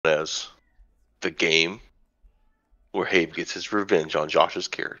as the game where Habe gets his revenge on Josh's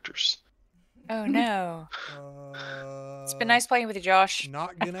characters. Oh no. It's been nice playing with you, Josh.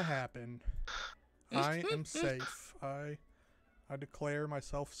 Not gonna happen. I am safe. I declare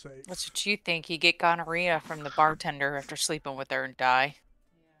myself safe. What's what you think? You get gonorrhea from the bartender after sleeping with her and die.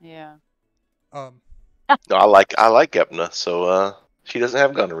 Yeah. No, I like Epna, so she doesn't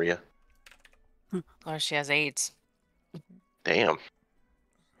have gonorrhea. Or she has AIDS. Damn.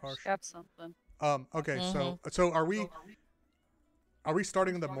 Harsh. Got something. Okay, so are we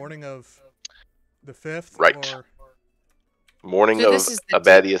starting the morning of the 5th? Right. Or... Morning So of this is the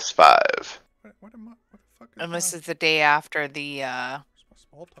Abadius 5. What the fuck is And this my- is the day after the where's my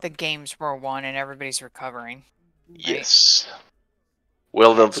small talk? the games were won and everybody's recovering. Yes.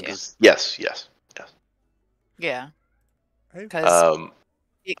 Well done. Gotcha. Because yes. Yeah. Hey, Because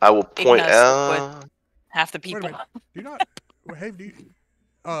I will point Igna's out. with half the wait a people. minute. Do you not? Hey, do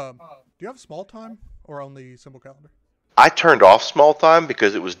you have small time or only simple calendar? I turned off small time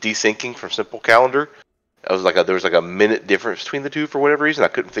because it was desyncing from simple calendar. There was like a minute difference between the two for whatever reason. I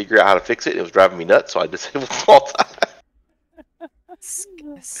couldn't figure out how to fix it. It was driving me nuts, so I disabled small time. Oh,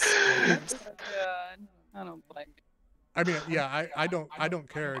 God. I don't blame you. I mean, yeah, I don't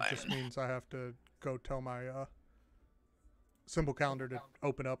care. It just means I have to go tell my simple calendar to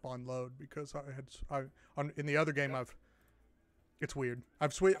open up on load because in the other game it's weird.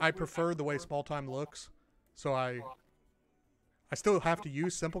 I prefer the way small time looks, so I still have to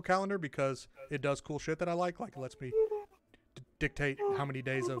use simple calendar because it does cool shit that I like it lets me dictate how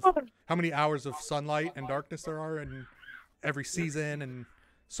many hours of sunlight and darkness there are in every season and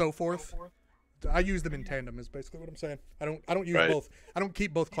so forth. I use them in tandem is basically what I'm saying. I don't use both. I don't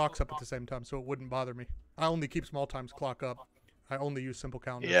keep both clocks up at the same time, so it wouldn't bother me. I only keep small time's clock up. I only use simple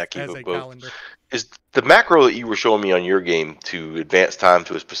calendar as a calendar. Is the macro that you were showing me on your game to advance time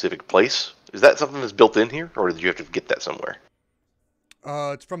to a specific place? Is that something that's built in here, or did you have to get that somewhere?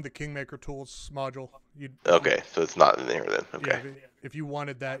 It's from the Kingmaker Tools module. Okay, so it's not in there then. Okay. Yeah, if you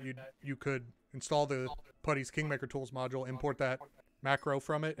wanted that, you could install the Putty's Kingmaker Tools module, import that macro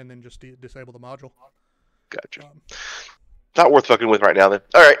from it, and then just disable the module. Gotcha. Not worth fucking with right now then.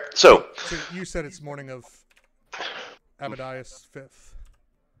 All right, so you said it's morning of Abadius 5th.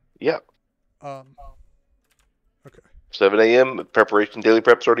 Yeah. Okay. 7 a.m. Preparation, daily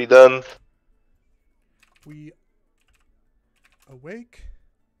prep's already done. We awake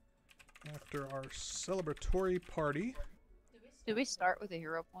after our celebratory party. Do we start with a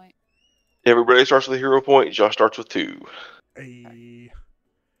hero point? Everybody starts with a hero point. Josh starts with 2.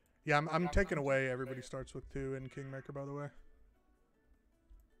 Yeah, I'm taking away. Everybody starts with 2 in Kingmaker, by the way.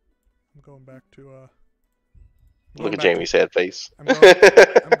 I'm going back to Look at Jamie's sad face. I'm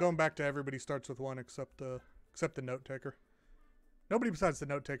going back to everybody starts with 1 except the note taker. Nobody besides the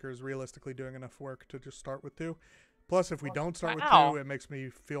note taker is realistically doing enough work to just start with 2. Plus, if we don't start with 2, it makes me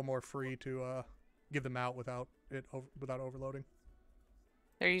feel more free to give them out without overloading.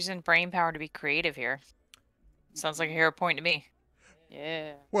 They're using brain power to be creative here. Sounds like a hero point to me.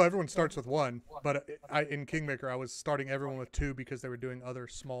 Yeah. Well, everyone starts with 1, but in Kingmaker, I was starting everyone with 2 because they were doing other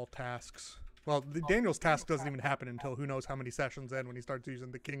small tasks. Well, Daniel's task doesn't even happen until who knows how many sessions in when he starts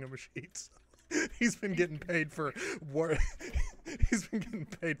using the King of Machines. He's been getting paid for work. He's been getting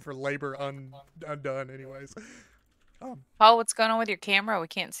paid for labor undone, anyways. Paul, what's going on with your camera? We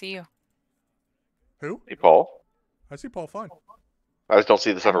can't see you. Who? Hey, Paul. I see Paul fine. I just don't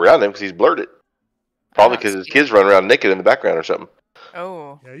see the stuff around him because he's blurred it. Probably because his kids run around naked in the background or something.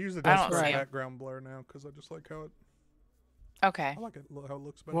 Oh. Yeah, I use the I don't desktop see him. background blur now because I just like how it. Okay. I like it how it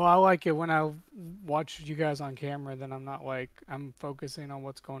looks better. Well, I like it when I watch you guys on camera. Then I'm not like I'm focusing on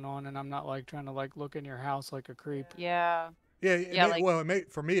what's going on, and I'm not like trying to like look in your house like a creep. Yeah. Yeah.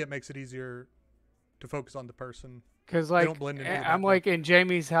 For me, it makes it easier to focus on the person. Because They like don't blend into the I'm background. like in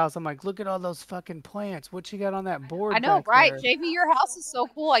Jamie's house. I'm like, look at all those fucking plants. What you got on that board? I know, back right? there? Jamie, your house is so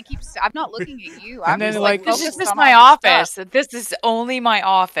cool. I'm not looking at you. And I'm then, just like, This is focused just on my all your office. stuff. This is only my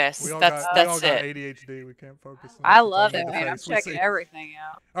office. We all That's got it. ADHD. We can't focus. I unless it's love on it, the man. I'm face we checking see. everything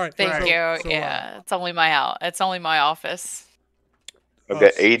out. All right. Thank so- you. so, Yeah, it's only my house. It's only my office. I've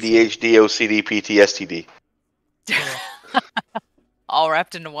got ADHD, OCD, PTSD. All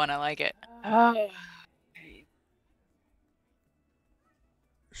wrapped into one. I like it.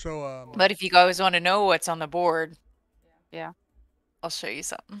 So, But if you guys want to know what's on the board, Yeah. I'll show you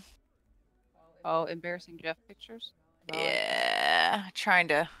something. Oh, embarrassing Jeff pictures? Yeah, trying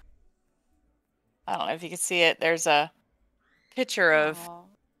to. I don't know if you can see it. There's a picture of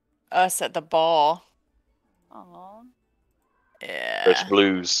us at the ball. Aw. Yeah. Fresh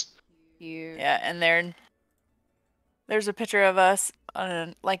blues. Cute. Yeah, and there's a picture of us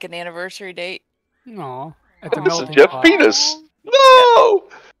like an anniversary date. Aw, at the Oh, this is melting Jeff pot. Penis. No.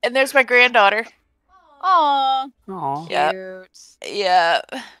 And there's my granddaughter. Aw, Aw. Yep. cute. Yeah,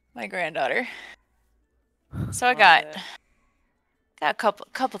 my granddaughter. So I Love got it. a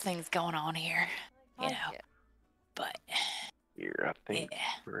couple things going on here, you Like know. it. But Here, I think. yeah.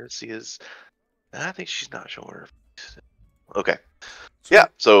 Where is he? I think she's not showing her face. Okay. So, Yeah.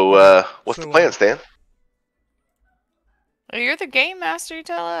 So, okay, what's the so, plan, Stan? Well, you're the game master. You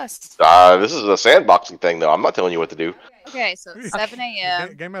tell us. This is a sandboxing thing, though. I'm not telling you what to do. Okay, so it's 7 the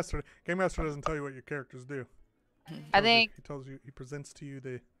a.m. Game Master doesn't tell you what your characters do. I think He presents to you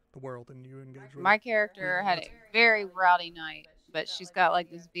the world and you engage with my it. character had a very rowdy night, but she's got like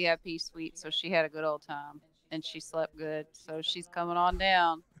this VIP suite, so she had a good old time and she slept good. So she's coming on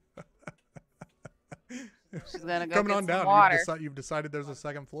down. She's gonna go Coming get on some down. water. You've decided there's a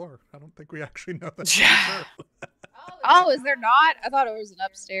second floor. I don't think we actually know that. To be sure. Oh, is there not? I thought it was an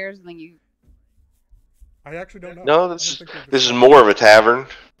upstairs, and then you. I actually don't know. No, I don't this think we've is decided. more of a tavern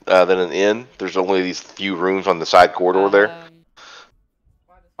than an inn. There's only these few rooms on the side corridor there.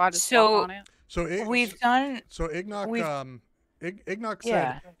 Why just So- walk on it? So We've done. So Ignock, We've- Ignock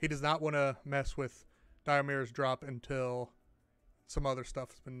Yeah. said he does not want to mess with Diomir's drop until some other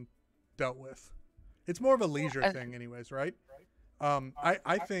stuff's been dealt with. It's more of a leisure thing, anyways, right?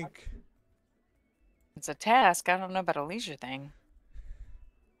 I think. It's a task. I don't know about a leisure thing.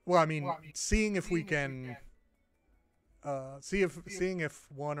 Well, I mean, seeing if we can, seeing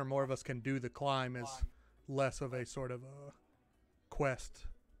if one or more of us can do the climb is less of a sort of a quest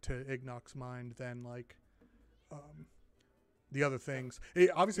to Ignock's mind than like the other things.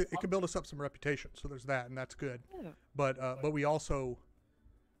 Obviously, it could build us up some reputation, so there's that, and that's good. But we also,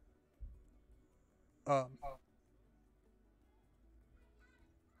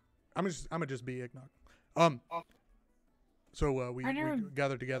 I'm gonna just be Ignock. So we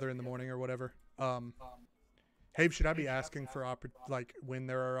gather together in the morning or whatever. Have, should I be asking for like when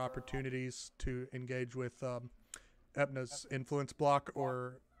there are opportunities to engage with Epna's influence block,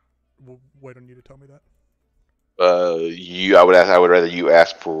 or we'll wait on you to tell me that? I would rather you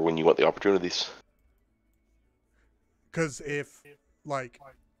ask for when you want the opportunities. Because if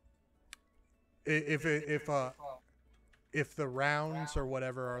the rounds or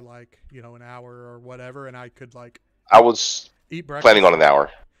whatever are like an hour or whatever, and I could like I was eat breakfast. planning on an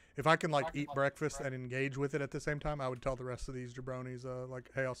hour. If I can like eat breakfast and engage with it at the same time, I would tell the rest of these jabronis like,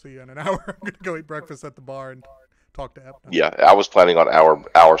 hey, I'll see you in an hour. I'm gonna go eat breakfast at the bar and talk to Epna. Yeah, I was planning on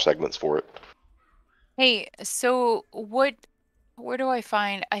hour segments for it. Hey, so where do I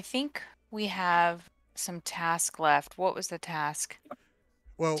find? I think we have some task left. What was the task?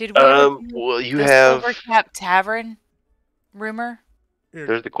 Well, Did we ever do well, you the have. Silvercap Tavern rumor?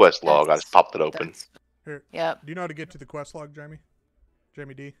 There's the quest log. I just popped it open. That's- here, Yep. do you know how to get to the quest log, Jamie?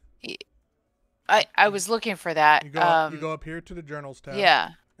 Jamie D. I was looking for that. You go up here to the journals tab. Yeah.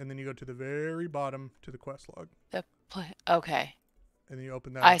 And then you go to the very bottom to the quest log, Okay. and then you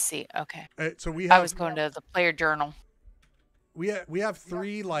open that. I up. see. Okay. So we I have was going to the player journal. we have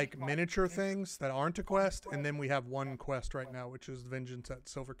 3 like miniature things that aren't a quest, and then we have one quest right now, which is Vengeance at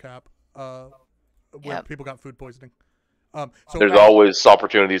Silvercap, where Yep. people got food poisoning. So There's always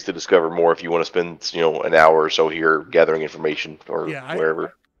opportunities to discover more if you want to spend, an hour or so here gathering information or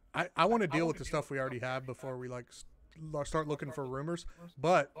wherever. I want to deal with the stuff we already have before we like start looking for rumors.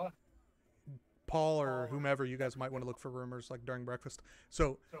 But Paul or whomever, you guys might want to look for rumors like during breakfast.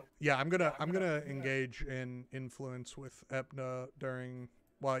 So yeah, I'm gonna engage in influence with Epna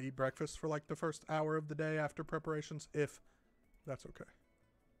while I eat breakfast for like the first hour of the day after preparations, if that's okay.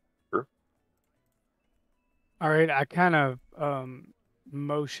 Sure. All right, I kind of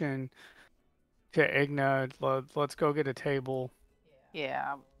motion to Igna. Let's go get a table. Yeah,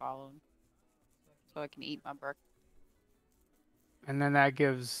 I would follow him. So I can eat my breakfast. And then that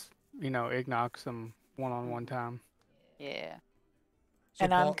gives, Ignock some one-on-one time. Yeah. So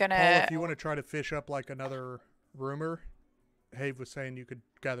And I'm Paul, gonna- Paul, if you want to try to fish up like another rumor, Have was saying you could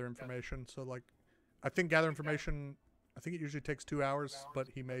gather information. So like, I think gather information. I think it usually takes 2 hours, but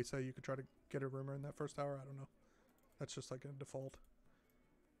he may say you could try to get a rumor in that first hour. I don't know. That's just like a default.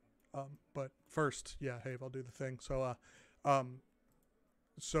 But first, yeah, Have, I'll do the thing. So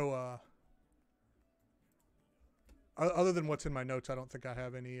other than what's in my notes, I don't think I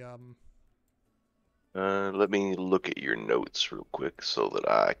have any. Let me look at your notes real quick so that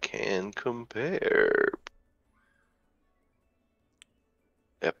I can compare.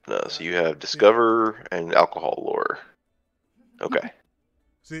 Epna, so you have discover and alcohol lore. Okay.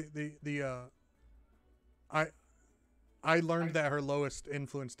 See I learned that her lowest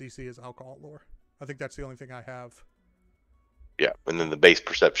influence DC is alcohol lore. I think that's the only thing I have. Yeah, and then the base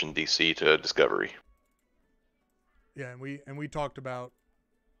perception DC to discovery. Yeah, and we talked about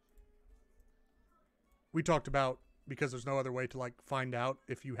because there's no other way to like find out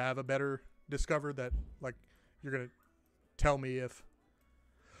if you have a better discover that like you're gonna tell me if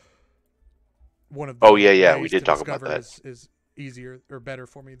one of the yeah, we ways did to talk about discover that. is easier or better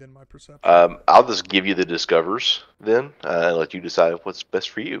for me than my perception. I'll just give you the discovers then, and let you decide what's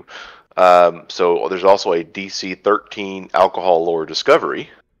best for you. So there's also a DC 13 alcohol lore discovery,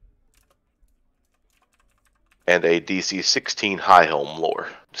 and a DC 16 high helm lore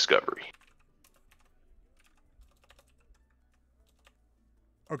discovery.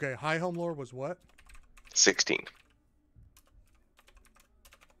 Okay, high helm lore was what? 16.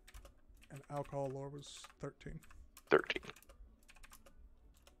 And alcohol lore was 13. 13.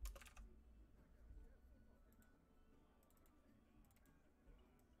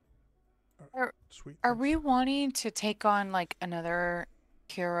 Sweet. Are thanks. we wanting to take on like another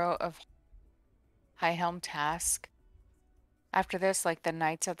hero of High Helm task after this, like the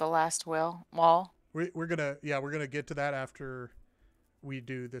Knights of the Last Wall? We're gonna get to that after we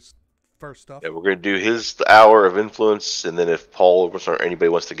do this first stuff. Yeah, we're going to do his hour of influence, and then if Paul or anybody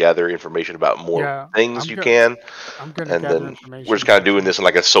wants to gather information about more things, you can. I'm gonna And gather then information. we're just kind of doing this in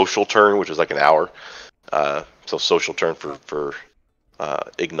like a social turn, which is like an hour. So social turn for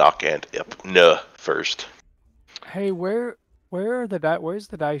Ignock and Ipna first. Hey, where's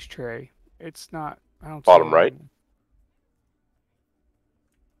the dice tray? It's not. I don't see Bottom it right.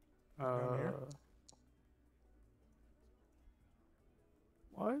 Down here.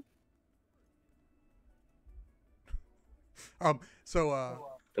 What?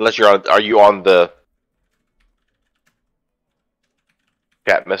 Unless are you on the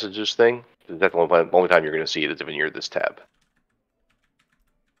chat messages thing? That's the only time you're going to see it is if you're this tab.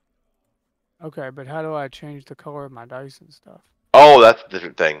 Okay, but how do I change the color of my dice and stuff? Oh, that's a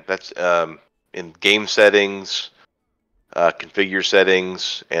different thing. That's in game settings, configure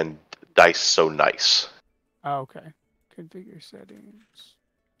settings, and dice so nice. Oh, okay. Configure settings.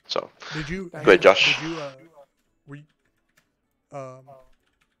 So Did you? Go ahead, Josh. Did you? Were you, I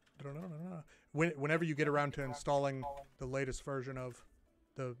don't know. Whenever you get around to installing the latest version of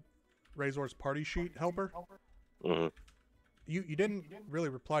the Razor's party sheet helper, mm-hmm. you didn't really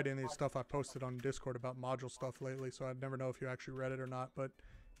reply to any of the stuff I posted on Discord about module stuff lately, so I'd never know if you actually read it or not. But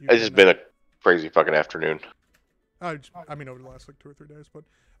It's just been a crazy fucking afternoon. I mean, over the last like 2 or 3 days, but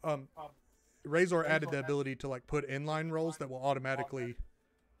Razor added the ability to like put inline rolls that will automatically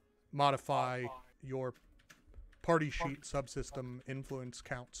modify your party sheet subsystem influence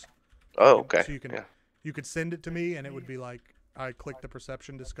counts. Oh, okay. So you could send it to me, and it would be like I click the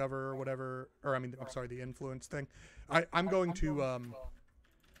perception discover or whatever, or I'm sorry, the influence thing. I'm going to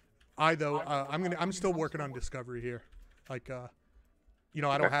I'm still working on discovery here, like I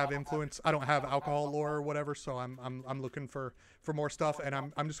don't have influence, I don't have alcohol lore or whatever, so I'm looking for more stuff, and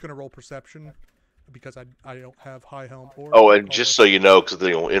I'm just gonna roll perception because I don't have high helm or. Oh, and just so you know, because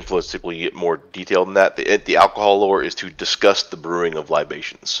influence typically get more detailed than that. The alcohol lore is to discuss the brewing of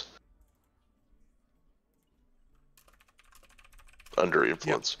libations under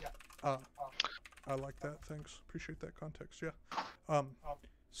influence. Yeah. I like that. Thanks. Appreciate that context. Yeah.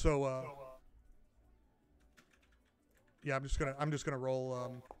 Yeah, I'm just gonna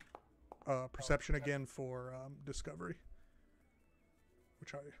roll perception again for discovery,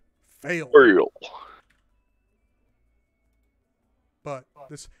 which I failed. But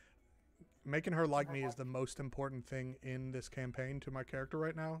this making her like me is the most important thing in this campaign to my character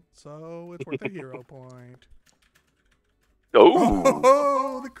right now, so it's worth a hero point.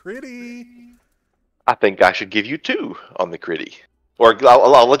 Oh, the critty! I think I should give you 2 on the critty. Or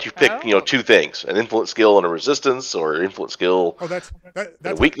I'll let you pick, 2 things: an influence skill and a resistance, or influence skill. Oh, that's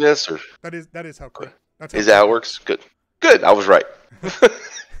a weakness, or that is how crit. Is that how it works? Good. I was right.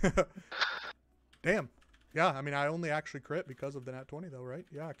 Damn. Yeah, I mean, I only actually crit because of the nat 20, though, right?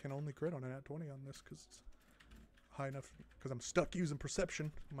 Yeah, I can only crit on a nat 20 on this because it's high enough. Because I'm stuck using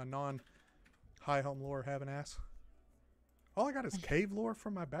perception. My non-high helm lore having ass. All I got is cave lore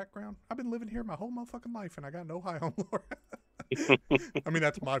from my background. I've been living here my whole motherfucking life, and I got no high helm lore. I mean,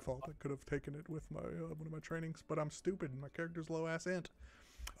 that's my fault. I could have taken it with my one of my trainings, but I'm stupid. My character's low ass int.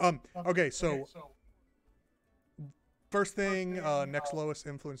 Okay, so first thing, next lowest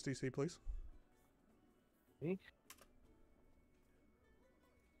influence DC, please.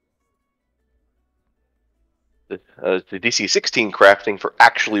 The DC 16 crafting for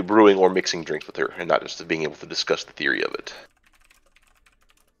actually brewing or mixing drinks with her, and not just being able to discuss the theory of it.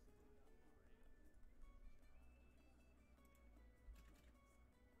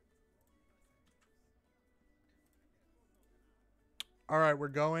 all right, we're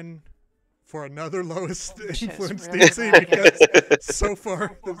going for another lowest Which is influence really DC funny. because so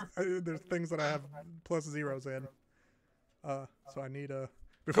far there's things that I have plus zeros in. So I need a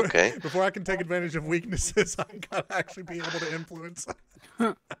before, Okay. before I can take advantage of weaknesses, I gotta actually be able to influence.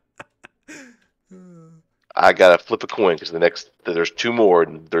 I gotta flip a coin because there's 2 more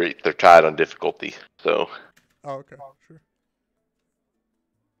and they're tied on difficulty. So Oh, okay, sure.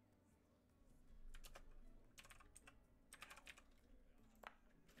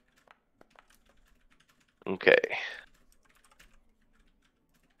 okay.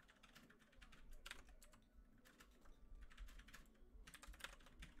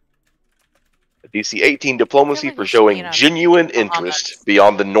 DC 18 diplomacy like for you should be in showing a genuine Bahamas. interest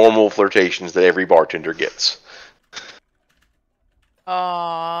beyond the normal flirtations that every bartender gets.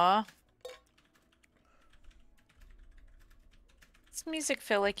 Aww. Does music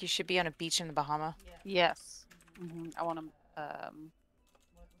feel like you should be on a beach in the Bahama? Yes. I want to.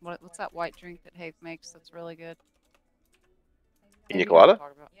 What's that white drink that Have makes that's really good? Pina You know what I'm colada?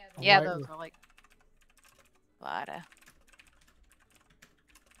 talking about. Yeah, White- those are like. Colada.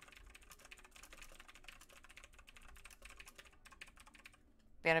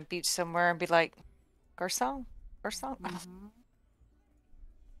 Be on a beach somewhere and be like, garçon, garçon. Mhm.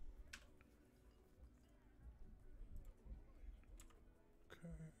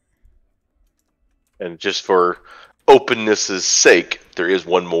 And just for openness' sake, there is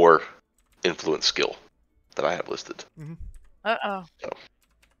one more influence skill that I have listed. Uh-oh.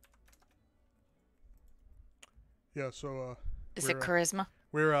 Yeah, so Is we're, it charisma?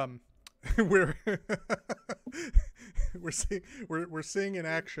 we're we're we're seeing in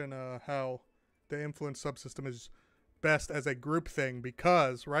action how the influence subsystem is best as a group thing,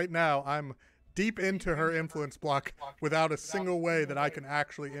 because right now I'm deep into her influence block without a single way that I can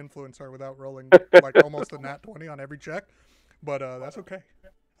actually influence her without rolling like almost a nat 20 on every check. But that's okay.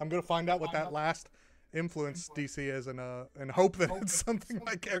 I'm gonna find out what that last influence DC is and hope that it's something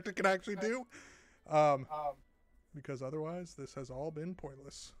my character can actually do. Because otherwise this has all been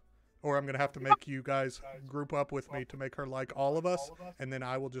pointless. Or I'm going to have to make you guys group up with me to make her like all of us, and then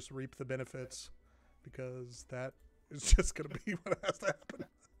I will just reap the benefits, because that is just going to be what has to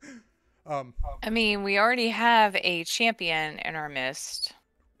happen. I mean, we already have a champion in our midst,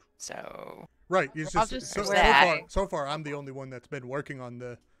 so Right. It's I'll just, just so far, I'm the only one that's been working on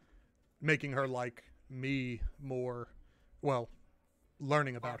the making her like me more, well,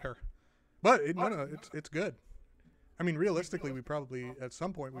 learning about her. But it's good. I mean, realistically, we probably at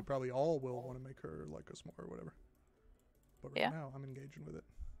some point we probably all will want to make her like us more or whatever. But right Yeah. now, I'm engaging with it.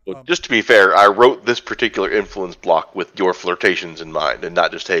 Well, just to be fair, I wrote this particular influence block with your flirtations in mind, and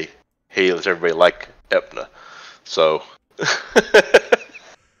not just hey, let's everybody like Epna. So.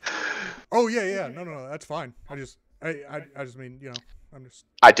 Oh yeah. No, that's fine. I just mean, I'm just.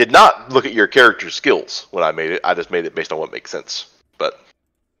 I did not look at your character's skills when I made it. I just made it based on what makes sense. But.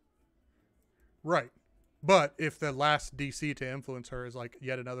 Right. But if the last DC to influence her is like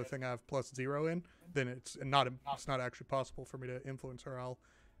yet another thing I have plus 0 in, then it's not actually possible for me to influence her. I'll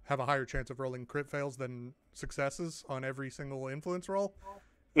have a higher chance of rolling crit fails than successes on every single influence roll.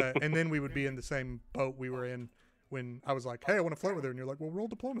 And then we would be in the same boat we were in when I was like, hey, I want to flirt with her. And you're like, well, roll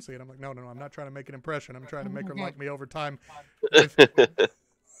diplomacy. And I'm like, no, I'm not trying to make an impression. I'm trying to make her like me over time with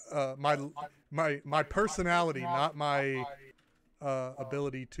my personality, not my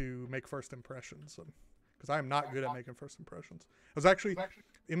ability to make first impressions. Because I am not good at making first impressions. I was actually,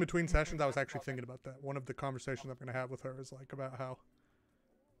 in between sessions, I was actually thinking about that. One of the conversations I'm going to have with her is like about how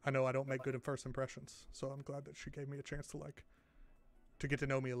I know I don't make good first impressions. So I'm glad that she gave me a chance to get to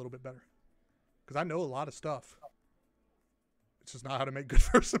know me a little bit better. Because I know a lot of stuff. It's just not how to make good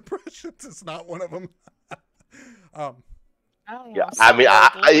first impressions. It's not one of them. Yeah, I mean,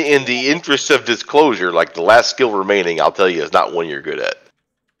 in the interest of disclosure, like the last skill remaining, I'll tell you, is not one you're good at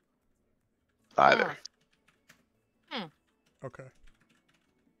either. Okay.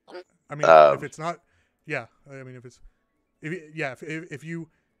 I mean, if it's not, yeah. I mean,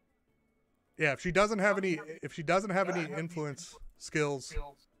 if she doesn't have any influence skills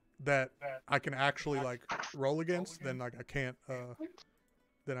that I can actually like roll against, then like I can't.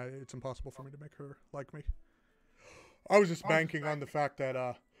 It's impossible for me to make her like me. I was just banking on the fact that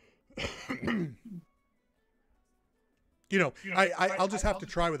I'll just have to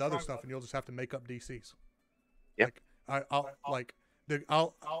try with other stuff, and you'll just have to make up DCs. Yeah. Like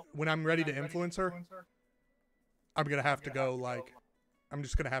when I'm ready to influence her, I'm gonna have to go like I'm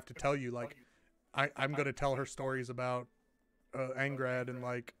just gonna have to tell you like I'm gonna tell her stories about Angrad and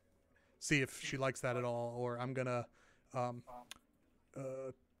like see if she likes that at all, or I'm gonna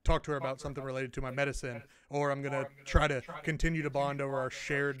talk to her about something related to my medicine, or I'm gonna try to continue to bond over our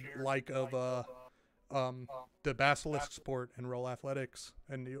shared like of the basilisk sport and roll athletics.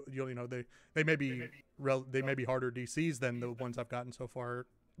 And you know they may be they may be harder DCs than the ones I've gotten so far,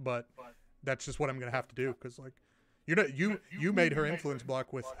 but that's just what I'm gonna have to do because like you made her influence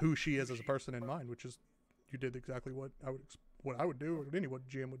block with who she is as a person in mind, which is you did exactly what I would do or what any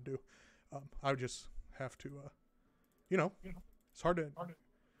GM would do. I would just have to it's hard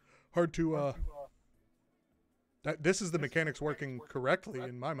to this is the mechanics working correctly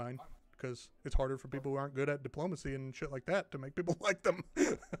in my mind because it's harder for people who aren't good at diplomacy and shit like that to make people like them.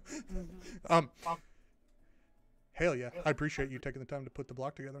 Hell yeah, I appreciate you taking the time to put the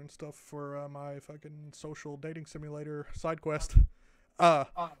block together and stuff for my fucking social dating simulator side quest. But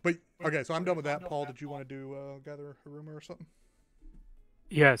okay, so I'm done with that. Paul, did you want to do gather a rumor or something?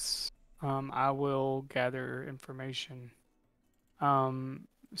 Yes, I will gather information.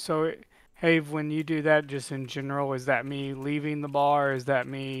 So, Have, when you do that, just in general, is that me leaving the bar? Is that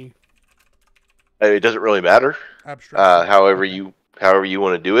me? It doesn't really matter. Abstract. However you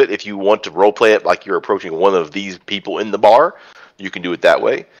want to do it. If you want to role play it like you're approaching one of these people in the bar, you can do it that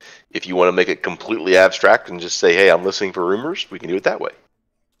way. If you want to make it completely abstract and just say, "Hey, I'm listening for rumors," we can do it that way.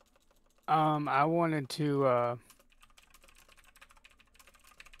 I wanted to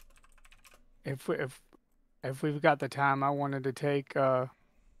if we've got the time, I wanted to take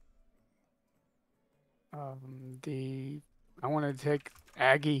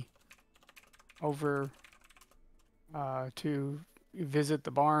Aggie over to visit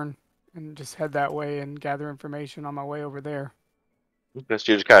the barn and just head that way and gather information on my way over there. That's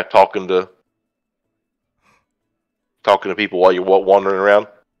just kind of talking to people while you're wandering around.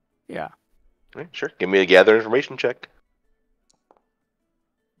 Yeah. Right, sure. Give me a gather information check.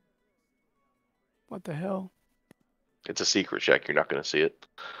 What the hell? It's a secret check. You're not going to see it.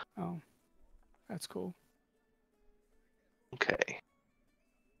 Oh, that's cool. Okay.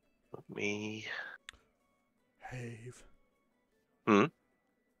 Let me. Have.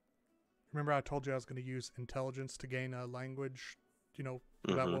 Remember I told you I was going to use intelligence to gain a language,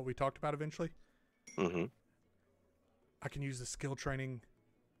 about what we talked about eventually? Mm-hmm. I can use the skill training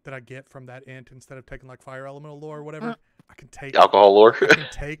that I get from that int instead of taking like fire elemental lore or whatever. I can take alcohol lore. I can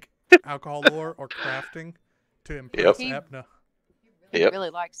take alcohol lore or crafting to impress Epna. He really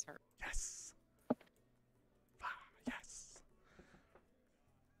likes her. Yes. Yes.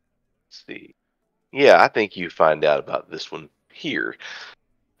 Let's see. Yeah, I think you find out about this one here.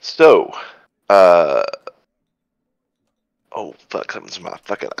 So, oh fuck, something's in my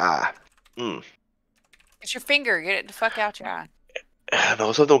fucking eye. It's your finger. Get it the fuck out your eye.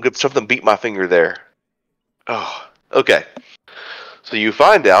 No, something beat my finger there. Oh, okay. So you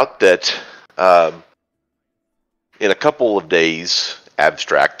find out that in a couple of days,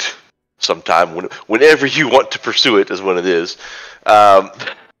 abstract, sometime whenever you want to pursue it is when it is,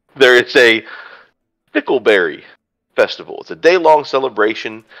 there is a Stickleberry Festival. It's a day-long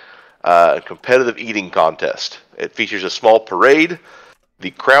celebration, a competitive eating contest. It features a small parade,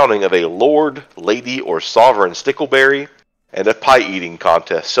 the crowning of a lord, lady, or sovereign Stickleberry, and a pie-eating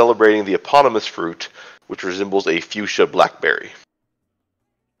contest celebrating the eponymous fruit, which resembles a fuchsia blackberry.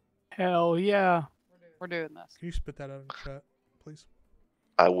 Hell yeah. We're doing this. Can you spit that out in the chat, please?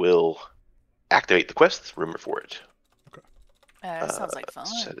 I will activate the quest rumor for it. Okay. That sounds like fun.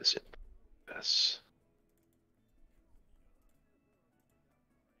 Set this in. Yes.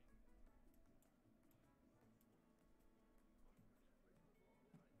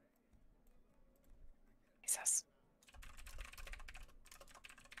 Jesus.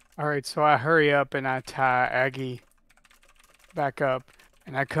 All right, so I hurry up and I tie Aggie back up,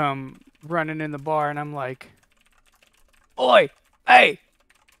 and I come running in the bar, and I'm like, "Oi, hey,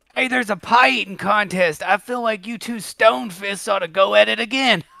 there's a pie eating contest. I feel like you two stonefists ought to go at it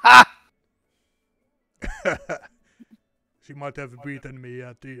again." Ha! She might have beaten me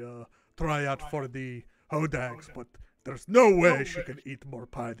at the tryout for the Hodags, but there's no way she can eat more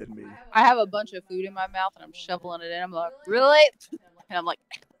pie than me. I have a bunch of food in my mouth and I'm shoveling it in. I'm like, really? And I'm like,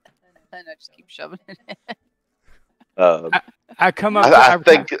 and I just keep shoving it in. I come up. I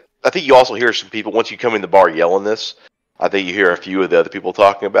think you also hear some people once you come in the bar yelling this. I think you hear a few of the other people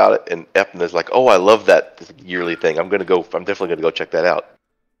talking about it, and Epna's like, "Oh, I love that yearly thing. I'm definitely gonna go check that out."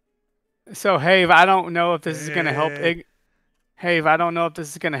 So, Have, I don't know if this is gonna help. Have, I don't know if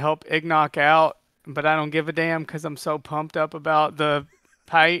this is gonna help Ignock out, but I don't give a damn because I'm so pumped up about the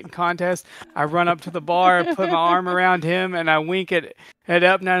pie eating contest. I run up to the bar, put my arm around him, and I wink at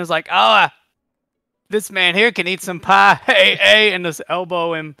Epna, and I was like, "Oh, this man here can eat some pie." Hey, and just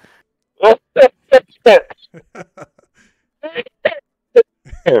elbow him.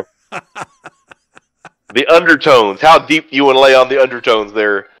 The undertones. How deep do you want to lay on the undertones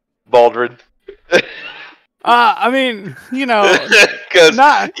there, Baldwin? I mean, Because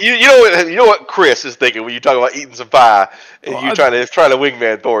not. you know what Chris is thinking when you talk about eating some pie and you trying to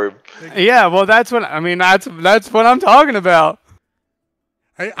wingman for him. Yeah, well, that's what I mean. That's what I'm talking about.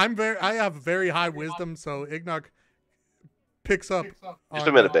 I have very high wisdom, so Ignock picks up. Just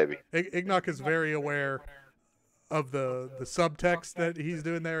a minute, baby. Ignock is very aware of the subtext that he's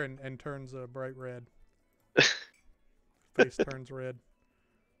doing there and turns bright red. Face turns red.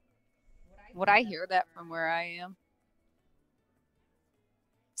 Would I hear that from where I am?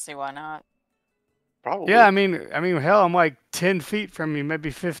 See, why not? Probably. Yeah, I mean, hell, I'm like 10 feet from you,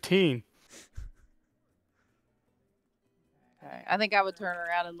 maybe 15. Okay. I think I would turn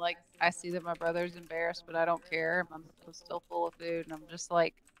around and like I see that my brother's embarrassed, but I don't care. I'm still full of food, and I'm just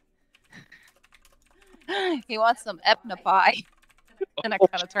like, he wants some Epna pie, and I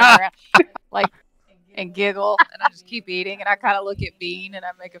kind of turn around, like, and giggle, and I just keep eating, and I kind of look at Bean, and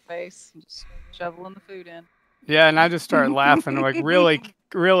I make a face, and just shoveling the food in. Yeah, and I just start laughing, like really,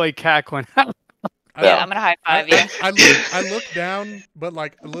 really cackling. Yeah, I'm gonna high five you. I look down, but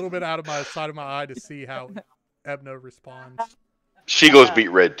like a little bit out of my side of my eye to see how Ebna responds. She goes beat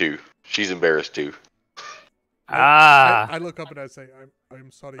red too. She's embarrassed too. I look up and I say,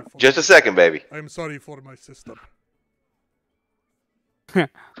 I'm sorry for Just a second, baby. I'm sorry for my sister.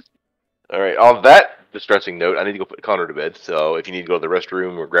 All right. On that distressing note, I need to go put Connor to bed. So if you need to go to the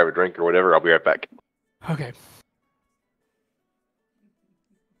restroom or grab a drink or whatever, I'll be right back. Okay.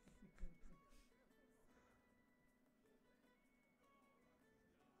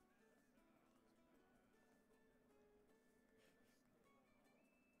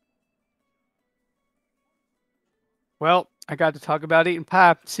 Well, I got to talk about eating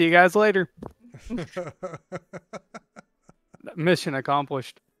pie. See you guys later. Mission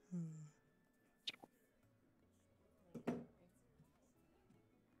accomplished.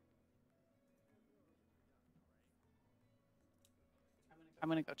 I'm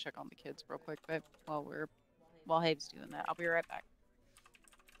gonna go check on the kids real quick, but while Have's doing that, I'll be right back.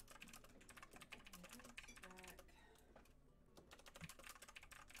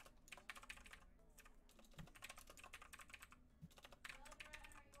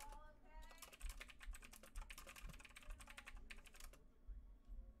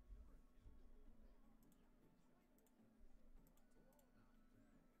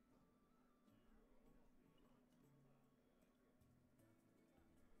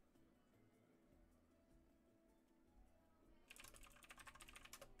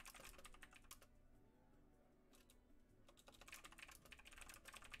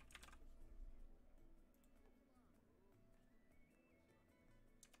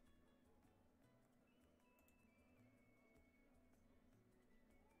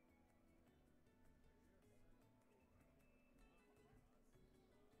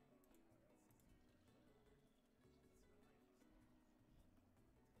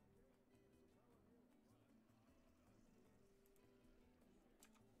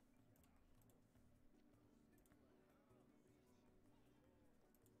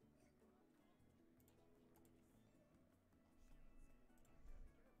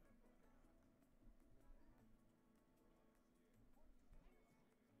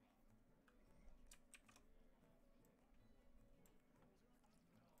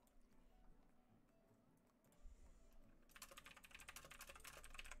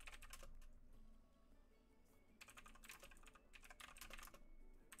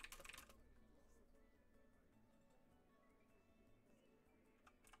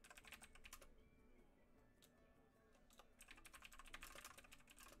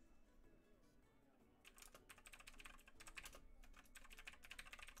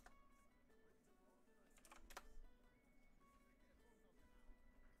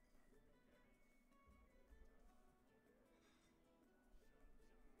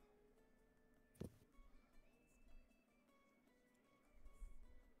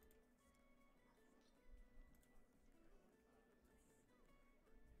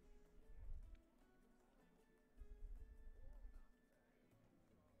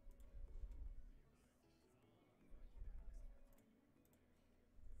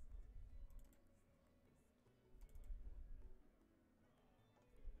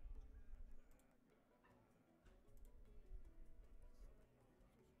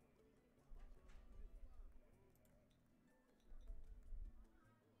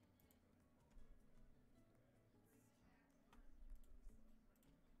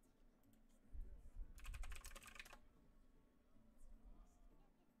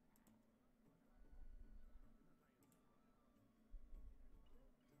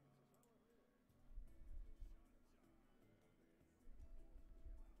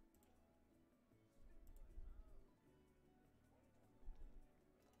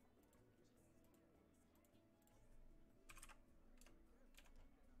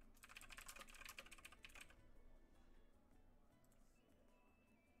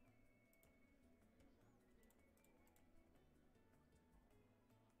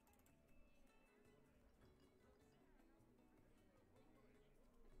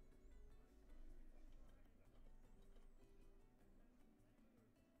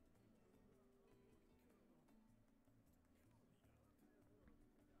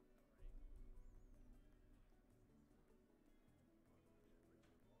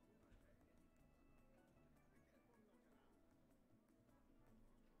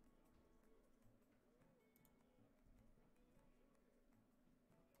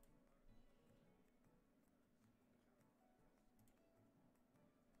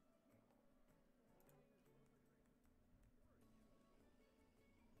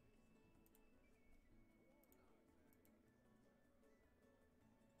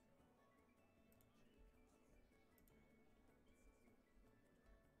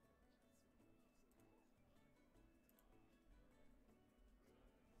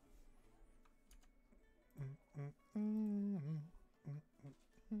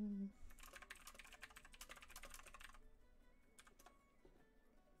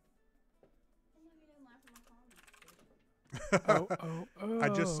 I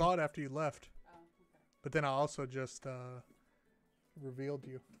just saw it after you left. But then I also just revealed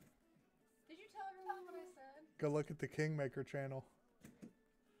you. Did you tell everyone what I said? Go look at the Kingmaker channel.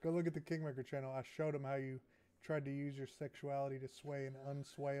 Go look at the Kingmaker channel. I showed him how you tried to use your sexuality to sway an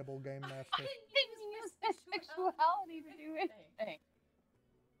unswayable game master. I didn't use my sexuality to do anything.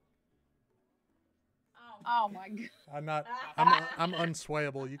 Oh my god. I'm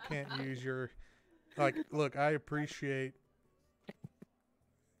unswayable. You can't use your look, I appreciate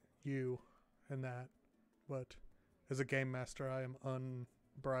you and that, but as a game master I am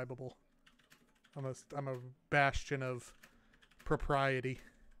unbribable. I'm a bastion of propriety.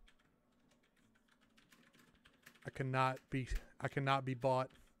 I cannot be bought.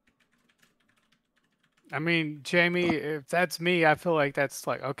 I mean, Jamie, if that's me, I feel like that's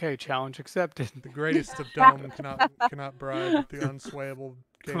like, okay, challenge accepted. The greatest of Dome cannot bribe the unswayable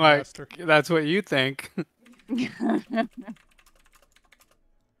game Like, master. that's what you think.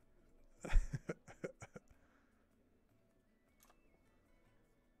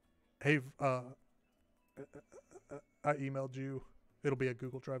 Hey, I emailed you. It'll be a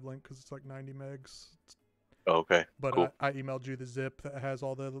Google Drive link because it's like 90 megs. Okay. But cool. I emailed you the zip that has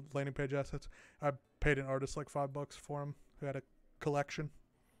all the landing page assets. I paid an artist like $5 for him who had a collection.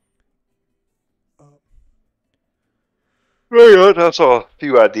 Very good. I saw a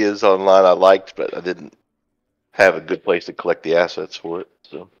few ideas online I liked, but I didn't have a good place to collect the assets for it.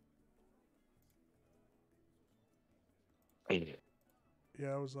 So.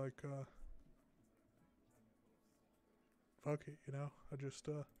 Yeah, I was like, fuck it, you know. I just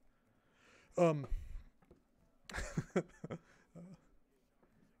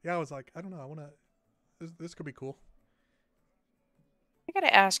yeah, I was like, I don't know. I want to. This could be cool. I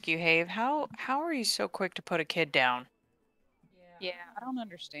gotta ask you, Have, how are you so quick to put a kid down? Yeah, I don't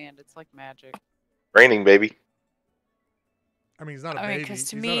understand. It's like magic. Raining, baby. I mean, he's not a I mean, baby. 'cause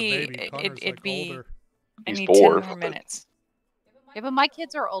to He's me, not a baby. Connor's it'd like be- older. I He's need 4. 10 more minutes. Yeah, but my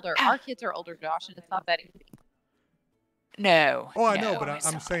kids are older. Our kids are older, Josh, and it's not that easy. No. Oh, I no, know, but it's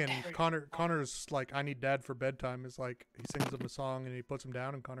I'm not. saying Connor's like, I need dad for bedtime. Is like he sings him a song and he puts him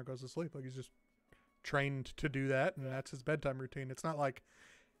down and Connor goes to sleep. Like he's just trained to do that, and that's his bedtime routine. It's not like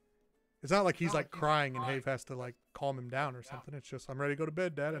he's like crying and Have has to like calm him down or something. It's just, I'm ready to go to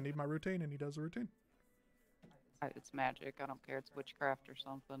bed, Dad. I need my routine, and he does the routine. It's magic. I don't care. It's witchcraft or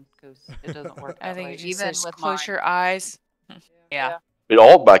something because it doesn't work. I that think way, it just even says with close mine. your eyes. Yeah. I mean,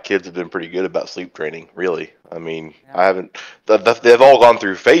 all of my kids have been pretty good about sleep training, really. I mean, Yeah. I haven't. They've all gone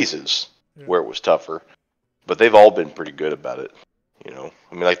through phases Yeah. where it was tougher, but they've all been pretty good about it. You know,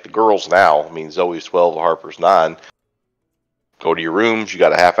 I mean, like the girls now. I mean, Zoe's 12, Harper's 9. Go to your rooms. You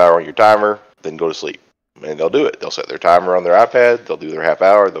got a half hour on your timer. Then go to sleep, and they'll do it. They'll set their timer on their iPad. They'll do their half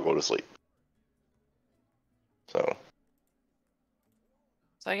hour. They'll go to sleep. So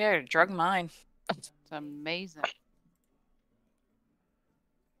So I gotta drug mine. It's amazing.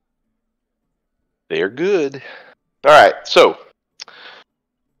 they're good. All right, so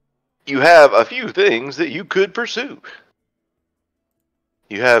you have a few things that you could pursue.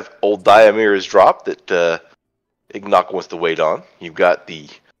 You have old Diamira's drop that Ignoc wants to wait on. You've got the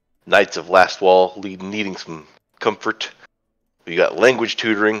Knights of Last Wall needing some comfort. You got language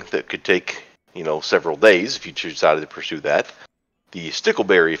tutoring that could take, several days if you decided to pursue that. The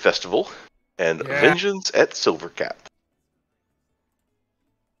Stickleberry Festival and Yeah. Vengeance at Silvercap.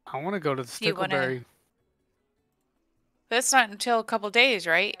 I want to go to the Do you wanna- Stickleberry. That's not until a couple days,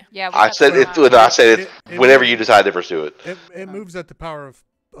 right? Yeah, we I got said some it. time. I said it. It Whenever moves- you decide to pursue it. It moves at the power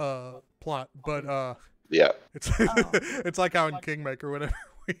of plot, but Yeah. it's it's like how in Kingmaker, whenever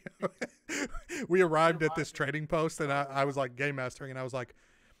we arrived at this trading post, and I was like game mastering, and I was like,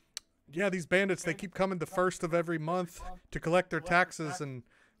 yeah, these bandits, they keep coming the first of every month to collect their taxes, and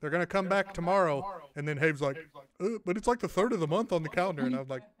they're gonna come back tomorrow. And then Have's like, but it's like the 3rd of the month on the calendar, and I was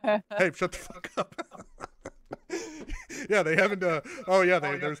like, Have, shut the fuck up. Yeah, they haven't. Oh yeah,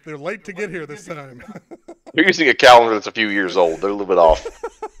 they're late to get here this time. You're using a calendar that's a few years old. They're a little bit off.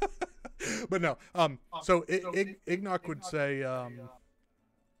 But no. So Ignoc would say,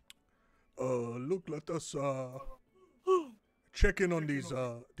 look, let us check in on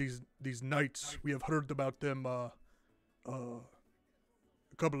these knights. We have heard about them a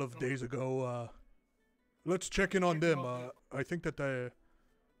couple of days ago. Let's check in on them. I think that the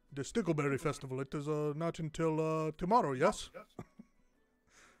Stickleberry Festival, it is not until tomorrow, yes?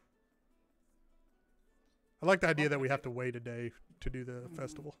 I like the idea that we have to wait a day to do the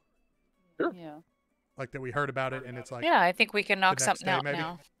festival. Sure. Yeah. Like that we heard about it and it's like Yeah, I think we can knock next something day, out maybe?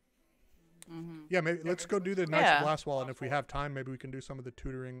 now. Yeah, maybe let's go do the Knights of Yeah. Lastwall, and if we have time, maybe we can do some of the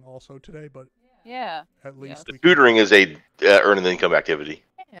tutoring also today. But Yeah. at least The we can, tutoring is a earn an income activity.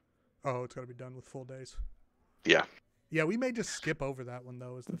 oh, it's got to be done with full days. Yeah. Yeah, we may just skip over that one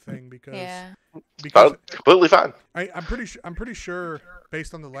though. Is the thing because Yeah. because Completely fine. I'm pretty sure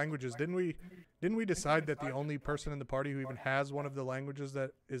based on the languages, didn't we decide that the only person in the party who even has one of the languages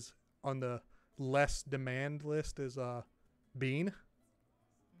that is on the less demand list is Bean?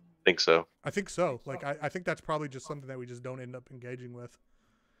 I think so. I think so. Like I think that's probably just something that we just don't end up engaging with.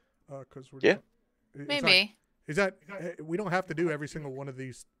 Because we're Yeah. it's Maybe. not- is that we don't have to do every single one of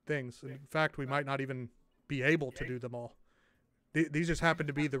these things. In fact, we might not even be able to do them all. These just happen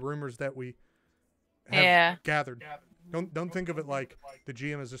to be the rumors that we have Yeah. gathered. Don't think of it like the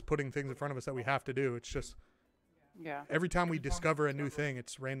GM is just putting things in front of us that we have to do. It's just Yeah. every time we discover a new thing,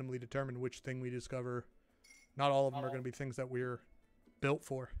 it's randomly determined which thing we discover. Not all of them are going to be things that we're built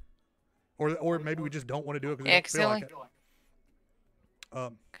for, or maybe we just don't want to do it because we Yeah, don't 'cause feel the like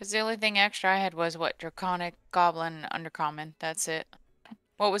it. Because the only thing extra I had was what? Draconic, Goblin, Undercommon. That's it.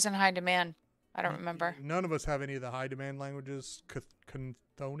 What was in high demand? I don't remember. None of us have any of the high demand languages: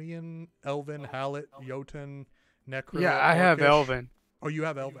 Chthonian, Elven, Hallett, Jotun, Necro. Yeah, I have Orcish. Elven. Oh, you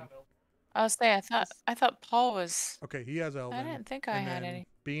have Elven. I was saying, I thought Paul was. Okay, he has Elven. I didn't think I and had then any.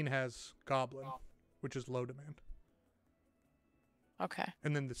 Bean has Goblin, which is low demand. Okay.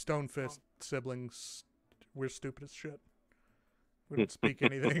 And then the Stonefist siblings, we're stupid as shit. We don't speak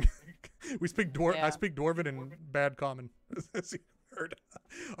anything. We speak I Yeah. speak Dwarven and Bad Common, as you heard.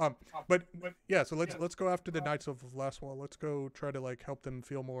 But yeah, so let's go after the Knights of Lastwall. Let's go try to like help them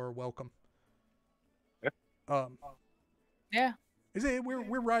feel more welcome. Yeah. Is it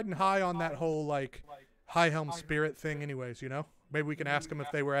we're riding high on that whole like High Helm spirit thing, anyways? You know, maybe we can ask them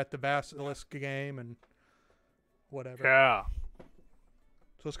if they were at the Basilisk game and whatever. Yeah.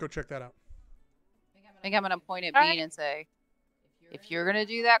 So let's go check that out. I think I'm gonna point at Alright. Bean and say, if you're gonna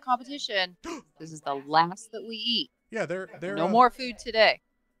do that competition, this is the last that we eat. Yeah, they're No more food today.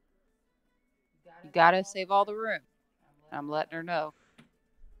 You gotta save all the room. I'm letting her know.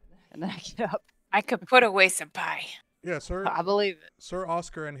 And then I get up. I could put away some pie. Yeah, sir. I believe it. Sir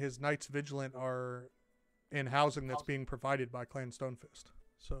Oscar and his Knights Vigilant are in housing that's being provided by Clan Stonefist.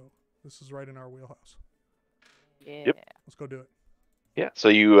 So this is right in our wheelhouse. Yeah. Yep. Let's go do it. Yeah. So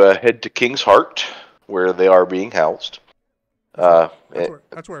you head to King's Heart, where they are being housed. That's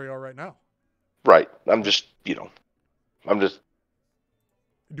where we are right now. Right. I'm just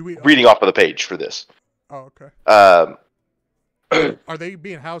Do we reading off of the page for this. Oh, okay. Are they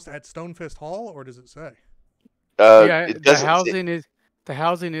being housed at Stonefist Hall, or does it say? Yeah, It the doesn't.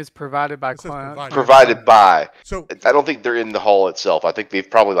 housing is provided by It says client. Provided by. So I don't think they're in the hall itself. I think they've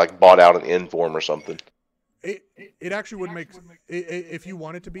probably like bought out an inn for them or something. it actually would make if you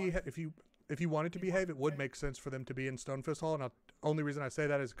wanted to be if you wanted to behave, it would make sense for them to be in Stonefist Hall. And the only reason I say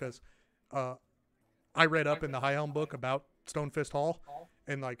that is because I read up in the High Helm book about Stonefist Hall,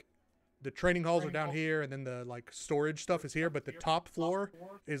 and like the training halls are down here, and then the like storage stuff is here. But the top floor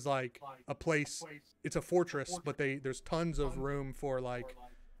is like a place. It's a fortress, but there's tons of room for like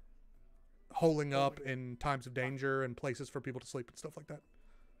holing up in times of danger and places for people to sleep and stuff like that.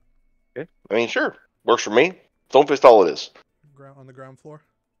 Okay. I mean, sure, works for me. Stonefist Hall it is. On the ground floor.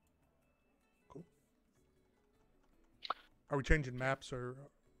 Cool. Are we changing maps or?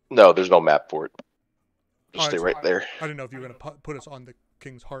 No, there's no map for it. Just Oh, stay it's- right there. I didn't know if you were gonna put us on the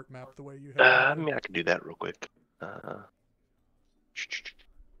King's Heart map the way you I have. mean, I can do that real quick.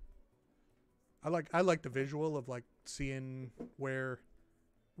 I like the visual of like seeing where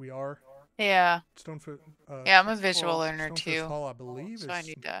we are. Yeah. Stonefist. Yeah, I'm a visual learner Stonefist too. Hall, I believe. So I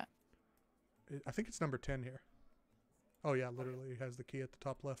need that. I think it's number 10 here. Oh yeah, literally has the key at the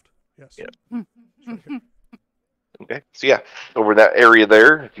top left. Yes. Yep. It's right here. Okay, so yeah, over in that area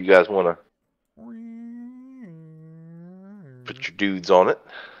there, if you guys want to put your dudes on it,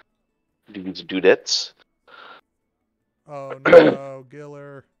 dudes and dudettes. Oh no,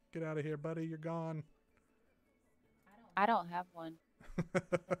 Giller, get out of here, buddy. You're gone. I don't have one.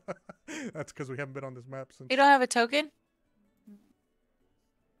 That's because we haven't been on this map since. You don't have a token?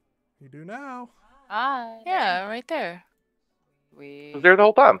 You do now. Yeah, right there. I was there the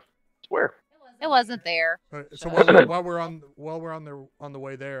whole time. I swear. It wasn't there. So while we're on the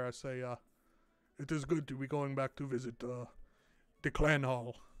way there, I say, it is good to be going back to visit the clan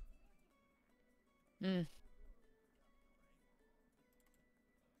hall. Mm.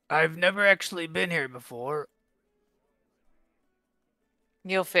 I've never actually been here before.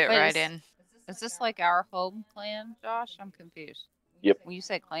 You'll fit Wait, right is- in. Is this like our home clan, Josh? I'm confused. Yep. When you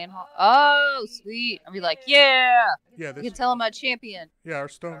say clan hall, oh sweet, I'll be like, yeah. Yeah, You this. can tell I'm a champion. Yeah,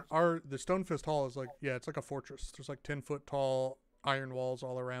 the Stonefist Hall is like, yeah, it's like a fortress. There's like 10-foot tall iron walls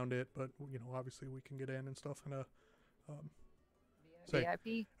all around it, but obviously we can get in and stuff. And say,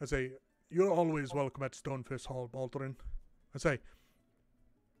 VIP. I say, you're always welcome at Stonefist Hall, Baldrin. I say,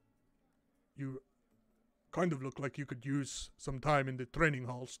 you kind of look like you could use some time in the training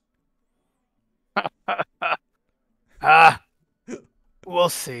halls. We'll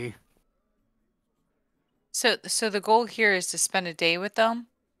see. So the goal here is to spend a day with them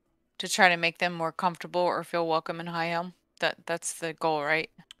to try to make them more comfortable or feel welcome in High Elm. That's the goal, right?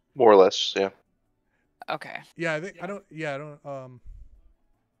 More or less, yeah. Okay. Yeah, I don't.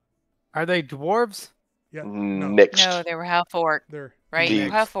 Are they dwarves? Yeah, no, Mixed. No, they were half orc, they're right? The-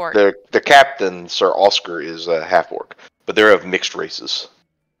 Half orc. The captain, Sir Oscar, is a half orc, but they're of mixed races.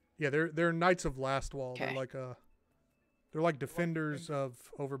 yeah, they're Knights of Last Wall. Okay. They're like defenders of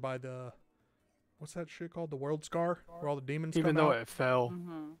over by the, what's that shit called? The World Scar, where all the demons Even come though out. it fell.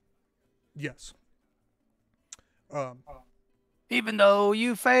 Mm-hmm. Yes. Even though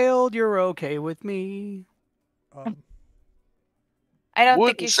you failed, you're okay with me. I don't think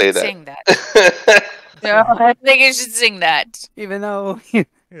Wouldn't you say should that. sing that. No, I think you should sing that. Even though yeah,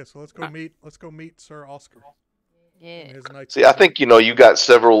 so let's go meet Sir Oscar. Yeah. And his knights. See, I think you got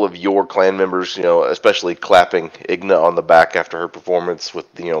several of your clan members, especially clapping Igna on the back after her performance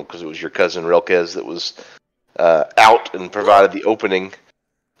with, because it was your cousin Relkez that was out and provided the opening.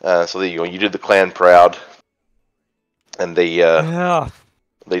 So that you did the clan proud, and they yeah.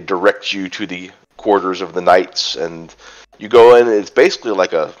 they direct you to the quarters of the knights, and you go in. And it's basically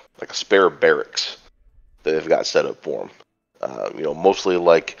like a spare barracks that they've got set up for them. Mostly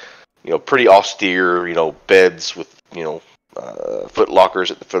like pretty austere. Beds with foot lockers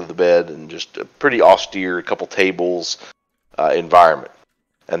at the foot of the bed, and just a pretty austere couple tables environment.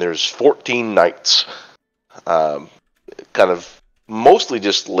 And there's 14 knights, kind of mostly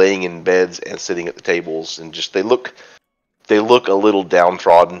just laying in beds and sitting at the tables, and just they look a little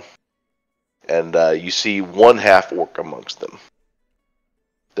downtrodden. And you see one half orc amongst them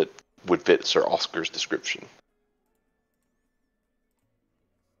that would fit Sir Oscar's description.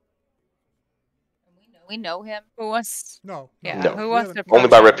 We know him. Who wants? No. Yeah. No. Who We wants haven't- to? Only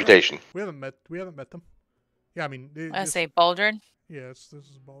by approach him? reputation. We haven't met them. Yeah, I mean, I say Baldrin. yes, this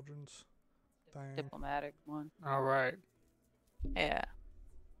is Baldrin's thing. Diplomatic one. All right. Yeah.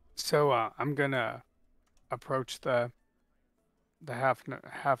 So I'm gonna approach the half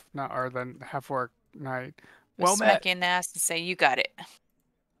orc knight. Well Smack met. you in the ass and say you got it,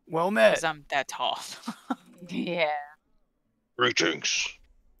 Well met. because I'm that tall. Yeah. Greetings.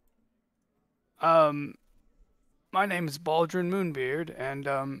 My name is Baldrin Moonbeard,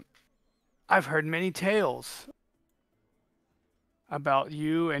 and I've heard many tales about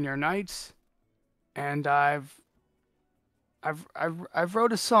you and your knights, and I've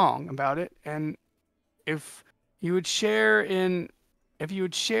wrote a song about it, and if you would share in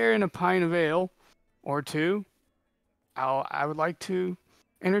a pint of ale or two, I would like to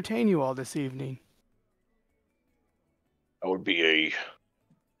entertain you all this evening. That would be a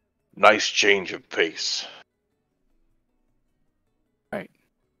nice change of pace.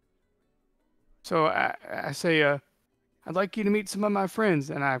 So I say, I'd like you to meet some of my friends,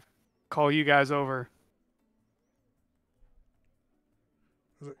 and I call you guys over.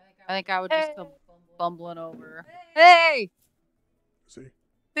 I think I would just come bumbling over. Hey, See,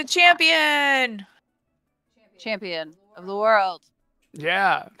 The champion. champion of the world.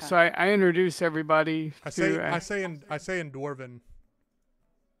 Yeah. So I introduce everybody I to. say in Dwarven.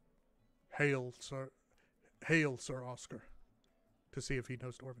 Hail, Sir Oscar, to see if he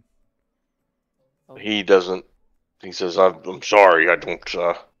knows Dwarven. He doesn't. He says, I'm sorry, I don't.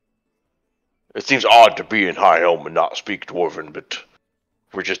 It seems odd to be in High Elm and not speak Dwarven, but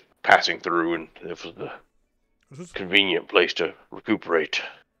we're just passing through, and it was a convenient place to recuperate.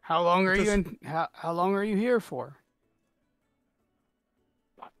 How long are you in? How long are you here for?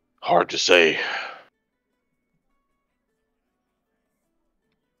 Hard to say.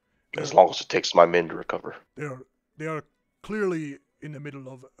 As long as it takes my men to recover. They are clearly in the middle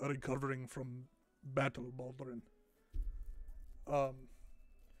of recovering from battle, Baldrin. I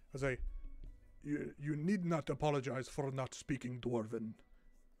say, you need not apologize for not speaking Dwarven.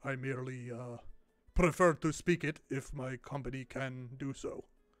 I merely prefer to speak it if my company can do so.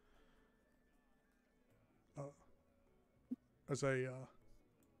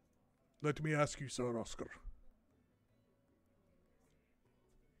 Let me ask you, Sir Oscar.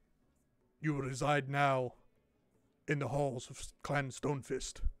 You reside now in the halls of Clan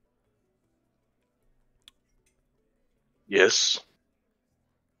Stonefist. Yes.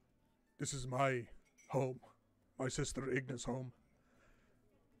 This is my home, my sister Igna's home.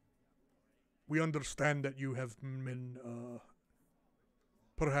 We understand that you have been,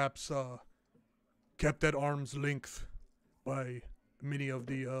 perhaps, kept at arm's length by many of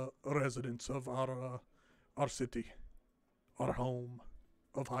the residents of our city, our home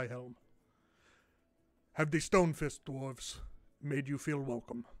of High Helm. Have the Stonefist dwarves made you feel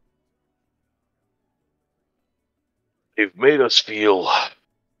welcome? They've made us feel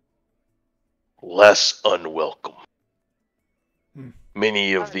less unwelcome.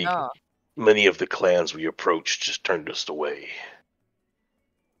 Many of the clans we approached just turned us away.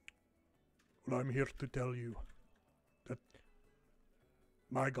 Well, I'm here to tell you that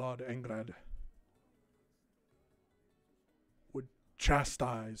my god Angrad would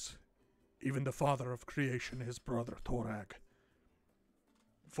chastise even the father of creation, his brother Torag,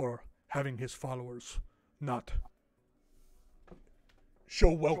 for having his followers not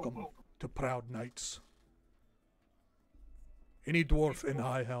show welcome to proud knights. Any dwarf in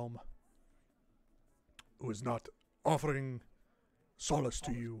High Helm who is not offering solace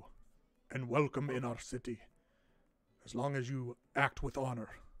to you and welcome in our city, as long as you act with honor,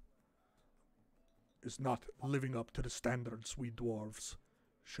 is not living up to the standards we dwarves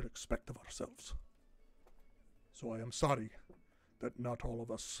should expect of ourselves. So I am sorry that not all of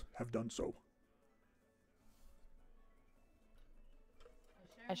us have done so.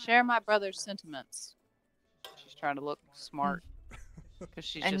 I share my brother's sentiments. She's trying to look smart. Cause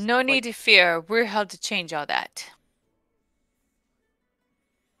she's And just, no like, need to fear. We're held to change all that.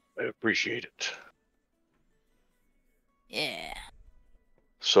 I appreciate it. Yeah.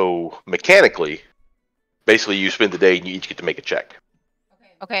 So, mechanically, basically you spend the day and you each get to make a check.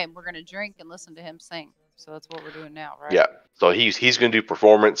 Okay, we're gonna drink and listen to him sing. So that's what we're doing now, right? Yeah. So he's going to do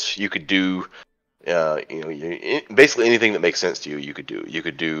performance. You could do, basically anything that makes sense to you. You could do. You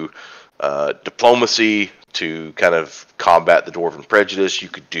could do diplomacy to kind of combat the dwarven prejudice. You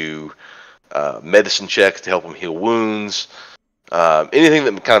could do medicine checks to help them heal wounds. Anything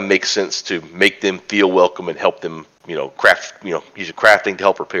that kind of makes sense to make them feel welcome and help them, craft. Use your crafting to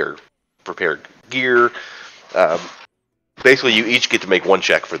help prepare gear. Basically, you each get to make one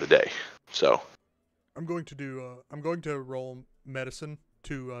check for the day. So. I'm going to roll medicine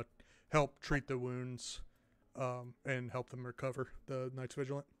to help treat the wounds, and help them recover, the Knights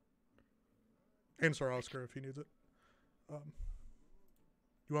Vigilant. And Sir Oscar if he needs it.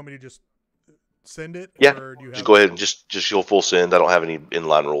 You want me to just send it? Yeah, or do you just have go ahead and just go full send. I don't have any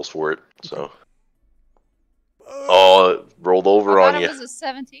inline rules for it, so. Oh, it rolled over I on thought you. it was a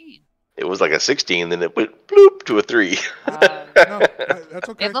 17. It was like a 16, then it went bloop to a 3. No, that's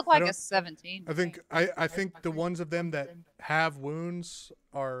okay. It looked like a 17. I think the ones of them that have wounds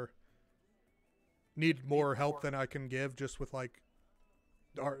need more help than I can give, just with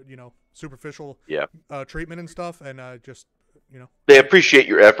superficial treatment and stuff, and just They appreciate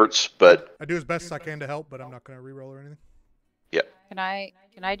your efforts, but I do as best as I can to help, but I'm not going to reroll or anything. Yeah. Can I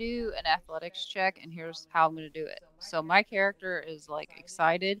do an athletics check? And here's how I'm gonna do it. So my character is like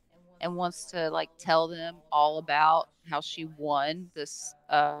excited and wants to like tell them all about how she won this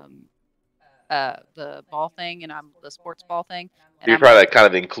the ball thing, and I'm the sports ball thing. And you're I'm trying like, to kind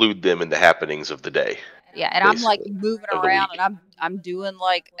of include them in the happenings of the day. yeah, and I'm like basically, moving of the around, week. and I'm doing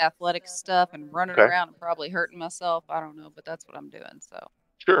like athletic stuff and running Okay. around and probably hurting myself. I don't know, but that's what I'm doing. So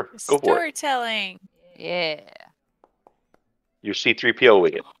Sure, go for it. Storytelling. yeah. Your C-3PO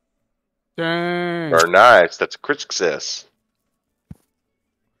with it. Dang. Very nice. That's a crit success.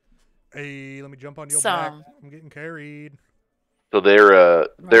 Hey, let me jump on your Some. back. I'm getting carried. So their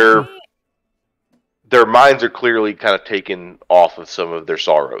minds are clearly kind of taken off of some of their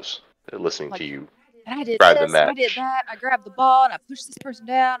sorrows, listening to you. And I did Tried this, the and I match. did that. I grabbed the ball, and I pushed this person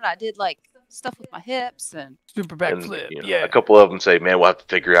down, and I did like stuff with my hips, and Super And backflip. a couple of them say, "Man, we'll have to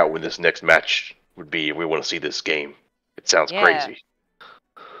figure out when this next match would be. We want to see this game. It sounds Yeah. crazy."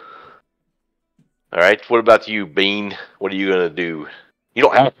 All right. What about you, Bean? What are you gonna do? You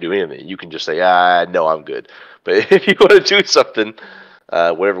don't have to do anything. You can just say, no, I'm good." But if you want to do something,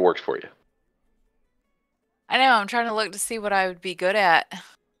 whatever works for you. I know. I'm trying to look to see what I would be good at.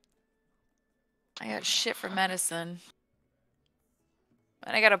 I got shit for medicine.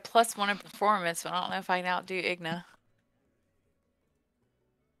 And I got a +1 in performance, but I don't know if I can outdo Igna.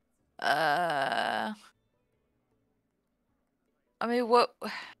 I mean, what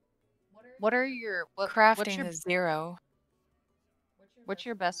what are your what's crafting your is 0. what's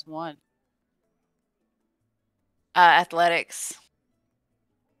your best one? Athletics.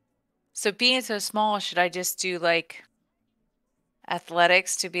 So being so small, should I just do like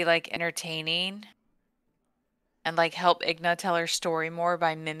athletics to be like entertaining? and like help Igna tell her story more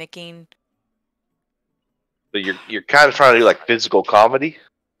by mimicking. So you're kind of trying to do like physical comedy,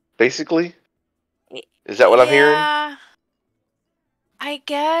 basically. Is that what I'm hearing? Yeah, I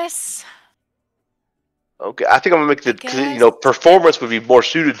guess. Okay, I think I'm gonna make the because guess. performance would be more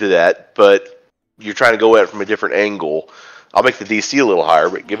suited to that, but you're trying to go at it from a different angle. I'll make the DC a little higher,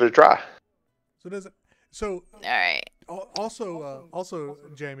 but give it a try. So does it? So All right. also,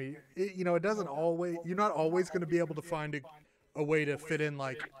 Jamie, it doesn't always. You're not always going to be able to find a way to fit in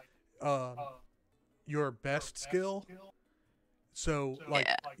like your best skill. So like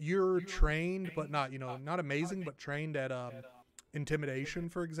you're trained, but not amazing, but trained at intimidation,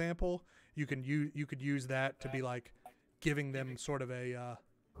 for example. You could use that to be like giving them sort of a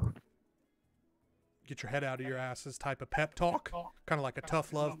get your head out of your asses type of pep talk, kind of like a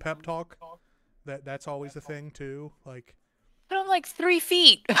tough love pep talk. That's always a thing too. Like, But I'm like 3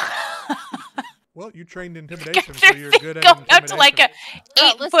 feet. well, you trained intimidation, so you're good at Going intimidation. up to like a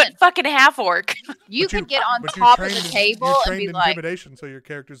Girl, 8-foot listen. fucking half orc. You But could get on but top of trained the in- table you're and trained be in like, intimidation, so your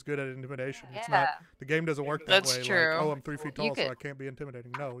character's good at intimidation. It's not Yeah. the game doesn't work that That's way. true. Like, oh, I'm 3 feet You tall, so could- I can't be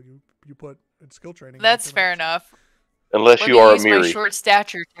intimidating. No, you put in skill training. That's fair intimidation. enough. Unless Let you me are a use my Miri. short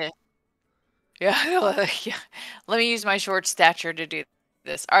stature to. Yeah, yeah. Let me use my short stature to do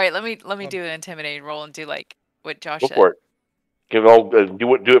this. All right, let me do an intimidating roll and do like what Josh Go said. for it. Give all do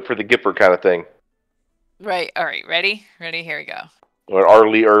it for the Gipper kind of thing, Right. All right. Ready? Ready. Here we go. or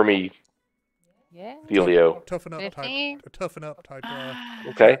Arlie Ermy yeah. Filio. Toughen up 15. type. A toughen up type.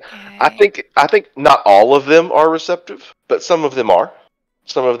 Okay. I think not all of them are receptive, but some of them are.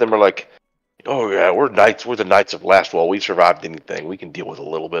 Some of them are like, oh yeah, we're knights. We're the knights of Lastwell. We've survived anything. We can deal with a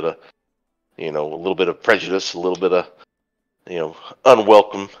little bit of, a little bit of prejudice, a little bit of,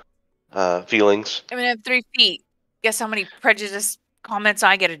 unwelcome feelings. I mean, I'm 3 feet. Guess how many prejudice comments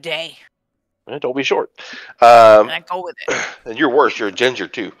I get a day? Don't be short. And I go with it. And you're worse. You're a ginger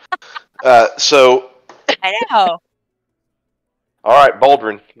too. So, I know. all right,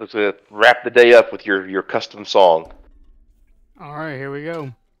 Baldwin, let's wrap the day up with your custom song. All right, here we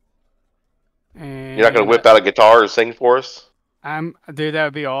go. And You're not gonna whip out a guitar and sing for us? Dude, that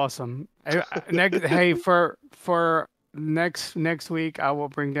would be awesome. Hey, for next week, I will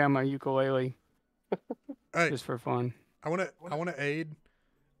bring down my ukulele Hey, just for fun. I want to aid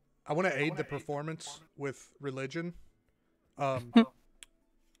the performance with religion. I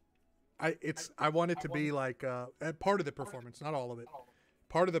want it to be like part of the performance, not all of it.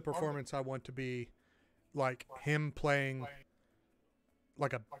 Part of the performance I want to be like him playing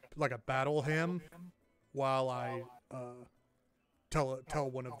like a battle hymn while I tell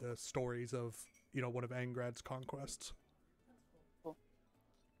one of the stories of one of Angrad's conquests.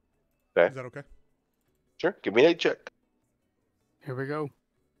 Okay. Is that okay? Sure. Give me a check. Here we go.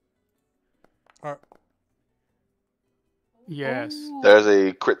 All right. Yes. There's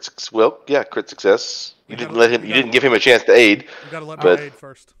a crit. Crit success. You You didn't gotta- You didn't give him a chance to aid. You gotta let But- me aid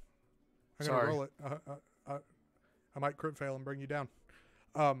first. I'm gonna Sorry. roll it. I might crit fail and bring you down.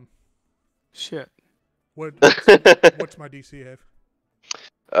 Shit. What's my DC, Have?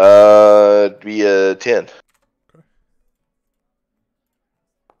 It'd be a 10.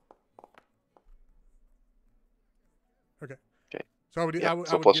 Okay. Okay. So I would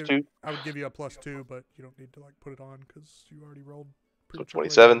So plus 2. I would give you a +2, but you don't need to like put it on because you already rolled. So prematurely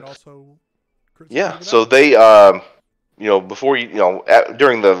 27. and Also, crit Yeah. succeeded So out. they, before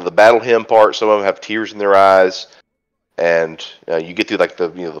during the battle hymn part, some of them have tears in their eyes, and you get through like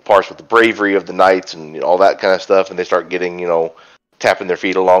the parts with the bravery of the knights and all that kind of stuff, and they start getting tapping their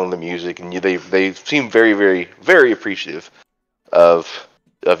feet along the music, and they seem very, very, very appreciative of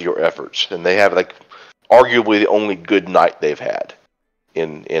your efforts, and they have like arguably the only good night they've had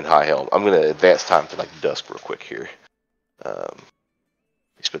in High Helm. I'm gonna advance time to like dusk real quick here.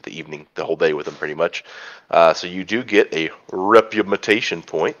 We spent the whole day with them pretty much. So you do get a reputation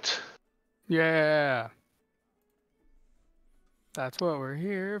point. Yeah. That's what we're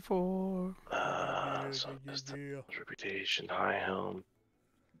here for. So that's the reputation, High Helm.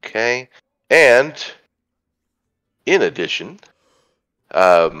 Okay, and in addition,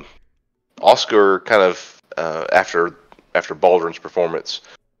 Oscar kind of after Baldwin's performance,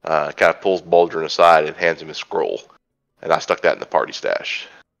 kind of pulls Baldwin aside and hands him a scroll, and I stuck that in the party stash.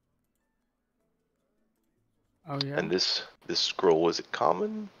 Oh yeah. And this scroll, is it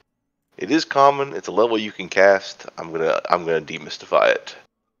common? It is common. It's a level you can cast. I'm gonna demystify it.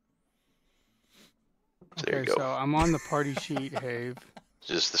 So there Okay, you go. so I'm on the party sheet, Have,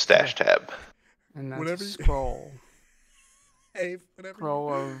 Just the stash tab. and that's Whatever a you- scroll. Hey,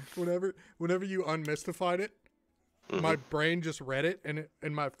 Scroll of. whenever you unmystified it, Mhm. my brain just read it, and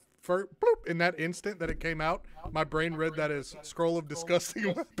my first bloop, in that instant that it came out, my brain read that as scroll of disgusting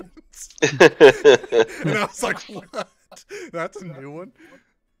weapons, and I was like, "What? That's a new one."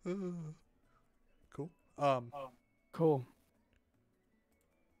 Cool. Cool.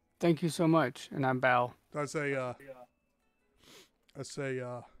 Thank you so much, and I'm Bow. I say,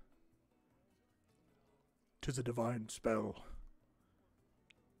 "'Tis a divine spell.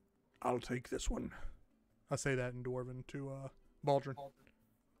 I'll take this one." I say that in Dwarven to Baldrin,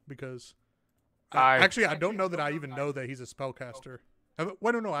 because actually I don't know that I even know that he's a spellcaster.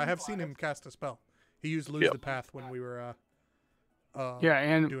 No, I have seen him cast a spell. He used Lose the Path when we were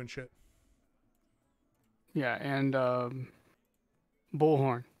and doing shit. Yeah, and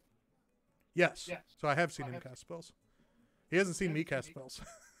Bullhorn. Yes. So I have seen him cast spells. He hasn't seen me cast spells.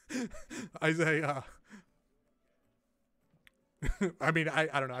 I say, I mean, I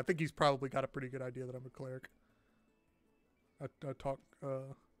don't know. I think he's probably got a pretty good idea that I'm a cleric. I talk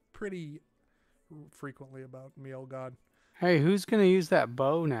pretty frequently about Miel God. Hey, who's gonna use that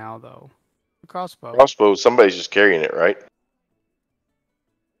bow now, though? The crossbow. Crossbow. Somebody's just carrying it, right?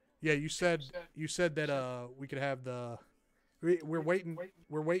 Yeah, you said that we could have the. We're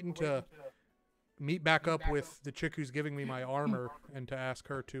waiting to meet back up with the chick who's giving me my armor and to ask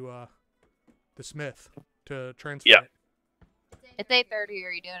her to the smith to transfer it. It's 8:30.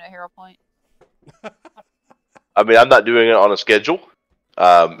 Are you doing a hero point? I mean, I'm not doing it on a schedule.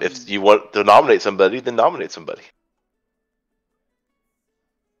 If you want to nominate somebody, then nominate somebody.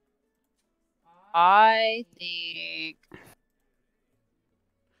 I think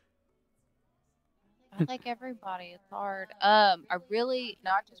everybody. It's hard. I really,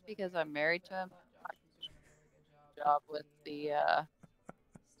 not just because I'm married to him. I can do a very good job with the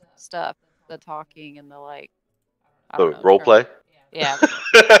stuff, the talking and the like. I don't know, Role play. Yeah.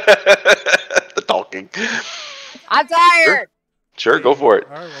 The talking. I'm tired. Sure, go for it.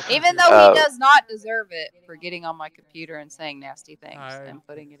 All right, well, Even though he does not deserve it for getting on my computer and saying nasty things and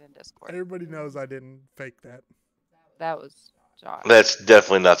putting it in Discord. Everybody knows I didn't fake that. That was Josh. That's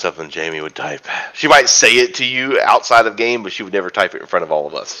definitely not something Jamie would type. She might say it to you outside of game, but she would never type it in front of all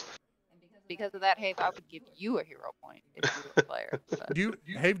of us. Because of that, Have, I would give you a hero point if you were a player. But Do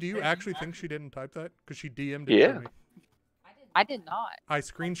you actually think she didn't type that? Because she DM'd it to me. I did not. I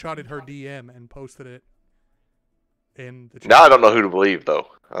screenshotted her DM and posted it in the chat. Now I don't know who to believe, though.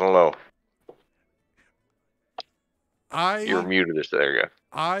 I don't know. You're muted. There you go.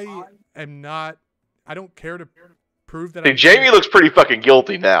 I am not. I don't care to prove that. Hey, Jamie looks pretty fucking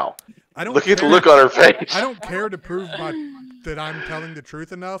guilty now. I don't look at the care- look on her face. I don't care to prove that I'm telling the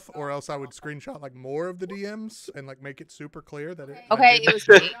truth enough, or else I would screenshot like more of the DMs and like make it super clear that it. Okay, it was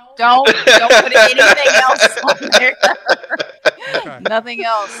me. Don't put anything else on there. Okay. Nothing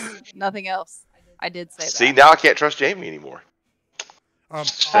else. Nothing else. I did say that. See, now I can't trust Jamie anymore.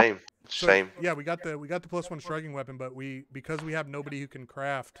 Same. So, Same. Yeah, we got the +1 striking weapon, but because we have nobody who can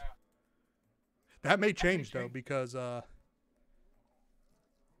craft. That may change though, because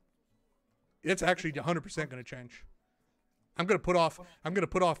it's actually 100% going to change. I'm going to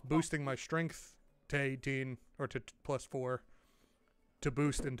put off boosting my strength to 18 or to +4 to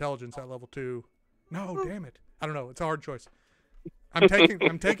boost intelligence at level 2. No, damn it. I don't know. It's a hard choice. I'm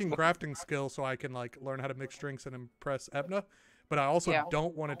taking crafting skill so I can like learn how to mix drinks and impress Ebna, but I also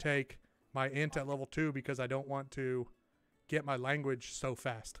don't want to take my int at level 2 because I don't want to get my language so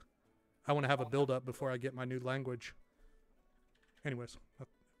fast. I want to have a build up before I get my new language. Anyways,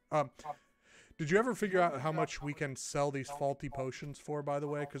 did you ever figure out how much we can sell these faulty potions for? By the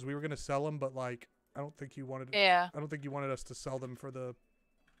way, because we were gonna sell them, but like I don't think you wanted. Yeah. I don't think you wanted us to sell them for the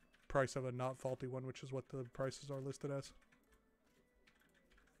price of a not faulty one, which is what the prices are listed as.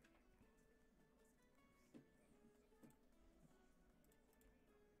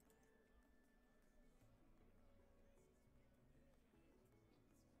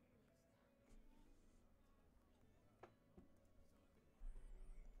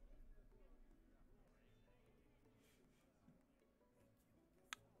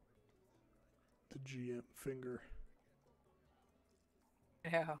 The GM finger.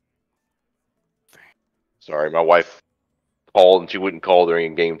 Yeah. Sorry, my wife called and she wouldn't call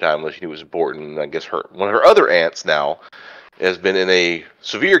during game time unless she knew it was important. And I guess one of her other aunts now has been in a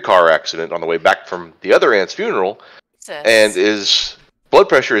severe car accident on the way back from the other aunt's funeral, and his blood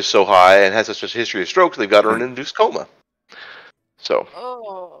pressure is so high and has such a history of strokes they've got her in an induced coma. So.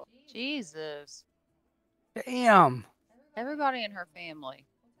 Oh, Jesus! Damn. Everybody in her family.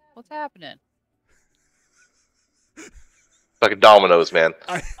 What's happening? Like a dominoes, man.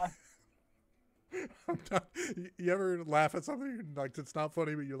 You ever laugh at something like it's not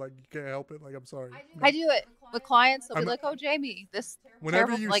funny, but you're like you can't help it? Like I'm sorry. I do it with clients. They'll be I'm- like, "Oh, Jamie, this Whenever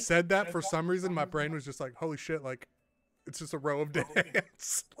terrible." you Like, said that, for some reason, my brain was just like, "Holy shit!" Like it's just a row of dead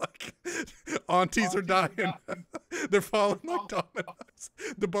hands. Like aunties are dying. They're falling like dominoes.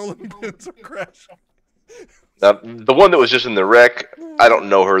 The bowling pins are crashing. Now, the one that was just in the wreck, I don't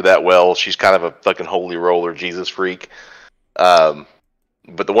know her that well. She's kind of a fucking holy roller Jesus freak. But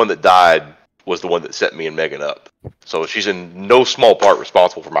the one that died was the one that set me and Megan up. So she's in no small part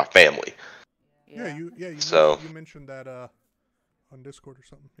responsible for my family. Yeah, you So- mentioned that on Discord or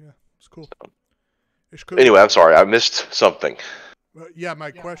something. Yeah, it's cool. It's cool. Anyway, I'm sorry, I missed something. Yeah,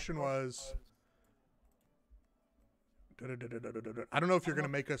 my question was, I don't know if you're gonna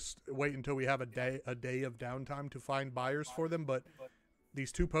make us wait until we have a day of downtime to find buyers for them, but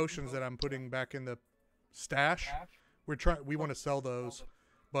these 2 potions that I'm putting back in the stash, we want to sell those,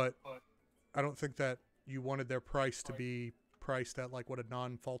 but I don't think that you wanted their price to be priced at like what a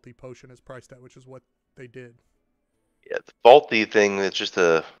non-faulty potion is priced at, which is what they did. Yeah, the faulty thing, it's just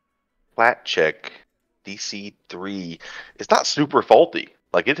a flat check. DC 3. It's not super faulty.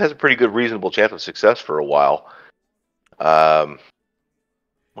 Like, it has a pretty good reasonable chance of success for a while. I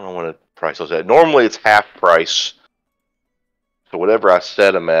don't want to price those at. Normally it's half price. So whatever I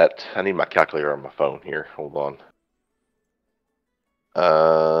set them at, I need my calculator on my phone here. Hold on.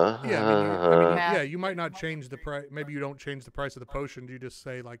 You might not change the price. Maybe you don't change the price of the potion. You just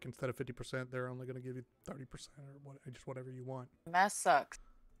say like instead of 50%, they're only going to give you 30% or just whatever you want. Math sucks.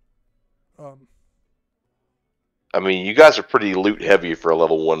 I mean, you guys are pretty loot heavy for a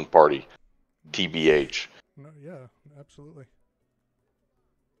level 1 party. TBH. No, yeah, absolutely.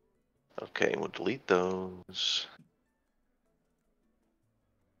 Okay, we'll delete those.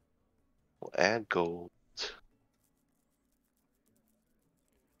 We'll add gold.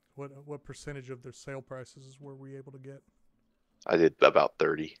 What percentage of their sale prices were we able to get? I did about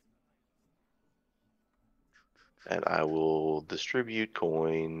 30. And I will distribute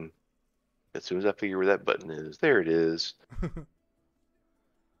coin as soon as I figure where that button is. There it is.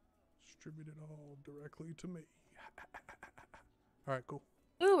 Distribute it all directly to me. All right, cool.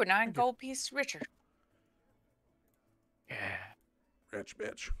 Ooh, a 9 gold piece richer. Yeah. Rich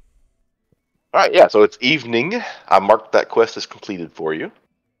bitch. All right, yeah, so it's evening. I marked that quest as completed for you.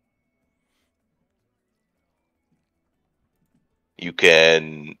 You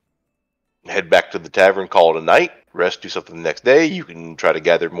can head back to the tavern, call it a night, rest, do something the next day. You can try to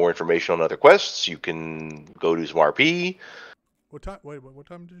gather more information on other quests. You can go do some RP. What time? Wait, what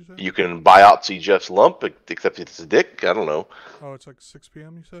time did you say? You can buy out see Jeff's lump, except it's a dick. I don't know. Oh, it's like 6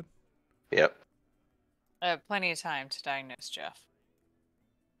 p.m. You said. Yep. I have plenty of time to diagnose Jeff.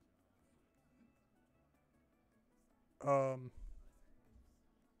 It's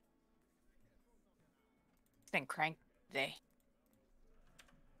been cranky today.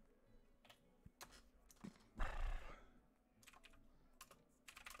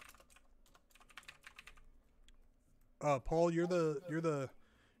 Paul, you're the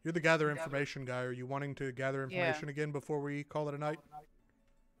gather information guy. Are you wanting to gather information again before we call it a night?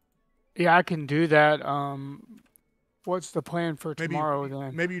 Yeah, I can do that. What's the plan for tomorrow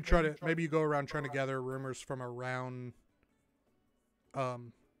then? Maybe you go around trying to gather rumors from around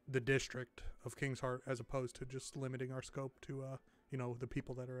the district of King's Heart, as opposed to just limiting our scope to the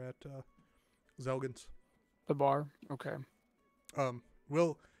people that are at Zelgin's. The bar. Okay.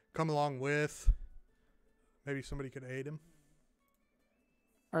 We'll come along with. Maybe somebody could aid him.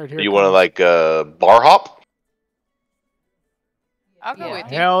 All right, here. Do you want to like bar hop? I'll go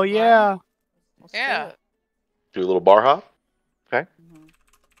with you. Hell yeah. Let's do Yeah. it. Do a little bar hop? Okay. Mhm.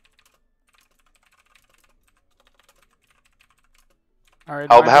 All right.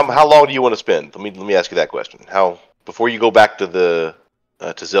 How long do you want to spend? Let me ask you that question. How before you go back to the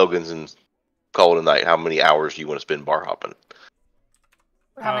to Zelgin's and call it a night? How many hours do you want to spend bar hopping?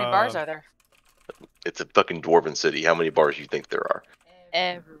 How many bars are there? It's a fucking dwarven city. How many bars do you think there are?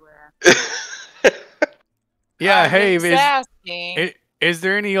 Everywhere. Yeah, I'm hey, just asking. is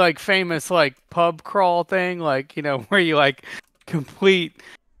there any like famous like pub crawl thing, like where you like complete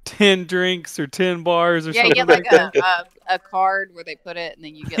 10 drinks or 10 bars or Yeah, you something get like that? a card where they put it, and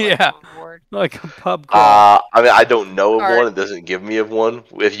then you get like Yeah. a reward. Like a pub crawl. I mean, I don't know of Card. one. It doesn't give me of one.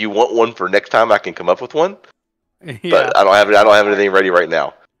 If you want one for next time, I can come up with one. Yeah. But I don't have it. I don't have anything ready right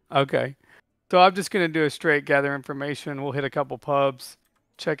now. Okay. So I'm just gonna do a straight gather information. We'll hit a couple pubs,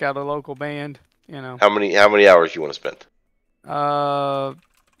 check out a local band. How many hours you want to spend? I'll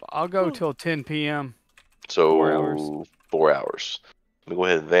go till 10 p.m. So 4 hours. 4 hours. Let me go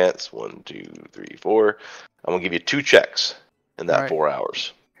ahead and advance. 1, 2, 3, 4. I'm gonna give you 2 checks in that Alright. 4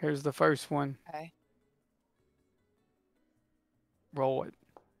 hours. Here's the first one. Okay. Roll it.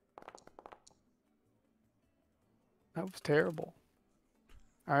 That was terrible.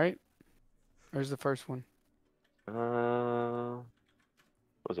 All right. There's the first one. What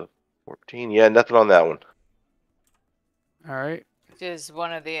was it 14? Yeah, nothing on that one. All right. Does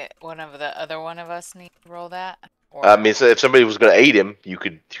one of the other one of us need to roll that? I mean, so if somebody was going to aid him, you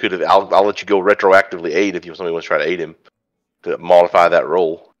could have. I'll let you go retroactively aid if somebody wants to try to aid him to modify that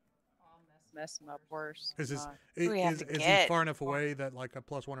roll. Mess him up worse. Is not- is he far enough away that like a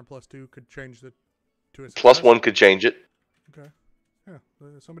 +1 or +2 could change the to a success? +1 could change it. Okay. Yeah.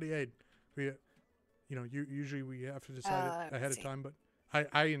 Somebody aid. We, usually we have to decide it ahead of time, but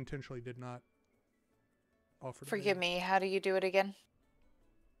I intentionally did not offer. Forgive me. How do you do it again?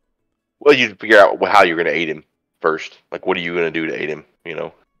 Well, you figure out how you're going to aid him first. Like, what are you going to do to aid him? Yeah.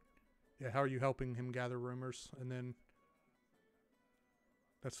 How are you helping him gather rumors, and then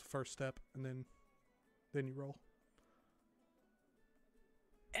that's the first step, and then you roll.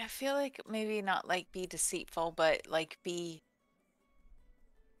 I feel like maybe not like be deceitful, but like be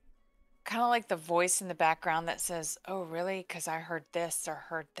kind of like the voice in the background that says, "Oh, really? Because I heard this or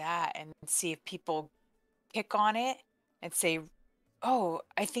heard that," and see if people pick on it and say, "Oh,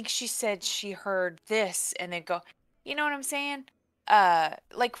 I think she said she heard this," and then go, you know what I'm saying?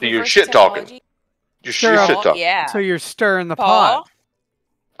 Like So you're reverse shit talking. psychology. You're Sure. shit Paul, talking. yeah. So you're stirring the Paul? pot.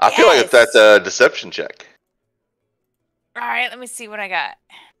 I feel like that's a deception check. All right, let me see what I got.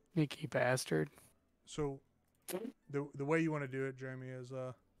 Sneaky bastard. So, the way you want to do it, Jeremy, is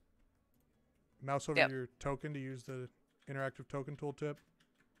mouse over Yep. your token to use the interactive token tooltip,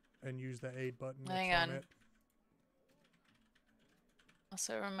 and use the aid button. Hang that's on. it.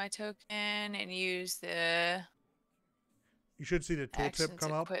 Also run my token and use the You should see the tooltip actions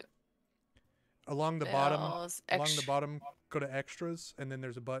come up equip along the bottom. bills, Along the extra- bottom, go to extras, and then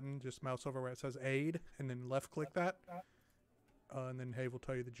there's a button. Just mouse over where it says aid, and then left click that. And then Have will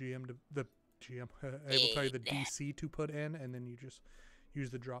tell you Have will tell you the DC to put in, and then you just use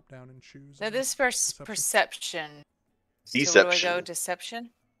the drop down and choose. So this first Deception. perception. So where do I go? Deception.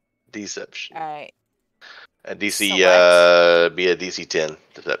 Deception. Deception. All right. A DC, Select. be a DC 10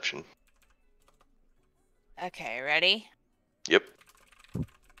 deception. Okay, ready? Yep.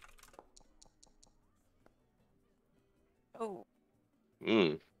 Oh,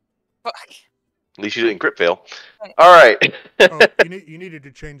 Mm. fuck. At least you didn't crit fail. All right. Oh, you needed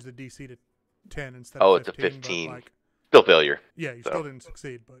to change the DC to 10 instead Oh, of it's a 15. 15. But like, Still failure. yeah, you So. still didn't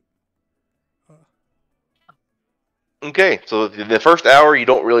succeed, but. Okay, so the first hour you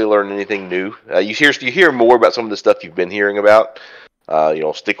don't really learn anything new. You hear more about some of the stuff you've been hearing about.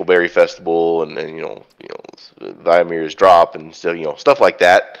 Stickleberry Festival and Viamir's drop and so stuff like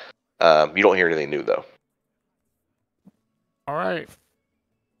that. You don't hear anything new though. All right.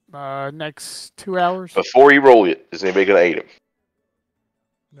 Next 2 hours. Before you roll it, is anybody gonna aid him?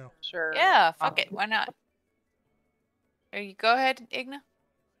 No. Sure. Yeah, fuck it. Why not? You go ahead, Igna.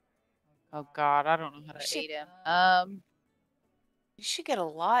 Oh God, I don't know how to Shit. aid him. You should get a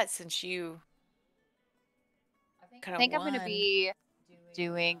lot since you kind I of think I'm won. gonna be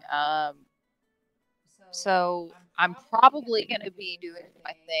doing So I'm probably gonna be doing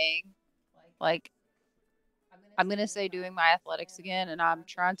my thing. Like I'm gonna say doing my athletics again, and I'm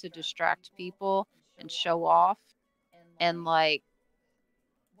trying to distract people and show off. And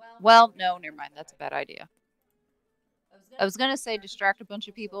well, no, never mind. That's a bad idea. I was gonna say distract a bunch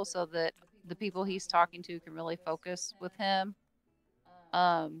of people so that the people he's talking to can really focus with him.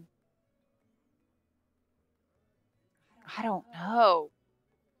 I don't know.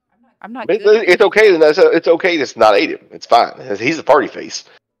 I'm not good. It's okay. It's okay to not aid him. It's fine. He's the party face.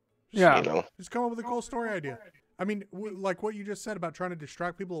 Yeah. Just come up with a cool story idea. I mean, like what you just said about trying to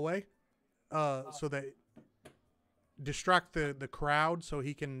distract people away, so that distract the crowd so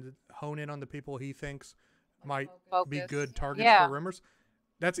he can hone in on the people he thinks might be Focus. good targets Yeah. for rumors.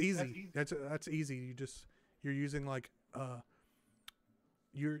 That's easy. That's easy. You're using like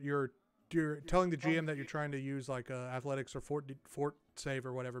you're telling the GM that you're trying to use like athletics or fort save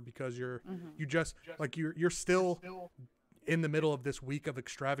or whatever because you're still in the middle of this week of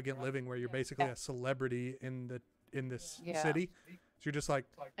extravagant living where you're basically a celebrity in this Yeah. city. So you're just like,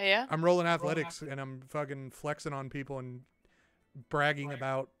 Yeah. I'm rolling athletics and I'm fucking flexing on people and bragging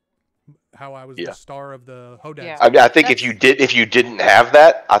about how I was the star of the Hodag. Yeah. I mean, I think if you didn't have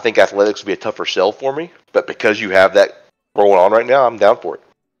that, I think athletics would be a tougher sell for me. But because you have that rolling on right now, I'm down for it.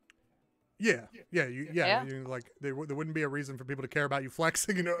 Yeah. Yeah. Like there wouldn't be a reason for people to care about you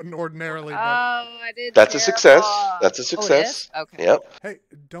flexing ordinarily. Oh, But I did. That's a success. terrible. That's a Oh, it success. is? Okay. Yep.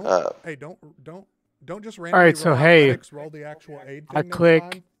 hey, don't just randomly All right, so roll hey, athletics, roll the actual aid thing. I next click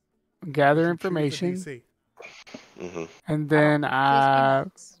time. gather You should choose a information. DC. Mm-hmm. And then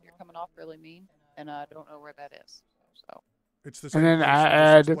You're coming off really mean, and I don't know where that is. So It's the and same then place. I You just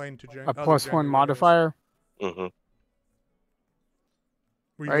add explained to a plus Jamie 1 where it is. modifier. Mm-hmm.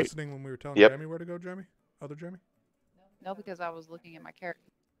 Were you Right. listening when we were telling Yep. Jamie where to go, Jamie? Other Jamie? no, because I was looking at my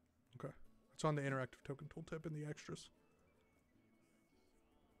character. Okay. It's on the interactive token tooltip in the extras.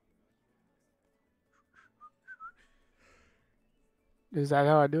 Is that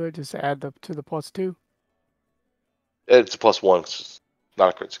how I do it? Just add to the plus 2? It's a +1. It's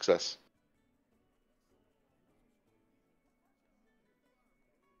not a crit success.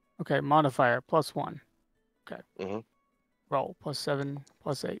 Okay, modifier +1. Okay. Mm-hmm. Roll +7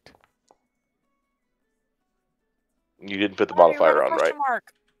 +8. You didn't put the Why do you got modifier a on, right? question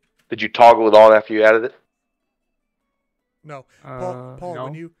mark? Did you toggle it on after you added it? No, Paul. No.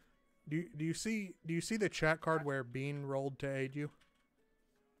 When you do you see the chat card where Bean rolled to aid you?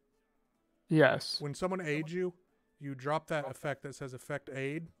 Yes. When someone aids you, you drop that effect that says effect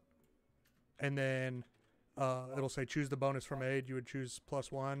aid, and then it'll say choose the bonus from aid. You would choose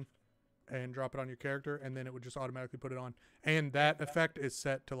 +1 and drop it on your character, and then it would just automatically put it on. And that effect is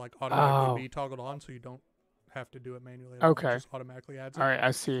set to like automatically be toggled on, so you don't have to do it manually at all. Okay. It just automatically adds it. All right,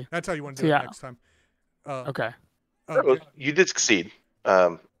 I see. That's how you want to do it next time. Okay. You did succeed.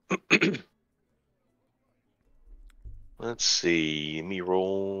 Let's see. Let me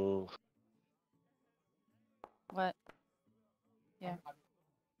roll. What? Yeah.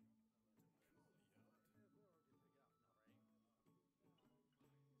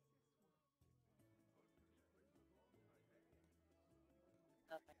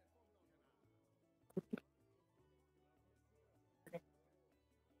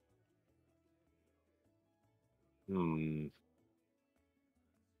 Hmm.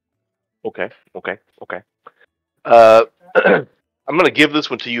 Okay. I'm going to give this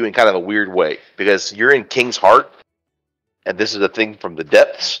one to you in kind of a weird way because you're in King's Heart, and this is a thing from the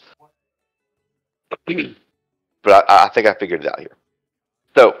depths. But I think I figured it out here.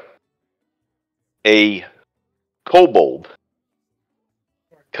 So, a kobold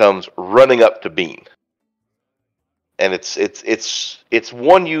comes running up to Bean, and it's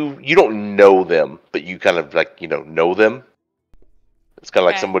one you don't know them, but you kind of like know them. It's kind of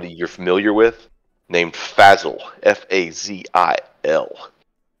like Okay. somebody you're familiar with, named Fazil, Fazil.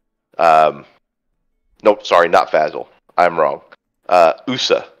 Nope, sorry, not Fazil. I'm wrong.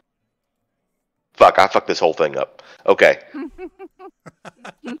 USA. Fuck, I fucked this whole thing up. Okay.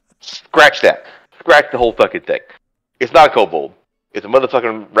 Scratch that. Scratch the whole fucking thing. It's not a kobold. It's a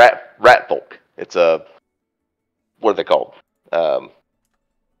motherfucking rat folk. It's a... What are they called?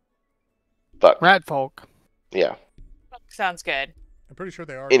 Fuck. Rat folk. Yeah. Sounds good. I'm pretty sure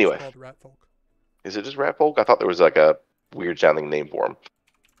they are Anyway. just called rat folk. Is it just rat folk? I thought there was like a weird sounding name for them.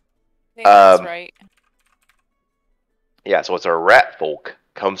 I think that's right. Yeah, so it's a rat folk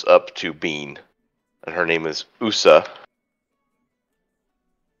comes up to Bean, and her name is USA.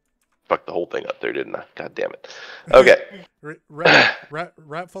 Fucked the whole thing up there, didn't I? God damn it. Okay.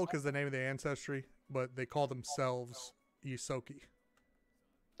 Rat folk is the name of the ancestry, but they call themselves Yusoki.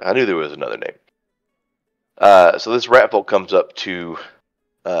 I knew there was another name. So this rat folk comes up to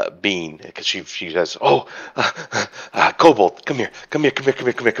Bean because she says, "Oh, kobold, come here.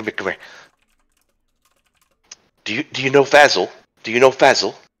 Do you know Fazil? Do you know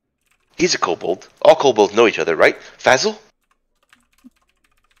Fazil? He's a kobold. All kobolds know each other, right? Fazil?"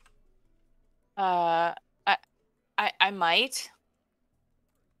 I might.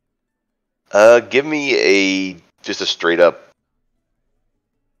 Give me just a straight up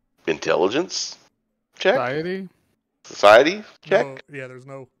intelligence check. Society check. No, yeah, there's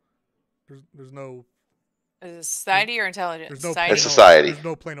no. Is it society or intelligence? There's no society. It's society. There's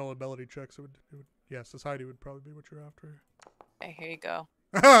no plain old ability checks. Yeah, society would probably be what you're after. Okay, here you go.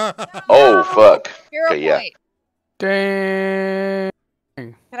 Oh fuck. Hero Okay, yeah. point. Dang.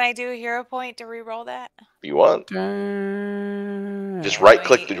 Can I do a hero point to re-roll that? If you want, Dang. just right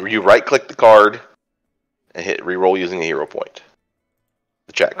click the card and hit reroll using a hero point.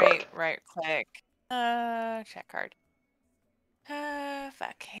 The chat card. Right click. Chat card.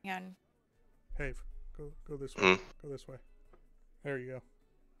 Fuck, hang on. Hey, go this way. Mm. Go this way. There you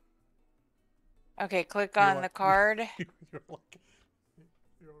go. Okay, click on the card. You're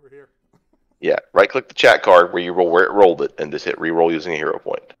over here. Yeah, right click the chat card where it rolled it, and just hit reroll using a hero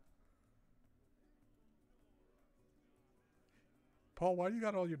point. Paul, why do you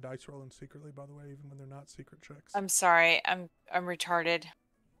got all your dice rolling secretly? By the way, even when they're not secret checks. I'm sorry. I'm retarded.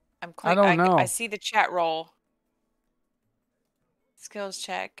 I don't know. I see the chat roll. Skills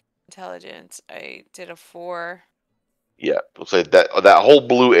check, intelligence. I did a 4. Yeah, we'll say that whole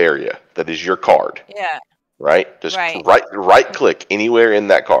blue area that is your card. Yeah. right? Just Right. right click anywhere in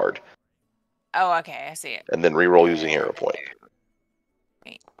that card, Oh, okay, I see it. and then re-roll using hero point.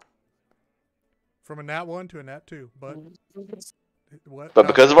 From a nat 1 to a nat 2, but what? But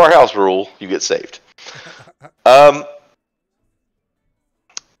because of our house rule, you get saved. I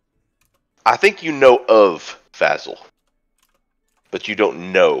think you know of Fazil, but you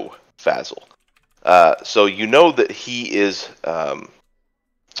don't know Fazil. So you know that he is.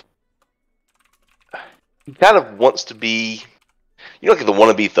 He kind of wants to be, like the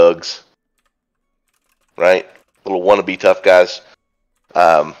wannabe thugs, right? Little wannabe tough guys.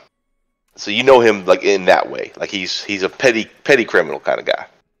 So you know him like in that way, like he's a petty criminal kind of guy.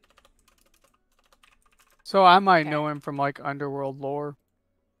 So I might know him from like underworld lore.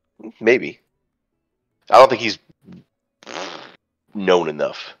 Maybe. I don't think he's known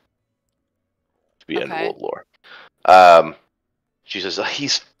enough to be underworld lore. She says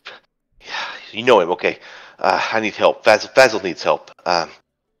you know him, okay? I need help. Fazil needs help.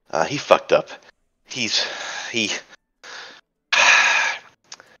 He fucked up. He's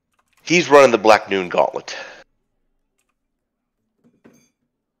running the Black Noon Gauntlet.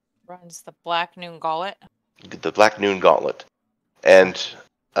 Runs the Black Noon Gauntlet. The Black Noon Gauntlet, and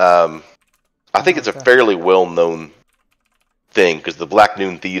I think it's a fairly well-known thing because the Black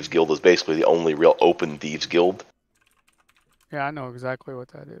Noon Thieves Guild is basically the only real open thieves guild. Yeah, I know exactly what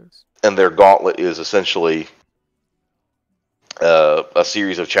that is. And their gauntlet is essentially a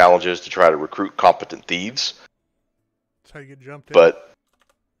series of challenges to try to recruit competent thieves. That's how you get jumped in. But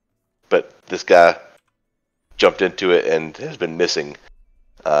this guy jumped into it and has been missing.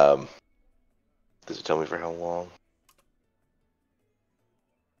 Does it tell me for how long?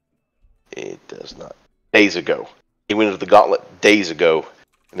 It does not. Days ago. He went into the gauntlet days ago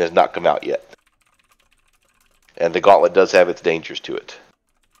and has not come out yet. And the gauntlet does have its dangers to it.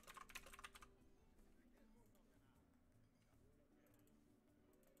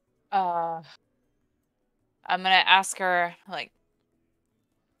 I'm gonna ask her, like,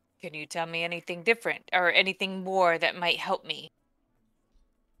 can you tell me anything different or anything more that might help me?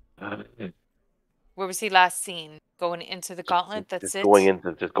 Where was he last seen? Going into the gauntlet? That's it? Going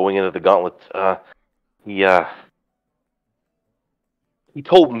into the gauntlet. He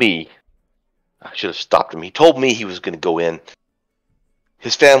told me. I should have stopped him. He told me he was going to go in.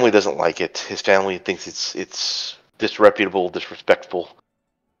 His family doesn't like it. His family thinks it's disreputable, disrespectful.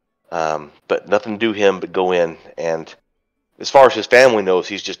 But nothing to do him but go in. And as far as his family knows,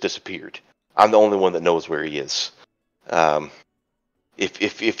 he's just disappeared. I'm the only one that knows where he is.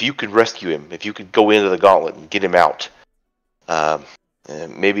 If you could rescue him, if you could go into the gauntlet and get him out,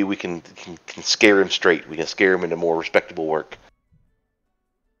 maybe we can scare him straight. We can scare him into more respectable work.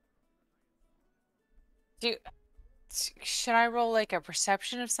 Should I roll like a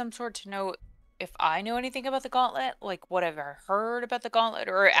perception of some sort to know if I know anything about the gauntlet? Like what I've heard about the gauntlet,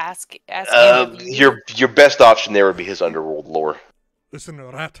 or ask your best option there would be his underworld lore. Listen,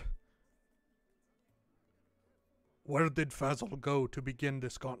 Rat. Where did Fazil go to begin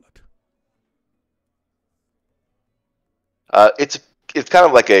this gauntlet? It's kind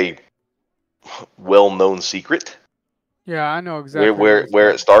of like a well-known secret. Yeah, I know exactly where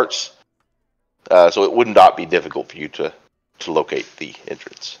it starts. So it would not be difficult for you to locate the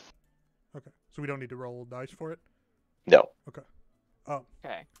entrance. Okay, so we don't need to roll dice for it? No. Okay.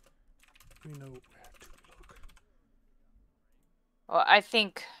 Okay. We know where to look. Well, I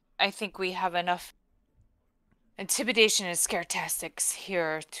think we have enough intimidation and scare tactics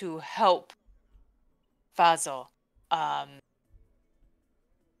here to help Fazil.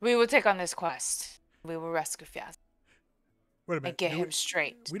 We will take on this quest. We will rescue Fazil. Wait a minute. And get him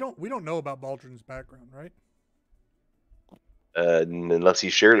straight. We don't know about Baldrin's background, right? Unless he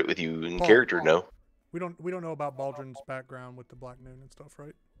shared it with you in character, no. We don't know about Baldrin's background with the Black Noon and stuff,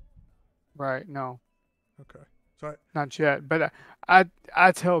 right? Right. No. Okay. So not yet, but I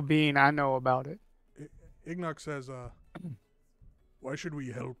tell Bean I know about it. Ignox says, why should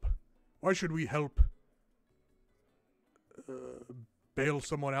we help? Why should we help bail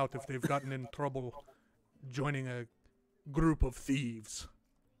someone out if they've gotten in trouble joining a group of thieves?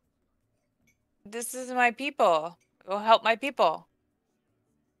 This is my people. Go help my people.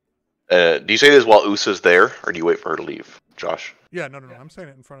 Do you say this while Usa's there, or do you wait for her to leave, Josh? Yeah, no. I'm saying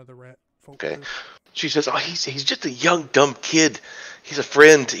it in front of the rat folk. Okay. She says, "Oh, he's just a young, dumb kid. He's a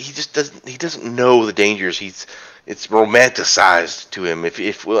friend. He just doesn't know the dangers. It's romanticized to him.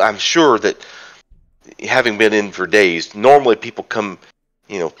 Well, I'm sure that having been in for days, normally people come,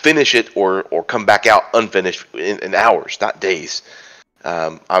 finish it or come back out unfinished in hours, not days.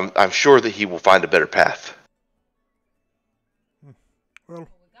 I'm sure that he will find a better path." Well,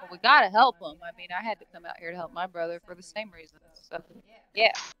 Well, we gotta help him. I mean, I had to come out here to help my brother for the same reasons. So,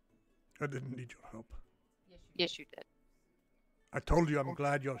 yeah. I didn't need your help. Yes, you did. I told you I'm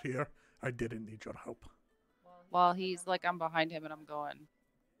glad you're here. I didn't need your help. Well, he's like, I'm behind him and I'm going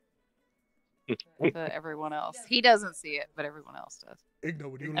to everyone else. He doesn't see it, but everyone else does.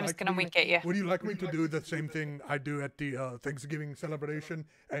 Igno, would you I'm just like gonna me? wink at you. Would you like me to do the same thing I do at the Thanksgiving celebration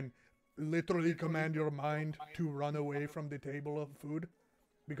and literally command your mind to run away from the table of food?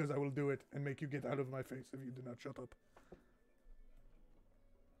 Because I will do it and make you get out of my face if you do not shut up.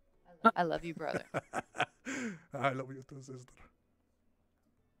 I love you, brother. I love you too, sister.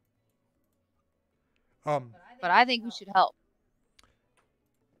 But I think we should help.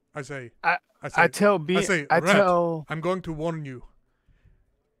 I say, I tell B. I say, I Rat, tell. I'm going to warn you.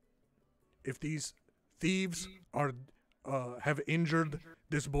 If these thieves are have injured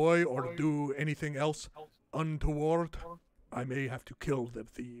this boy or do anything else untoward, I may have to kill the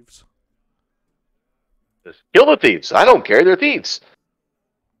thieves. Just kill the thieves. I don't care. They're thieves.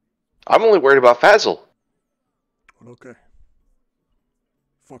 I'm only worried about Fazel. Well, okay.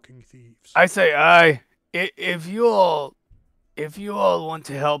 Fucking thieves. I say, if you all want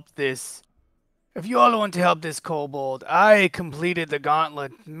to help this, if you all want to help this kobold, I completed the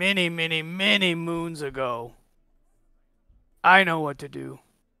gauntlet many, many, many moons ago. I know what to do.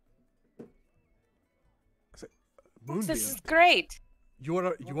 Moonbeard, This is great. you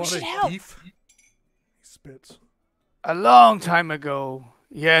are should a help. thief? He spits. A long time ago,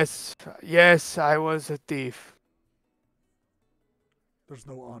 yes, I was a thief. There's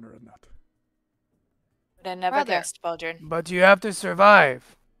no honor in that. But I never Brother. guessed, Baldrin. But you have to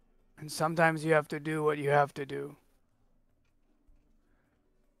survive. And sometimes you have to do what you have to do.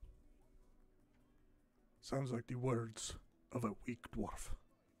 Sounds like the words of a weak dwarf.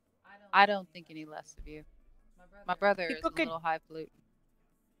 I don't think any less of you. My brother is a People could- little highfalutin.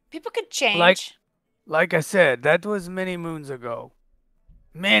 People could change. Like I said, that was many moons ago.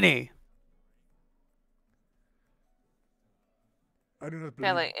 Many. I do not I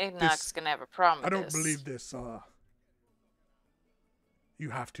feel believe like Ignac's gonna have a problem I with don't this. believe this. You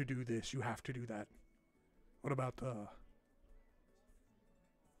have to do this. You have to do that. What about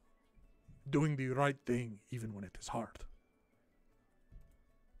doing the right thing even when it is hard?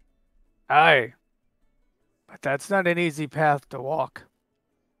 Aye. But that's not an easy path to walk.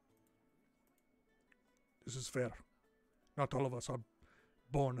 This is fair. Not all of us are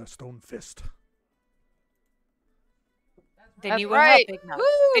born a stone fist. Then That's you will right. help Ignac. Woo!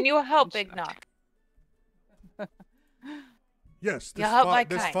 Then you will help I'm Ignac. Yes, You help my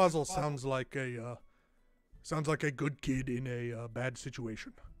this kind. Fazel sounds like a good kid in a bad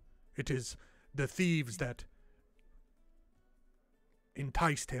situation. It is the thieves that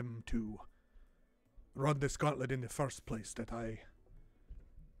enticed him to run this gauntlet in the first place that I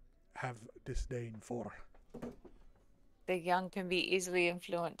have disdain for. The young can be easily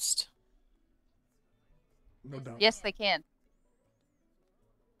influenced. No doubt. Yes, they can.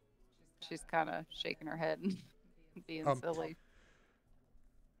 She's kind of shaking her head and being silly.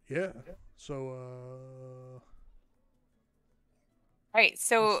 Yeah. So Right.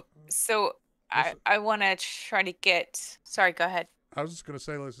 So I want to try to get. Sorry. Go ahead. I was just gonna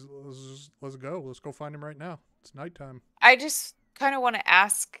say let's go. Let's go find him right now. It's nighttime. I just kind of want to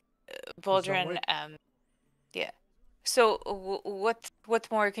ask Let's not Baldrin. wait. Yeah. So what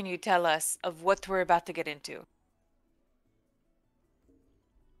more can you tell us of what we're about to get into?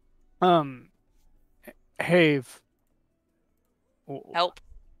 Have. Help.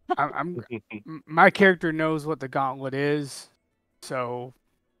 My character knows what the gauntlet is, so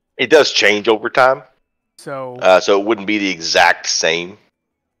It does change over time, so so it wouldn't be the exact same.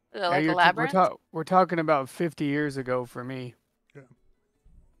 Is it like a we're, labyrinth? we're talking about 50 years ago for me.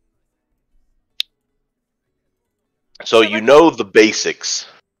 So you know the basics.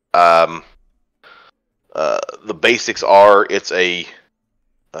 The basics are it's a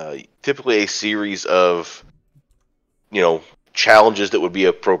typically a series of challenges that would be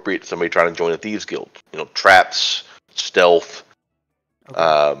appropriate to somebody trying to join a thieves guild. Traps, stealth,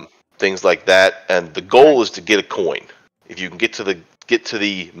 things like that. And the goal is to get a coin. If you can get to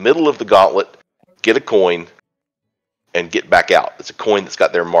the middle of the gauntlet, get a coin, and get back out. It's a coin that's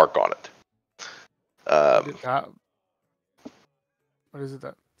got their mark on it. What is it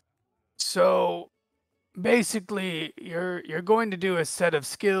that? So basically, you're going to do a set of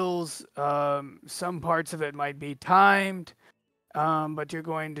skills. Some parts of it might be timed, but you're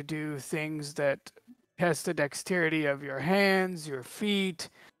going to do things that test the dexterity of your hands, your feet,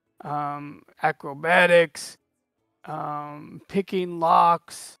 acrobatics, picking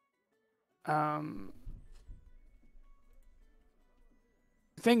locks.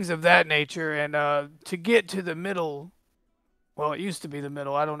 things of that nature. And to get to the middle, well, it used to be the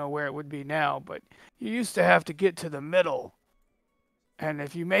middle. I don't know where it would be now, but you used to have to get to the middle. And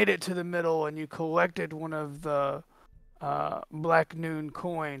if you made it to the middle and you collected one of the Black Noon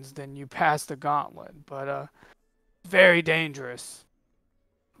coins, then you passed the gauntlet. But very dangerous.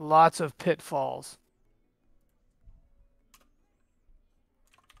 Lots of pitfalls.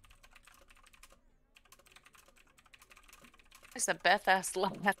 It's the Beth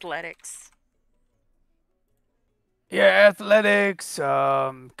Athletics. Yeah, athletics,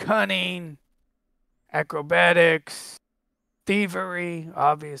 cunning, acrobatics, thievery,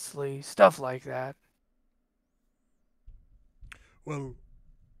 obviously, stuff like that. Well,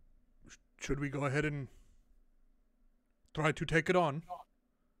 should we go ahead and try to take it on?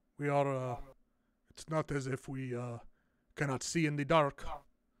 We are, it's not as if we, cannot see in the dark.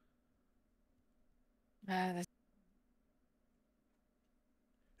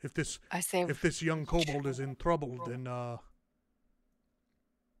 If this young kobold is in trouble, then, I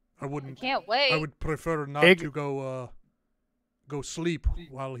wouldn't. Can't wait. I would prefer not to go sleep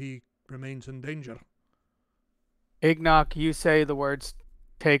while he remains in danger. Ignock, you say the words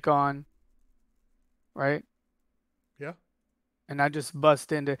 "take on," right? Yeah. And I just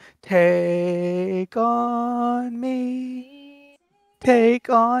bust into "take on me, take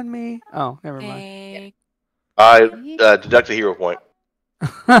on me." Oh, never mind. I deduct a hero point.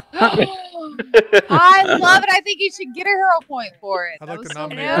 I love it. I think you should get a hero point for it. I'd That like was to so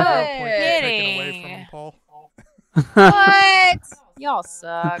nominate good. a hero point taken away from Kidding. Paul. What? Y'all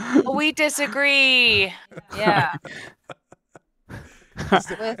suck. We disagree. Yeah.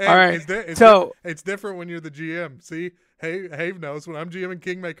 Hey, All right. it's different when you're the GM. See, Have knows when I'm GMing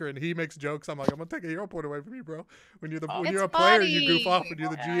Kingmaker and he makes jokes. I'm like, I'm gonna take a hero point away from you, bro. When you're a player, you goof off. When you're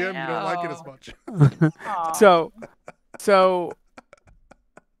the GM, you don't like it as much. So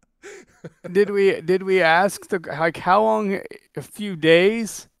did we ask how long? A few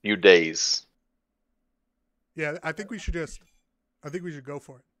days. Few days. Yeah, I think we should go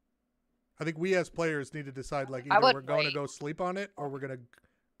for it. I think we as players need to decide either we're going to go sleep on it or we're going to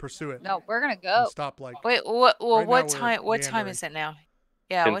pursue it. No, we're gonna go. Stop Wait, what? Well, right what now time? What time meandering. is it now?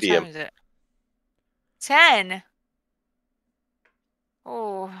 Yeah, 10 what PM. time is it? 10.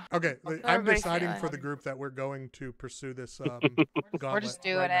 Oh. Okay, I'm everybody deciding feeling? for the group that we're going to pursue this gauntlet. We're just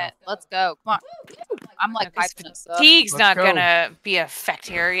doing right now. it. Let's go. Come on. I'm like Okay, hyping us up. Fatigue's Let's not go. gonna be a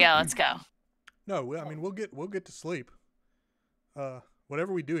factor. Yeah, let's go. No, I mean we'll get to sleep.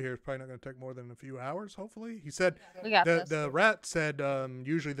 Whatever we do here is probably not going to take more than a few hours. Hopefully, he said. We got this. The rat said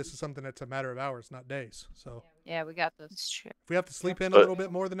usually this is something that's a matter of hours, not days. So Yeah, we got this. It's true. if we have to sleep in a little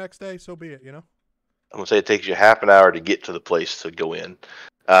bit more the next day, so be it. I'm gonna say it takes you half an hour to get to the place to go in.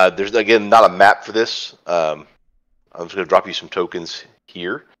 There's again not a map for this. I'm just gonna drop you some tokens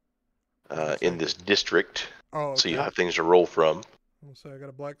here in this district, Oh, okay. so you have things to roll from. I'll say I got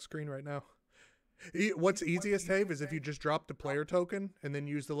a black screen right now. What's easiest, Have, is if you just drop the player token and then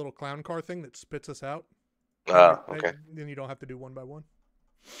use the little clown car thing that spits us out. Okay. Then you don't have to do one by one.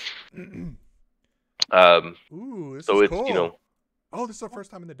 Ooh, this So is it's cool. Oh, this is our first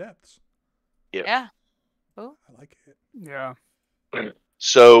time in the depths. Yeah. I like it. Yeah.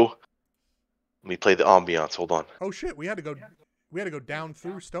 So let me play the ambiance. Hold on. Oh shit, we had to go down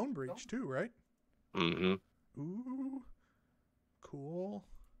through Stonebreach too, right? Mm-hmm. Ooh, cool.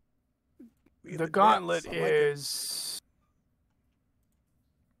 We in The depths. gauntlet I like it. is.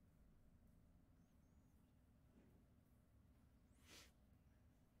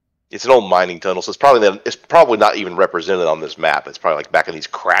 It's an old mining tunnel, so it's probably not even represented on this map. It's probably like back in these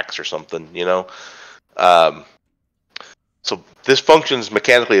cracks or something, So this functions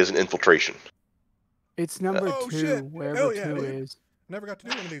mechanically as an infiltration. It's number Oh, 2, shit. wherever Hell yeah, 2 dude. is. Never got to do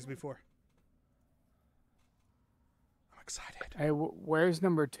one of these before. I'm excited. Hey, where's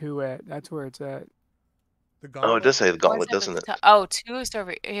number 2 at? That's where it's at. The Oh, gauntlet. it does say the gauntlet, Where's doesn't it? Oh, 2 is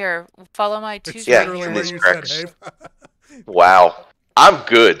over here. Follow my 2. It's Yeah, literally in where these you cracks. said, Have. Wow, I'm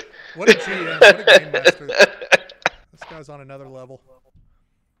good. What a GM, what a game master. This guy's on another level.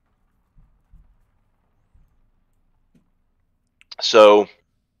 So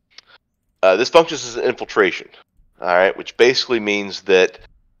this functions as an infiltration, all right, which basically means that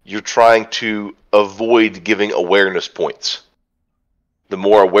you're trying to avoid giving awareness points. The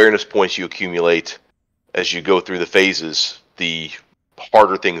more awareness points you accumulate as you go through the phases, the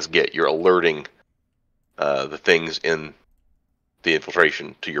harder things get. You're alerting the things in the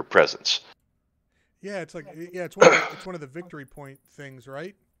infiltration to your presence. Yeah, it's one of the victory point things,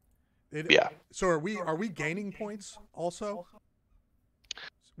 right? Yeah. So are we gaining points also?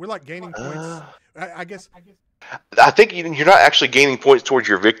 We're like gaining points. I guess I think you're not actually gaining points towards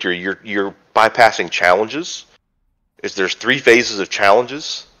your victory. You're bypassing challenges. There's 3 phases of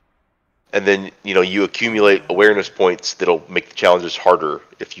challenges, and then you accumulate awareness points that'll make the challenges harder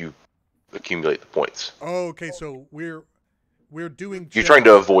if you accumulate the points. Oh, okay, so we're doing. You're trying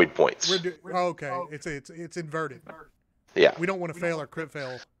to avoid points. Okay, it's inverted. Yeah. We don't want to fail or crit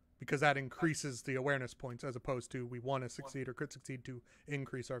fail because that increases the awareness points, as opposed to we want to succeed or crit succeed to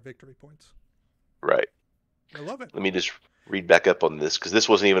increase our victory points. Right. I love it. Let me just read back up on this because this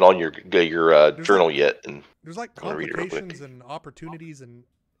wasn't even on your journal yet. And there's like complications and opportunities and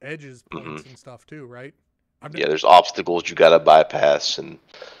edges points and stuff too, right? Yeah, there's obstacles you gotta bypass, and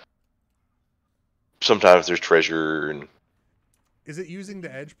sometimes there's treasure. And is it using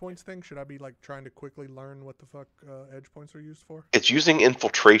the edge points thing? Should I be like trying to quickly learn what the fuck edge points are used for? It's using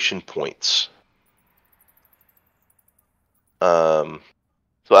infiltration points. So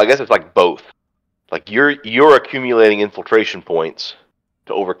I guess it's like both. Like you're accumulating infiltration points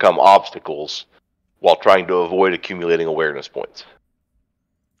to overcome obstacles while trying to avoid accumulating awareness points.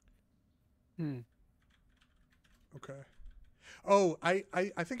 Okay. Oh, I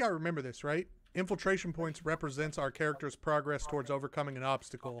think I remember this, right? Infiltration points represents our character's progress towards overcoming an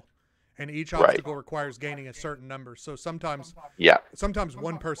obstacle, and each obstacle requires gaining a certain number. So sometimes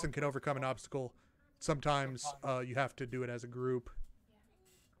one person can overcome an obstacle. Sometimes you have to do it as a group.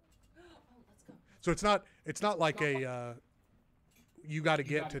 So it's not like a you got to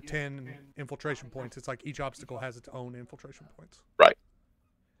get to 10 infiltration points. It's like each obstacle has its own infiltration points. Right.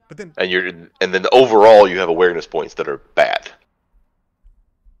 But then and then overall you have awareness points that are bad.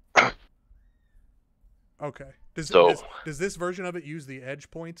 Okay. Does this version of it use the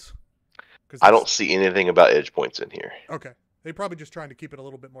edge points? I don't see anything about edge points in here. Okay. They're probably just trying to keep it a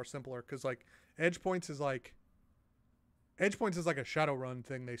little bit more simpler because like edge points is like a Shadowrun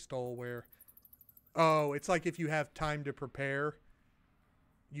thing they stole where it's like if you have time to prepare,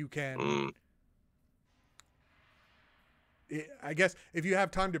 you can. I guess if you have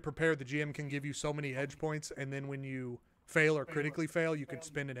time to prepare, the GM can give you so many edge points, and then when you fail or critically fail, you could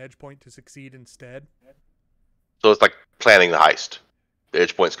spend an edge point to succeed instead. So it's like planning the heist. The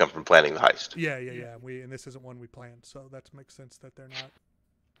edge points come from planning the heist. Yeah. And this isn't one we planned, so that makes sense that they're not.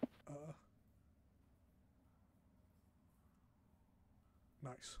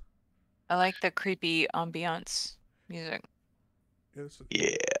 Nice. I like the creepy ambiance music.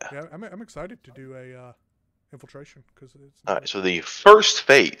 Yeah. I'm excited to do a infiltration because it's. All right. So the first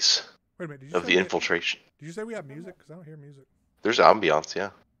phase Wait a minute, of the infiltration. Did you say we have music? Because I don't hear music. There's ambiance, yeah.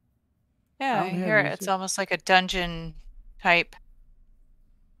 Yeah, I hear it. It's almost like a dungeon type.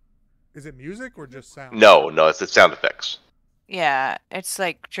 Is it music or just sound? No, it's the sound effects. Yeah, it's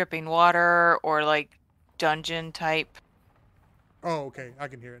like dripping water or like dungeon type. Oh, okay. I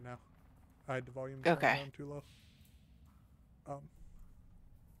can hear it now. I had the volume down too low. All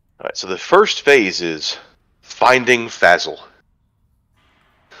right, so the first phase is finding Fazzle.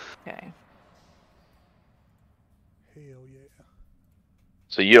 Okay. Hell yeah.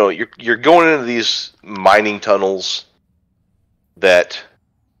 So you're going into these mining tunnels that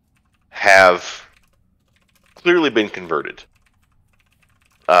have clearly been converted.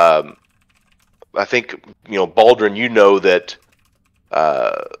 I think Baldwin, that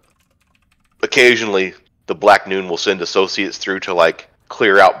occasionally the Black Noon will send associates through to like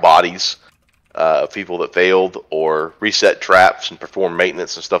clear out bodies of people that failed or reset traps and perform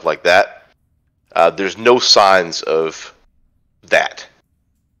maintenance and stuff like that. There's no signs of that.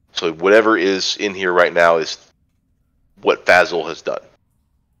 So whatever is in here right now is what Fazzle has done.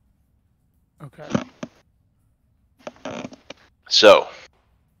 Okay. So,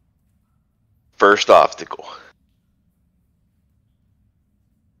 first obstacle.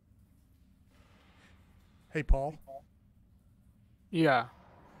 Hey, Paul. Yeah.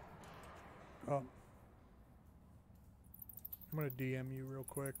 I'm gonna DM you real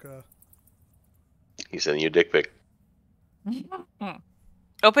quick. He's sending you a dick pic.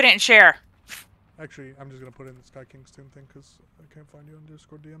 Open it and share. Actually, I'm just gonna put in the Sky King's Tomb thing because I can't find you on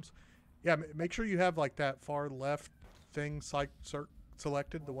Discord DMs. Yeah, make sure you have like that far left thing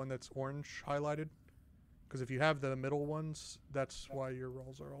selected, the one that's orange highlighted. Because if you have the middle ones, that's why your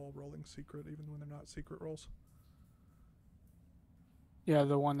rolls are all rolling secret, even when they're not secret rolls. Yeah,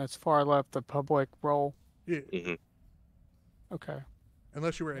 the one that's far left, the public roll. Yeah. Mm-hmm. Okay.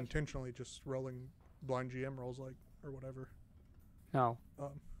 Unless you were intentionally just rolling blind GM rolls, like or whatever. No.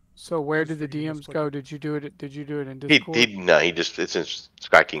 So where did the DMs go? Did you do it in Discord? It's in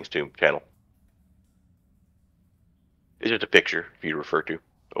Sky King's Tomb channel. It's just a picture if you refer to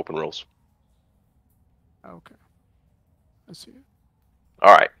open rolls. Okay. I see it.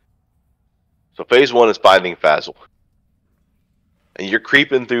 All right. So phase 1 is finding Fazzle. And you're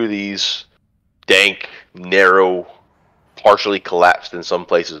creeping through these dank, narrow, partially collapsed in some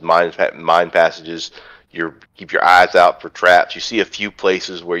places mine passages. You keep your eyes out for traps. You see a few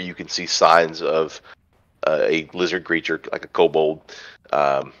places where you can see signs of a lizard creature, like a kobold,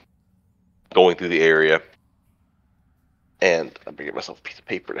 going through the area. And I'm bringing myself a piece of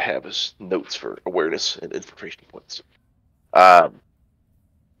paper to have as notes for awareness and infiltration points.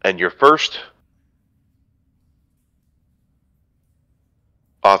 And your first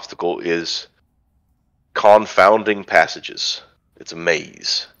obstacle is confounding passages. It's a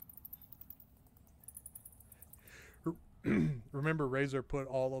maze. Remember, Razor put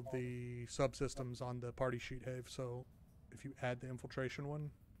all of the subsystems on the party sheet, Have, so if you add the infiltration one,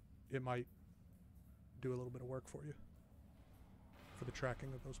 it might do a little bit of work for you for the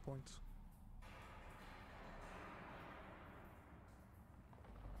tracking of those points.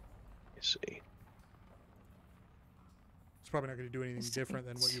 Let's see. It's probably not going to do anything different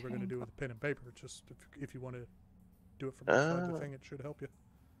than what you were going to do with a pen and paper. It's just if you want to do it from inside the thing, it should help you.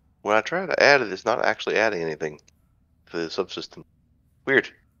 When I try to add it, it's not actually adding anything to the subsystem. Weird.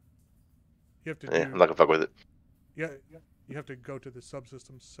 You have to. I'm not gonna fuck with it. Yeah, you have to go to the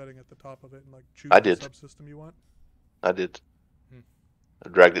subsystem setting at the top of it and like choose I the did. subsystem you want. I did. Hmm. I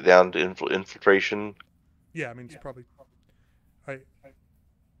dragged it down to infiltration. Yeah, I mean it's probably.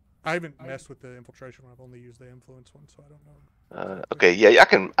 I haven't messed with the infiltration one. I've only used the influence one, so I don't know. Okay, yeah,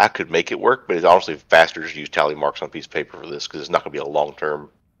 I could make it work, but it's honestly faster to use tally marks on a piece of paper for this because it's not gonna be a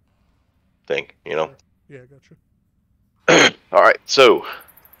long-term thing, you know. Yeah, gotcha. All right, so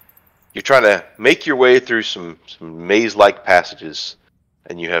you're trying to make your way through some maze-like passages,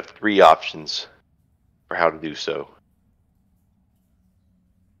 and you have 3 options for how to do so.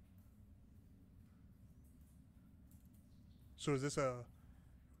 So is this a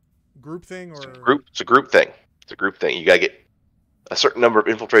group thing or It's a group thing. It's a group thing. You gotta get a certain number of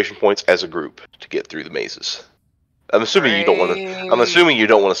infiltration points as a group to get through the mazes. I'm assuming you don't want to. I'm assuming you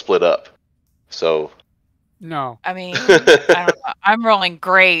don't want to split up. So. No. I mean, I don't know. I'm rolling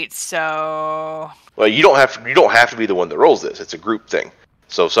great, so. Well, you don't have to be the one that rolls this. It's a group thing.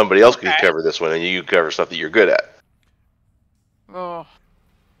 So somebody else could cover this one, and you cover stuff that you're good at. Oh.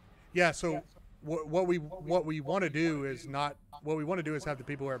 Yeah. So what we want to do is not what we want to do is have the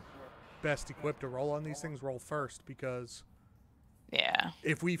people who are best equipped to roll on these things roll first, because Yeah.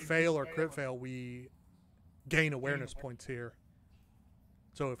 if we fail or crit fail, we gain awareness points here.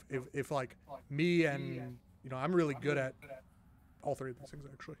 So if like me and I'm really good at all 3 of these things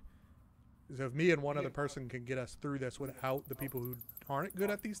actually. So if me and one other person can get us through this without the people who aren't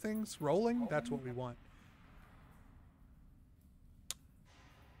good at these things rolling, that's what we want.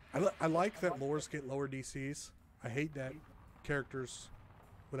 I like that lores get lower DCs. I hate that characters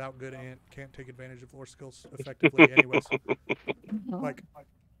without good ant can't take advantage of lore skills effectively anyways. Like,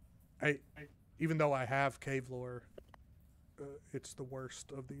 even though I have cave lore, it's the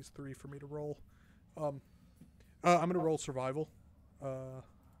worst of these 3 for me to roll. I'm going to roll survival.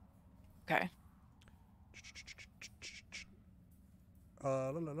 Okay.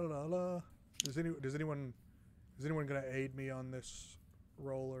 Is anyone going to aid me on this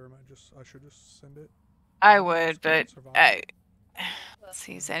roll, or I should just send it? I would, but Survival. let's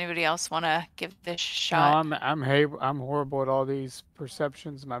see. Does anybody else want to give this a No, shot? I'm horrible at all these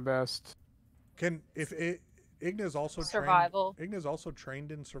perceptions. My best. Igna's also Survival. Igna's also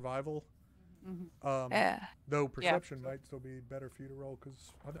trained in survival. Mm-hmm. Yeah. Though perception might still be better for you to roll,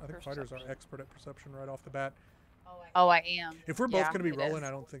 because I think fighters are expert at perception right off the bat. Oh, I am. If we're both Yeah, going to be it rolling, is.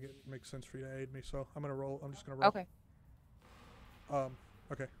 I don't think it makes sense for you to aid me, so I'm going to roll. I'm just going to roll. Okay.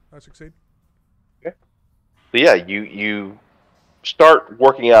 Okay, I succeed. So yeah, you start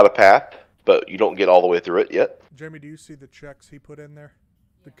working out a path, but you don't get all the way through it yet. Jamie, do you see the checks he put in there?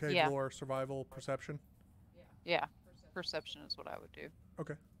 The cave Yeah. lore, survival, perception? Yeah. Perception is what I would do.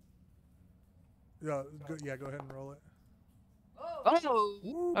 Okay. Yeah, go ahead and roll it. Oh.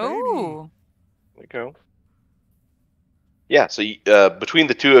 Ooh, baby. Oh. There you go. Yeah, so between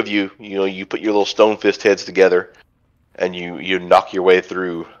the 2 of you, you put your little stone fist heads together, and you knock your way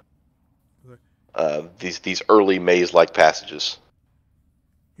through these early maze-like passages.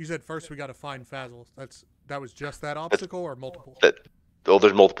 You said first we got to find Fazzle. That was just that obstacle or multiple?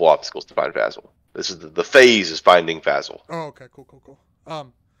 There's multiple obstacles to find Fazzle. This is the phase is finding Fazzle. Oh, okay, cool. Okay.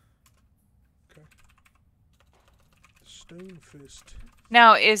 Stone fist.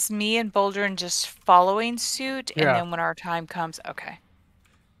 Now, is me and Boldrin just following suit, and Yeah. then when our time comes, okay.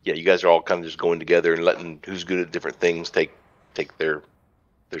 Yeah, you guys are all kind of just going together and letting who's good at different things take their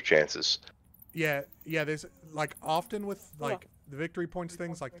chances. Yeah. There's like often with like the victory points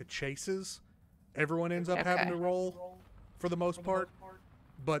things, like the chases. everyone ends up having Okay. to roll for the most part,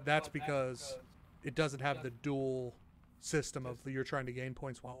 but that's because it doesn't have the dual system of you're trying to gain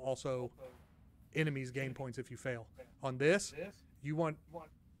points while also enemies gain points if you fail. On this, you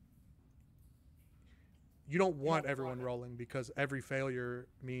don't want everyone rolling because every failure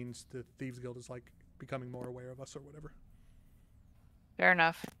means the Thieves Guild is like becoming more aware of us or whatever. Fair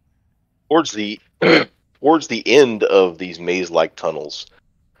enough. Towards the towards the end of these maze-like tunnels,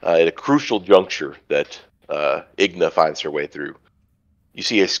 at a crucial juncture that Igna finds her way through, you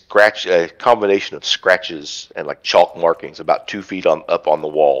see a combination of scratches and like chalk markings about 2 feet up on the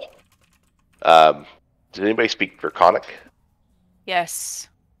wall. Does anybody speak Draconic? Yes.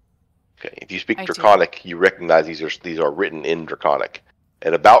 Okay, if you speak I do. Draconic, you recognize these are written in Draconic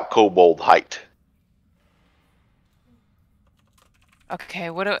at about kobold height. Okay.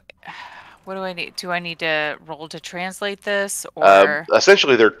 What do I need? Do I need to roll to translate this, or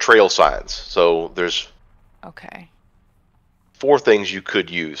Essentially, they're trail signs. So there's okay? 4 things you could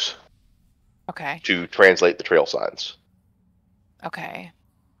use Okay. to translate the trail signs. Okay.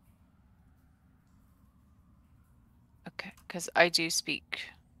 Okay. Because I do speak.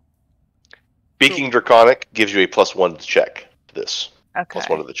 Speaking Draconic gives you a +1 to check to this. Okay.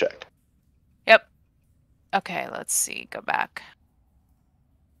 +1 to the check. Yep. Okay. Let's see. Go back.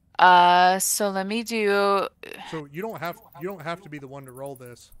 So let me do. So you don't have to be the one to roll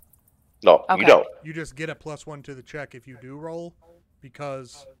this. No, Okay. you don't. You just get a +1 to the check if you do roll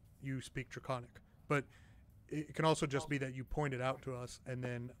because you speak Draconic. But it can also just be that you point it out to us and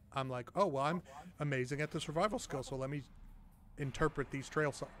then I'm like, oh, well, I'm amazing at the survival skill, so let me interpret these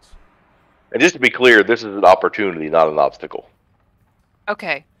trail signs. And just to be clear, this is an opportunity, not an obstacle.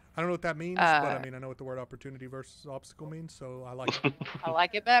 Okay. I don't know what that means, but I mean, I know what the word opportunity versus obstacle means, so I like it. I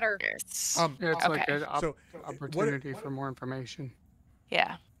like it better. Yes. Yeah, it's like Okay. an So, opportunity for more information.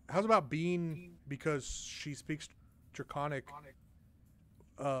 Yeah. how's about Bean, because she speaks Draconic,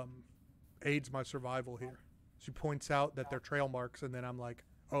 aids my survival here? She points out that they're trail marks, and then I'm like,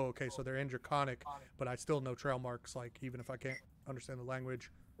 oh, okay, so they're in Draconic, but I still know trail marks, like, even if I can't understand the language,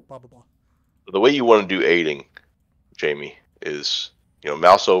 blah, blah, blah. The way you want to do aiding, Jamie, is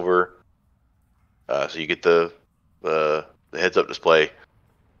mouse over, so you get the heads-up display.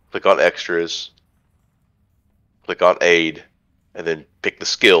 Click on extras, click on aid, and then pick the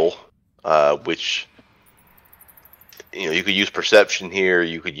skill, which you could use perception here.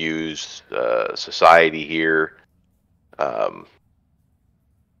 You could use society here, and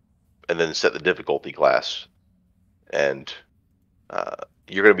then set the difficulty class. And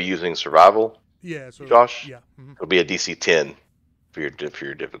you're going to be using survival. Yeah, so Josh? Yeah. Mm-hmm. It'll be a DC 10 for your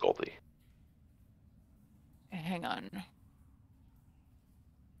difficulty. Hang on.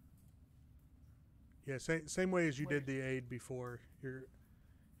 Yeah, same way as you did the aid before. You're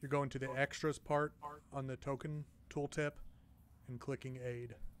going to the extras part on the token tooltip and clicking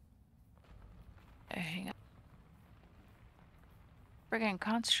aid. Hang on. Friggin'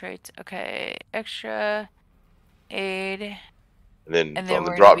 concentrate. Okay. Extra aid. And then, And then on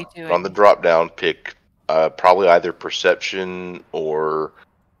the we're gonna be drop down, pick probably either perception or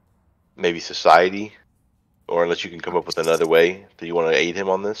maybe society, or unless you can come up with another way that you want to aid him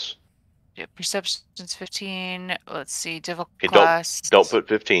on this. Yeah, perception's 15. Let's see. Difficult Okay, class. don't put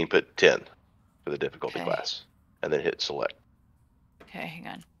 15, put 10 for the difficulty Okay. class, and then hit select. Okay, hang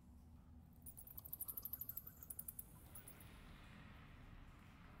on.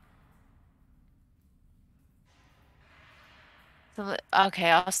 So,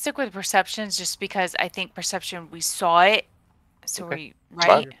 okay, I'll stick with perceptions just because I think perception, we saw it. So Okay.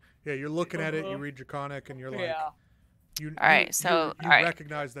 right? Yeah, you're looking at it, you read Draconic, and you're like, you, All right, you, so, you all right.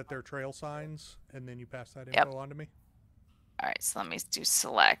 recognize that they're trail signs, and then you pass that Yep. info on to me. All right, so let me do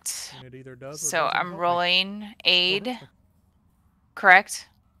select. And it either does or So doesn't I'm help me. rolling Or aid, helps me. correct?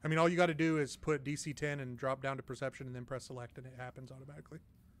 I mean, all you got to do is put DC 10 and drop down to perception and then press select, and it happens automatically.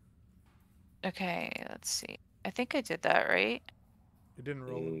 Okay, let's see. I think I did that right. It didn't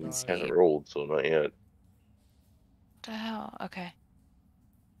roll with It's die. kind of rolled, so not yet. What the hell? Okay.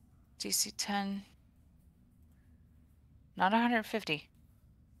 DC 10. Not 150.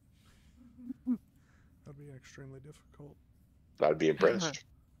 That'd be extremely difficult. I'd be impressed.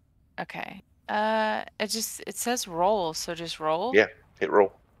 Okay. It says roll, so just roll? Yeah, hit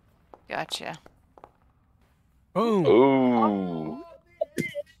roll. Gotcha. Boom. Ooh. All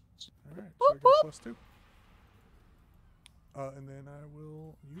right, so I get +2. And then I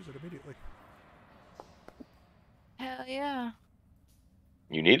will use it immediately. Hell yeah.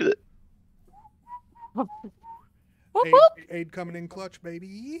 You needed it. Whoop, Aid, whoop. aid coming in clutch,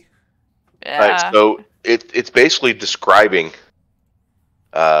 baby. Yeah. All right, so it's basically describing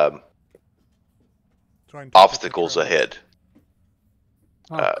Try and take the obstacles trails. ahead.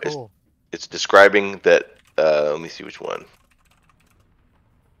 Oh, cool. It's describing that. Let me see which one.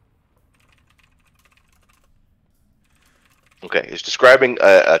 Okay, it's describing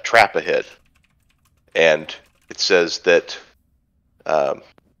a trap ahead, and it says that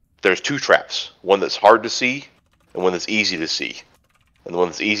there's 2 traps. One that's hard to see, and one that's easy to see. And the one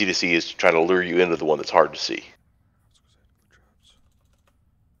that's easy to see is trying to lure you into the one that's hard to see.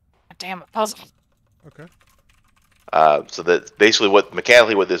 Damn, a puzzle. Okay. So that basically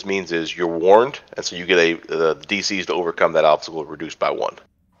mechanically what this means is you're warned, and so you get the DCs to overcome that obstacle reduced by 1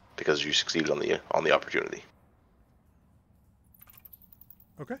 because you succeeded on the opportunity.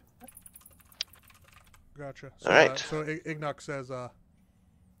 Okay. Gotcha. So, All right. So Ignoc says,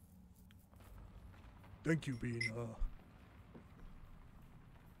 "Thank you, Bean.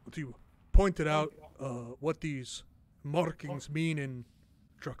 You pointed out what these markings mean in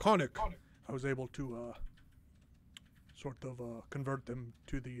Draconic. I was able to sort of convert them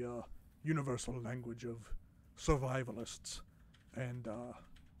to the universal language of survivalists. And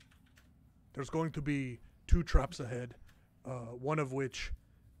there's going to be 2 traps ahead, one of which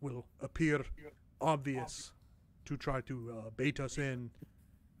will appear obvious to try to bait us in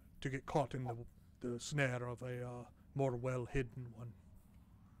to get caught in the snare of a more well-hidden one.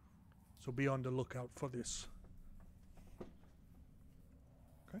 So be on the lookout for this."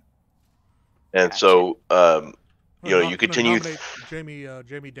 Okay. And so you I'm continue. gonna nominate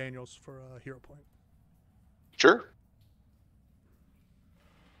Jamie Daniels for a hero point. Sure.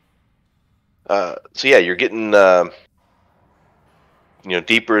 So yeah, you're getting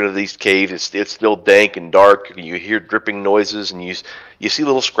deeper into these caves. It's still dank and dark. You hear dripping noises, and you see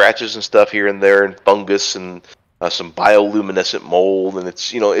little scratches and stuff here and there, and fungus and some bioluminescent mold, and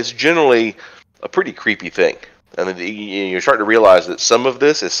it's generally a pretty creepy thing. And then you're starting to realize that some of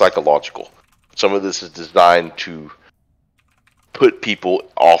this is psychological. Some of this is designed to put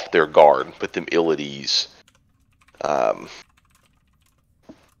people off their guard, put them ill at ease. And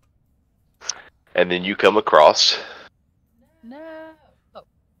then you come across No. Oh,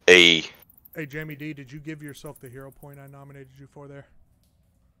 a. Hey, Jamie D, did you give yourself the hero point I nominated you for there?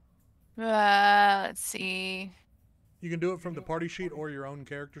 Let's see. You can do it from the party sheet or your own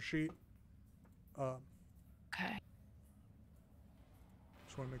character sheet. Okay.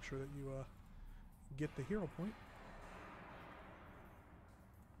 Just want to make sure that you get the hero point.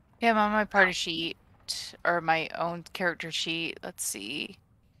 Yeah, I'm on my party sheet or my own character sheet. Let's see.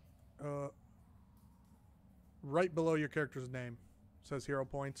 Right below your character's name says hero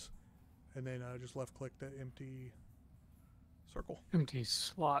points, and then just left click the empty circle. Empty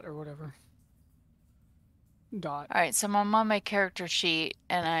slot or whatever. Dot. All right, so I'm on my character sheet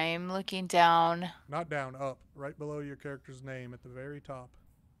and I'm looking down. Not down, up. Right below your character's name at the very top.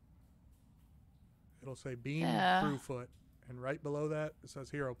 It'll say Bean Brewfoot, and right below that it says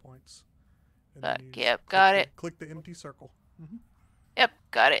hero points. And then you Yep, got it. Click the empty circle. Mm-hmm. Yep,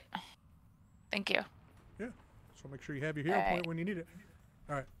 got it. Thank you. Yeah, so make sure you have your hero point when you need it.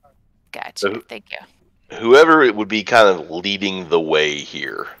 All right. Gotcha. Thank you. Whoever it would be kind of leading the way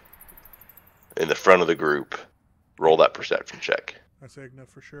here in the front of the group, roll that perception check. That's Igna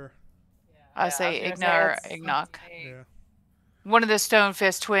for sure. I say Igna or Ignoc. Yeah. One of the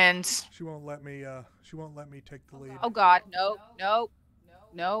Stonefist twins. She won't let me. She won't let me take the lead. oh God, nope.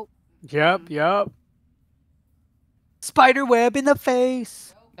 Yep. Spider web in the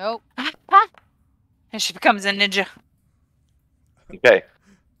face. Nope. And she becomes a ninja. Okay.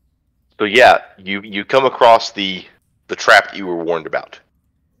 So yeah, you come across the trap that you were warned about.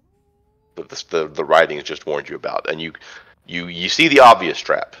 The writing has just warned you about, and you see the obvious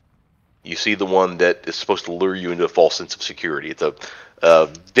trap. You see the one that is supposed to lure you into a false sense of security. It's a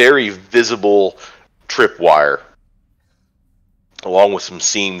very visible tripwire, along with some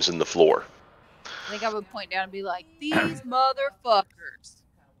seams in the floor. I think I would point down and be like, "These motherfuckers!"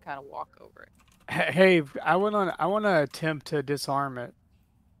 Kind of walk over it. Hey, I want to attempt to disarm it.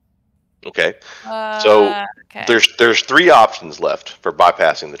 Okay. So okay. there's 3 options left for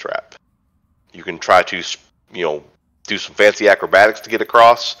bypassing the trap. You can try to do some fancy acrobatics to get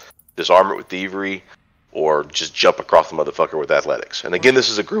across, disarm it with thievery, or just jump across the motherfucker with athletics. And again, this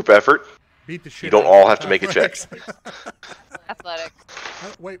is a group effort. Beat the shit. You don't all have to make a check. Athletics.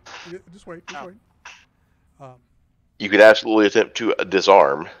 Wait, just wait. You could absolutely attempt to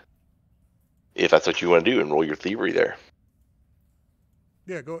disarm if that's what you want to do, and roll your thievery there.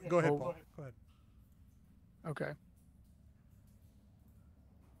 Yeah, go ahead, Paul. Go ahead. Okay.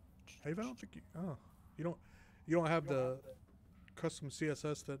 Hey, I don't think you don't have the custom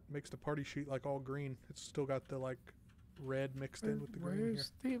CSS that makes the party sheet like all green. It's still got the like red mixed in with the green here.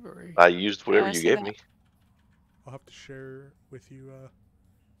 Where's thievery? I used whatever I you see gave that. me. I'll have to share with you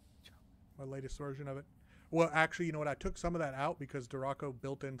my latest version of it. Well, actually, you know what? I took some of that out because Duraco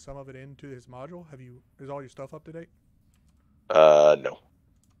built in some of it into his module. Is all your stuff up to date? No.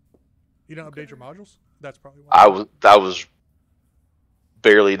 You don't update your modules? That's probably why. I was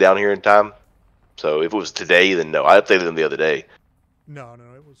barely down here in time, so if it was today, then no. I updated them the other day. No,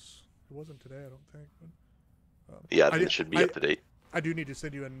 it wasn't today. I don't think. But, Yeah, I think it should be up to date. I do need to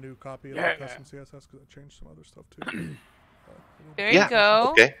send you a new copy of the custom CSS because I changed some other stuff too. There you go.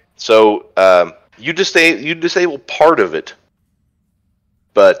 Okay. So you disable part of it,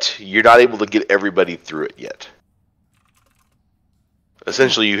 but you're not able to get everybody through it yet.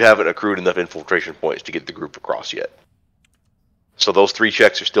 Essentially, you haven't accrued enough infiltration points to get the group across yet. So those 3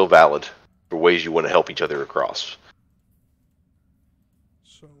 checks are still valid for ways you want to help each other across.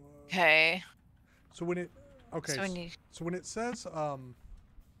 So Okay. So when it so when it says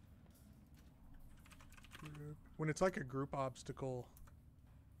when it's like a group obstacle,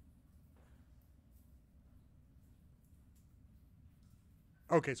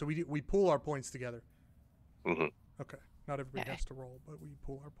 okay, so we pool our points together. Mm-hmm. Okay, not everybody has to roll, but we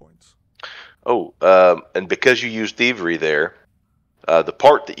pool our points. Oh, and because you use thievery there, the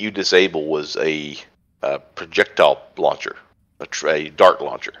part that you disable was a projectile launcher, a dart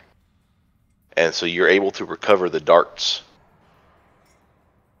launcher, and so you're able to recover the darts.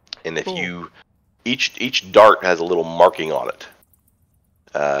 And if you each dart has a little marking on it,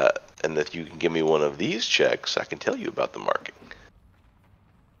 and if you can give me one of these checks, I can tell you about the marking.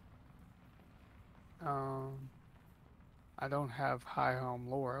 I don't have high home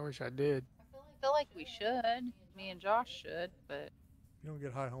lore. I wish I did. I feel like we should. Me and Josh should, but you don't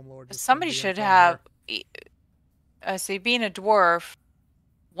get high home lore. Somebody should have. See, being a dwarf,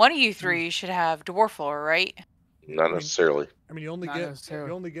 one of you 3 should have dwarf lore, right? Not necessarily. I mean, you only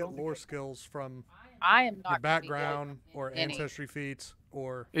get lore skills from I am not your background or ancestry feats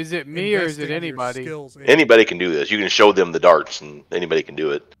or. Is it me or is it anybody? Anybody can do this. You can show them the darts, and anybody can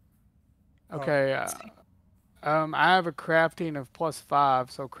do it. Okay. I have a crafting of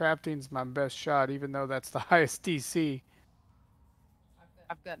 +5, so crafting's my best shot, even though that's the highest DC.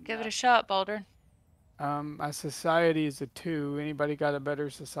 Give it a shot, Baldur. My society is a 2. Anybody got a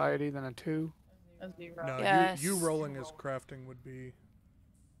better society than a 2? No, yes. you rolling as crafting would be.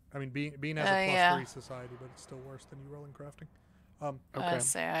 I mean, being has a +3 society, but it's still worse than you rolling crafting. Okay.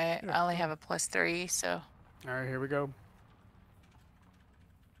 I only have a +3, so. All right, here we go.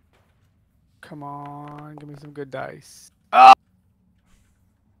 Come on, give me some good dice.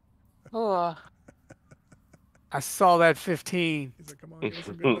 Oh. I saw that 15. He's like, come on, give me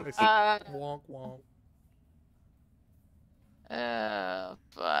some good dice. Wonk, wonk. Oh,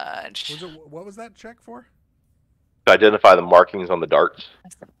 fudge. What was that check for? To identify the markings on the darts.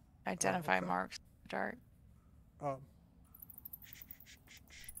 Identify marks on the dart.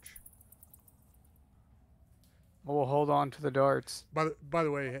 We'll hold on to the darts. By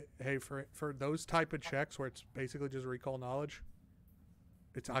the way, hey, for those type of checks where it's basically just recall knowledge,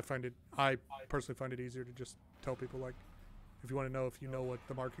 I personally find it easier to just tell people, like, if you want to know if you know what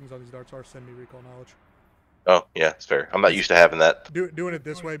the markings on these darts are, send me recall knowledge. Oh, yeah, it's fair. I'm not used to having that. Doing it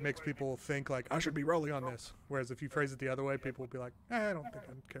this way makes people think, like, I should be rolling on this. Whereas if you phrase it the other way, people will be like, I don't think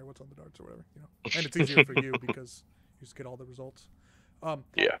I care what's on the darts or whatever. You know, and it's easier for you because you just get all the results.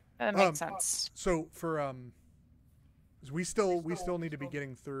 Yeah. That makes sense. So for we still need to be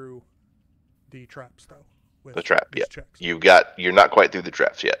getting through the traps though. With the trap, yeah. Checks. You're not quite through the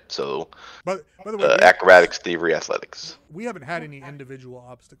traps yet. So, but by the way, acrobatics, thievery, athletics. We haven't had any individual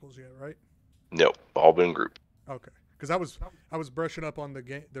obstacles yet, right? No, all been group. Okay, because I was brushing up on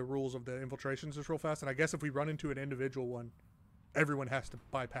the rules of the infiltrations just real fast, and I guess if we run into an individual one, everyone has to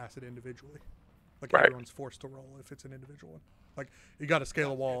bypass it individually. Like everyone's forced to roll if it's an individual one. Like you got to scale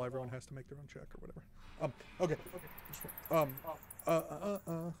a wall, everyone has to make their own check or whatever. Okay.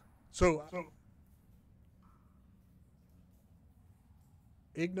 So.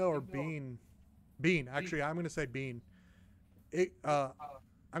 Igno or Bean? Bean. Actually, I'm gonna say Bean.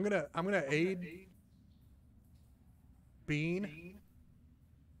 I'm gonna aid Bean.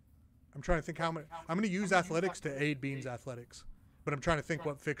 I'm trying to think how many. I'm gonna use athletics to aid Bean's athletics, but I'm trying to think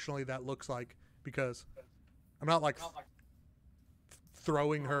what fictionally that looks like because I'm not like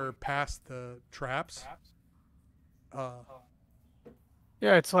throwing her past the traps.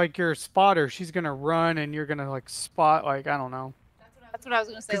 Yeah, it's like your spotter. She's gonna run and you're gonna like spot, like, I don't know. That's what I was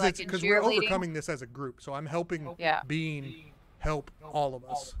gonna say. Like because we're overcoming this as a group, so I'm helping Bean help all of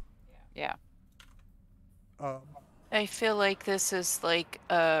us. Yeah. I feel like this is like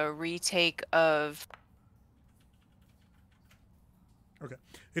a retake of Okay.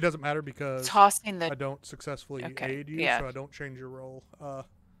 It doesn't matter because Tossing the I don't successfully Okay, aid you, yeah. so I don't change your roll. So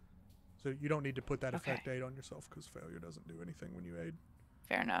you don't need to put that Okay. effect aid on yourself because failure doesn't do anything when you aid.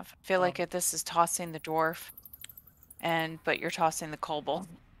 Fair enough. I feel like if this is tossing the dwarf, but you're tossing the kobold.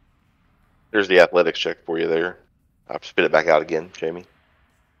 There's the athletics check for you there. I'll spit it back out again, Jamie.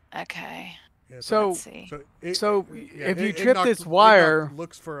 Okay. Yeah, So- Let's see. So yeah, if you trip Ignock- this Ignock wire,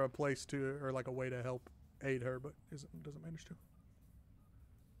 looks for a place to, or like a way to help aid her, but doesn't manage to.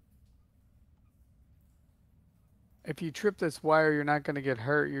 if you trip this wire, you're not going to get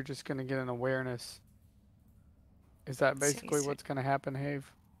hurt. You're just going to get an awareness. Is that Let's see, basically so- what's going to happen,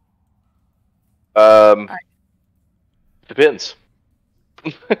 Have? Depends.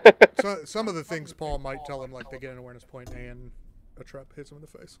 So some of the things Paul might tell him, like they get an awareness point and a trap hits him in the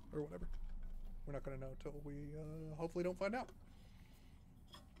face or whatever. We're not going to know until we hopefully don't find out.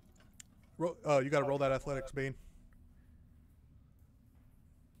 You got to roll that athletics, Bean.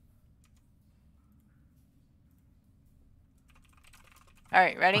 All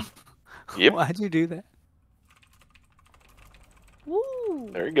right, ready? Yep. Why'd you do that? Woo.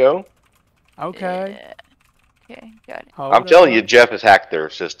 There you go. Okay. Yeah. Okay, got it. Hold I'm telling you, up. Jeff has hacked their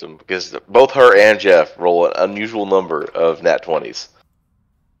system because both her and Jeff roll an unusual number of nat 20s.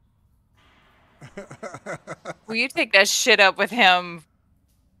 Will you take that shit up with him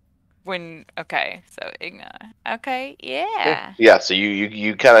when? Okay, so ignore. Okay, yeah. Yeah, so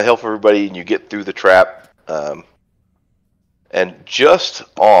you kind of help everybody and you get through the trap. And just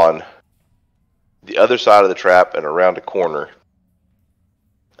on the other side of the trap and around a corner,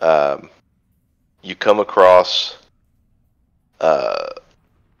 you come across a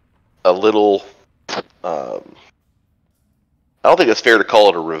little. I don't think it's fair to call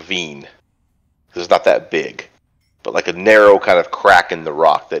it a ravine because it's not that big, but like a narrow kind of crack in the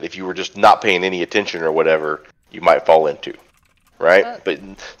rock that if you were just not paying any attention or whatever, you might fall into, right? But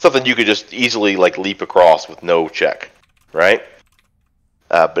something you could just easily like leap across with no check, right?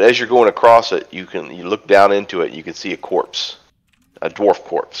 But as you're going across it, you look down into it, and you can see a corpse, a dwarf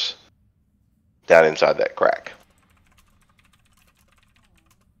corpse, down inside that crack.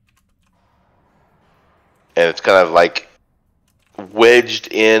 And it's kind of like wedged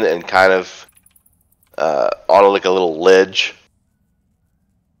in and kind of on like a little ledge,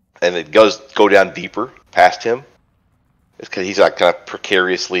 and it go down deeper past him. It's because he's like kind of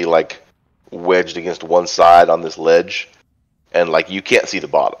precariously like wedged against one side on this ledge, and like you can't see the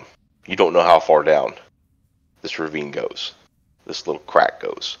bottom. You don't know how far down this ravine goes, this little crack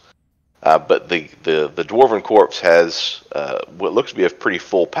goes. But the dwarven corpse has what looks to be a pretty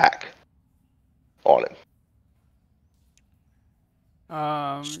full pack on it.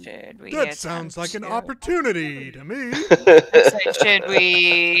 Should we? That sounds like an opportunity to me. So should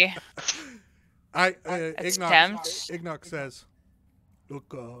we? Ignock says,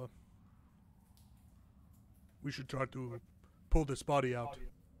 "Look, we should try to pull this body out.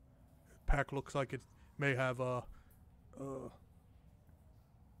 Pack looks like it may have the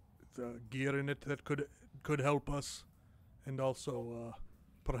gear in it that could help us, and also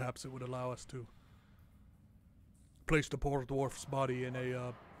perhaps it would allow us to place the poor dwarf's body in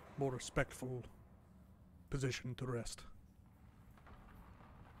a more respectful position to rest."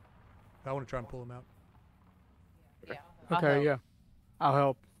 I want to try and pull him out. Yeah. Okay, yeah. I'll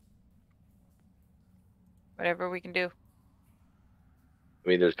help. Whatever we can do. I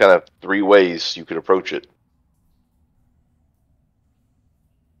mean, there's kind of three ways you could approach it.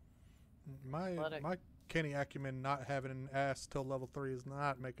 My canny acumen not having an ass till level 3 is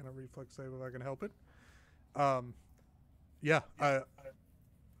not making a reflex save if I can help it. Yeah,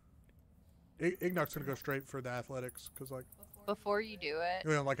 Ignock's gonna go straight for the athletics because, like, Before you do it,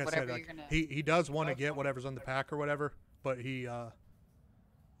 like I said, whatever like you're gonna- he does want to get whatever's on the pack or whatever, but he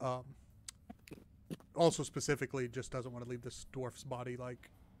also specifically just doesn't want to leave this dwarf's body like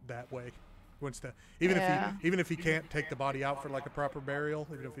that way. He wants to even if he can't take the body out for like a proper burial,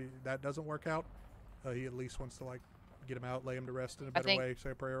 even if that doesn't work out, he at least wants to like get him out, lay him to rest in a better way,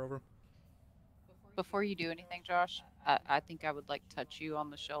 say a prayer over him. Before you do anything, Josh, I think I would like touch you on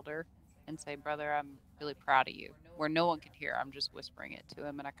the shoulder and say, "Brother, I'm really proud of you." Where no one can hear, I'm just whispering it to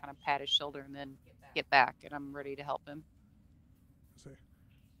him, and I kind of pat his shoulder and then get back, and I'm ready to help him. Say,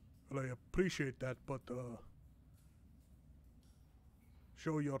 well, I appreciate that, but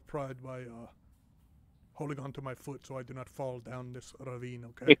show your pride by holding onto my foot so I do not fall down this ravine,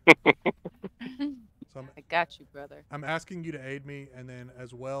 okay? So I got you, brother. I'm asking you to aid me, and then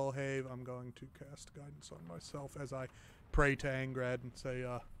as well, Have, I'm going to cast guidance on myself as I pray to Angrad and say,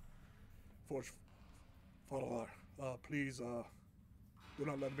 Father, please do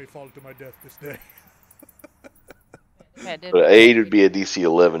not let me fall to my death this day. Yeah, it did. But aid would be a DC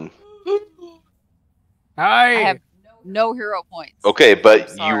 11. I Hi. have no hero points. Okay, but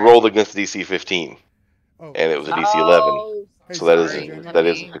you Sorry. rolled against DC 15, Oh, and it was a so- DC 11. Oh, Hey, So that is sorry, sorry. Jamie. that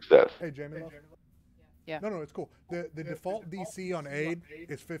is a success. Hey, Jamie. Love. Yeah. No, it's cool. The default DC on aid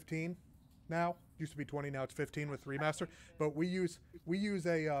is 15 now. Used to be 20, now it's 15 with remaster. But we use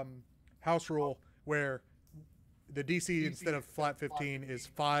a house rule where the DC instead of flat 15 is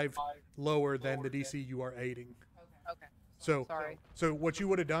 5 lower than the DC you are aiding. Okay. So Sorry. So what you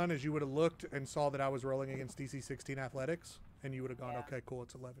would have done is you would have looked and saw that I was rolling against DC 16 athletics, and you would have gone, okay, cool,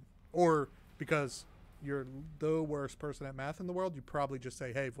 it's 11. Or because you're the worst person at math in the world, you probably just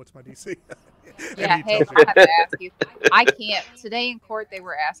say, hey, what's my DC? And Yeah, he hey, tells I you. have to ask you. I can't. Today in court, they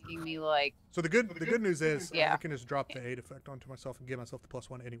were asking me, like, So the good news is Yeah. I can just drop the aid effect onto myself and give myself the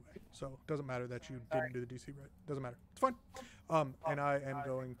 +1 anyway. So it doesn't matter that you didn't do the DC right. Doesn't matter. It's fine. And I am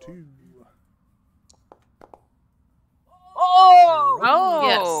going to. Oh,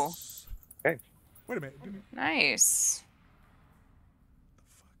 Yes. Okay. Wait a minute. What the nice.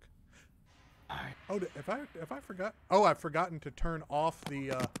 fuck? Oh, if I forgot. Oh, I've forgotten to turn off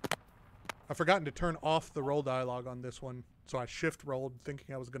the. I've forgotten to turn off the roll dialogue on this one, so I shift rolled,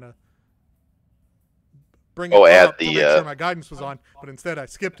 thinking I was gonna bring it add up to the, make sure my guidance was on, but instead I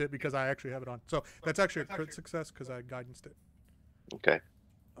skipped it because I actually have it on. So that's actually a crit success because I guidanced it. Okay.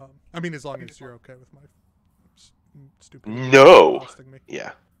 I mean, as long as you're okay with my stupid. No. Costing me.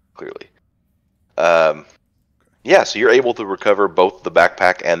 Yeah, clearly. Yeah, so you're able to recover both the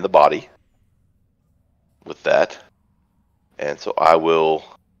backpack and the body with that. And so I will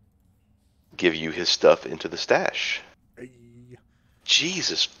give you his stuff into the stash. Hey.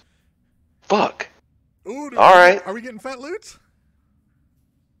 Jesus. Fuck. Ooh, dude, All right. Are we getting fat loots?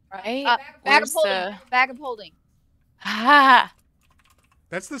 Right? bag of Where's holding. the... Bag of holding. Ah,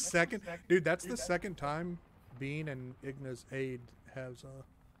 That's the second, dude. That's the second time Bean and Igna's aid has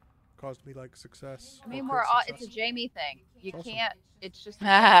caused me like success. I mean, or crit it's a success. Jamie thing. You Awesome. can't. It's just.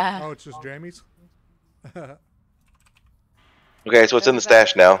 ah. Oh, it's just Jamie's. Okay, so it's in the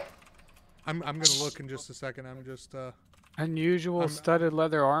stash now. I'm gonna look in just a second. I'm just Unusual I'm- studded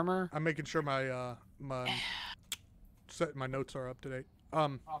leather armor. I'm making sure my my notes are up to date.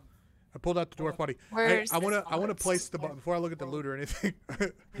 I pulled out the dwarf body. Hey, Where's I wanna this place the before I look at the loot or anything.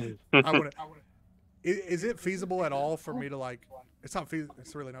 I wanna. Is it feasible at all for me to like? It's not feasible.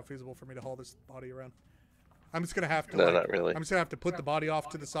 It's really not feasible for me to haul this body around. I'm just gonna have to. No, like, not really. I'm just gonna have to put the body off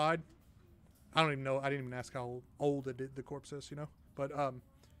to the side. I don't even know. I didn't even ask how old the corpse is. You know, but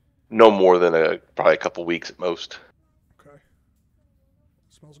No more than probably a couple weeks at most. okay.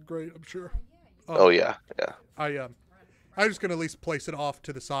 Smells great. I'm sure. Oh yeah, yeah. I'm just gonna at least place it off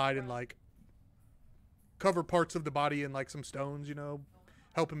to the side and like cover parts of the body in like some stones. You know,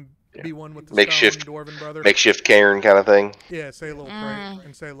 help him be one with the Makeshift- stone dwarven brother. Makeshift cairn kind of thing. Yeah, say a little prayer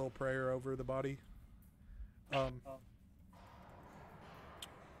and say a little prayer over the body.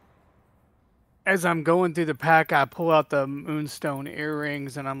 As I'm going through the pack, I pull out the moonstone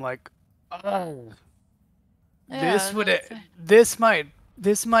earrings, and I'm like, "Oh, Yeah,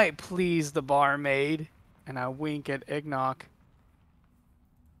 this might please the barmaid." And I wink at Ignock.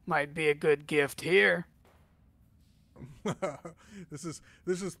 Might be a good gift here. This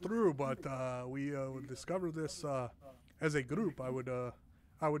is true, but we discovered this as a group. I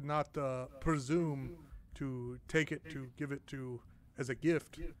would not presume to take it to give it to as a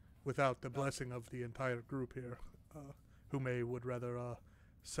gift without the blessing of the entire group here, who would rather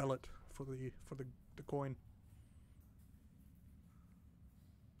sell it for the coin.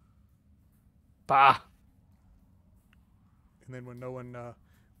 Bah. And then when no one,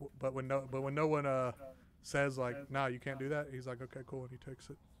 when no one says like, "Nah, you can't do that," he's like, "Okay, cool," and he takes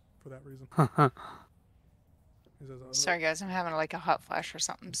it for that reason. He says, Sorry, guys. I'm having like a hot flash or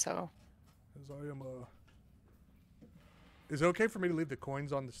something, so. As I am, is it okay for me to leave the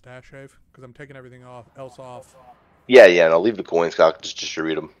coins on the stash, Have? Because I'm taking everything else off. Yeah, yeah. And I'll leave the coins. I'll just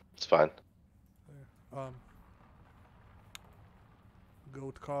distribute them. It's fine.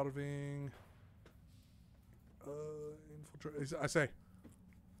 Goat carving. I say,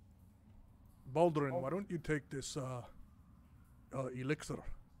 Baldwin, why don't you take this elixir?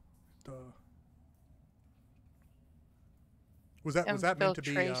 Was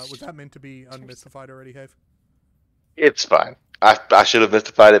that meant to be unmystified already, Have? It's fine. I should have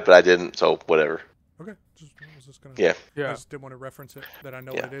mystified it, but I didn't. So whatever. Okay, I was just gonna. Yeah. I just didn't want to reference it. That I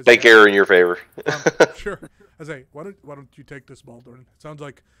know Yeah. what it is. Fake error in your favor. Sure. I say, why don't you take this, Baldwin? It sounds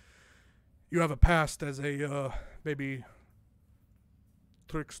like you have a past as a maybe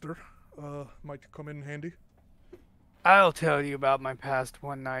trickster. Might come in handy. I'll tell you about my past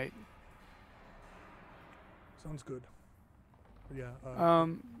one night. Sounds good. Yeah.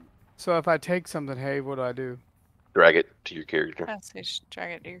 So if I take something, hey, what do I do? Drag it to your character. Oh, so you should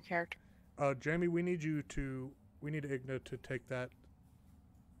drag it to your character. Jamie, we need Igna to take that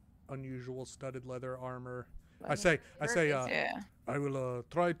unusual studded leather armor. I say, Yeah. I will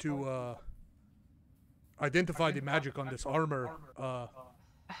try to identify the magic on this armor.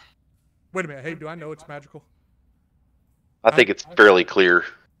 Wait a minute. Hey, do I know it's magical? I think it's fairly clear.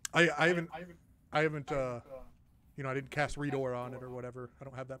 I haven't I didn't cast Read Aura on it or whatever. I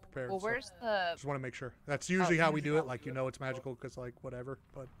don't have that prepared. Well, so where's the? just want to make sure. That's usually how we do it. Like, it's magical because, like, whatever.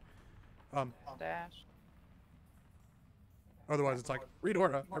 But Dash. otherwise, it's like, read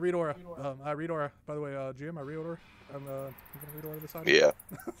Aura. I read Aura. I read Aura. By the way, GM, I read Aura. I'm gonna read Aura this item. Yeah.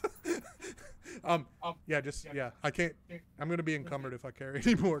 I can't. I'm gonna be encumbered if I carry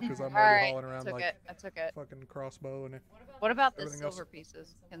anymore because I'm All already right, hauling around like I took it. fucking crossbow and What about the everything else. silver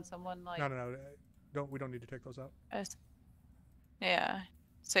pieces? Can someone like? no. We don't need to take those out. Yeah.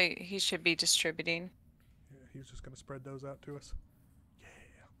 So he should be distributing. Yeah, he's just gonna spread those out to us.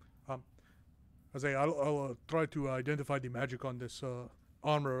 Yeah. I say I'll try to identify the magic on this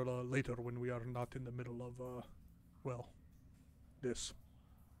armor later when we are not in the middle of this.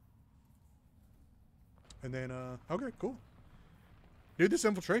 And then okay, cool. Dude, this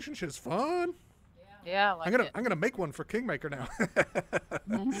infiltration shit is fun. Yeah, I like I'm gonna make one for Kingmaker now.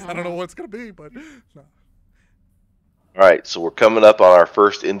 I don't know what it's gonna be, but no. All right, so we're coming up on our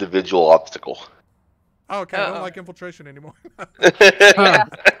first individual obstacle. Oh, okay, I don't like infiltration anymore. Yeah.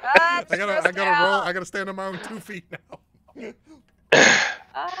 I gotta roll. I gotta stand on my own 2 feet now.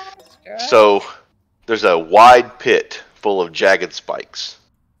 So there's a wide pit full of jagged spikes,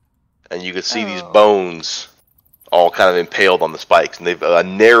 and you can see these bones all kind of impaled on the spikes, and they've a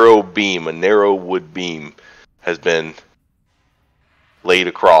narrow wood beam has been laid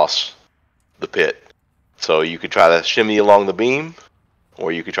across the pit. So you could try to shimmy along the beam,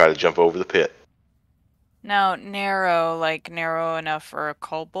 or you could try to jump over the pit. Now, narrow enough for a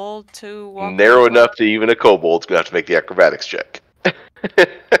kobold to walk Narrow over? enough to even a kobold's gonna have to make the acrobatics check.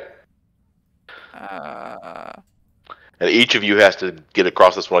 And each of you has to get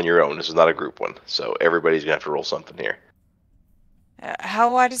across this one on your own. This is not a group one, so everybody's gonna have to roll something here.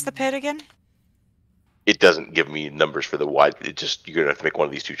 How wide is the pit again? It doesn't give me numbers for the wide. It just you're gonna have to make one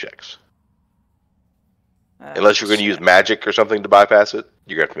of these 2 checks. Unless you're gonna use magic or something to bypass it,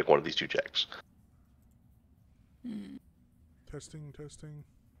 you're gonna have to make one of these 2 checks. Testing.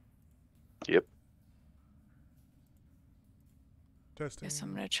 Yep. Testing. Guess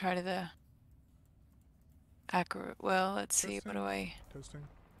I'm gonna try to the accurate. Well, let's see. What do I? Testing.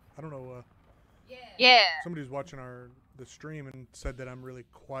 I don't know. Yeah. Somebody's watching the stream and said that I'm really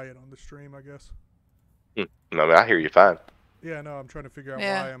quiet on the stream. I guess. No, I mean, I hear you fine. Yeah, no, I'm trying to figure out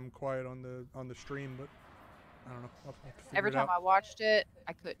why I'm quiet on the stream, but I don't know. I'll have to figure Every it time out. I watched it,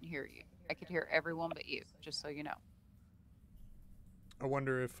 I couldn't hear you. I could hear everyone but you. Just so you know. I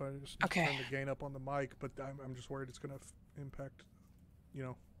wonder if I just Okay. turn the gain up on the mic, but I'm just worried it's gonna impact,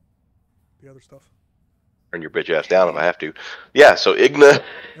 the other stuff. Turn your bitch ass down if I have to. Yeah, so Igna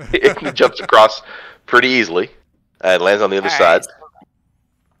jumps across pretty easily and lands on the other side.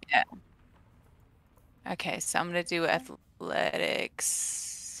 Yeah. Okay, so I'm gonna do athletics.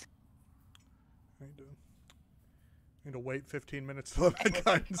 I need to wait 15 minutes to let my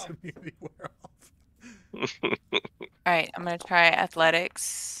guidance immunity wear off. All right, I'm gonna try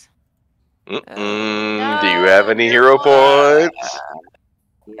athletics. Do you have any hero points?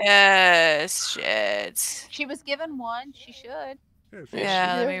 Yes, shit. She was given one. She should.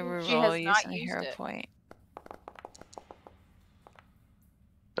 Yeah, let me She has reroll. not Use my used hero it. point.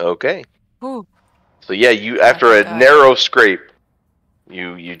 Okay. Ooh. So yeah, after a narrow scrape,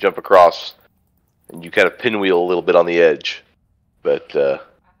 you jump across, and you kind of pinwheel a little bit on the edge, but I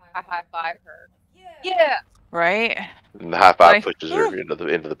high five her. Yeah. Right. the high five pushes her into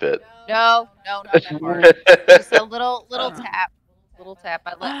the pit. No, not that hard. Just a little tap. Little tap.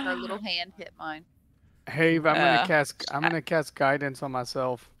 I let her little hand hit mine. Hey, I'm gonna cast guidance on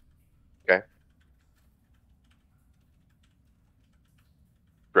myself. Okay.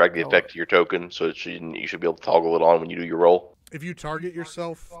 Drag the effect to your token, so you should be able to toggle it on when you do your roll. If you target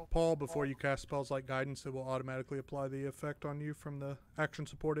yourself, Paul, before you cast spells like guidance, it will automatically apply the effect on you from the action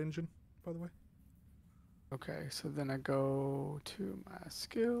support engine, by the way. Okay, so then I go to my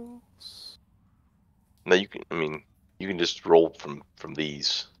skills. No, you can just roll from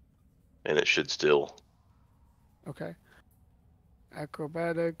these, and it should still. Okay.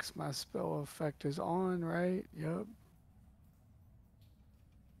 Acrobatics, my spell effect is on, right? Yep.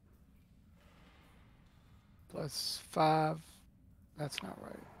 +5. That's not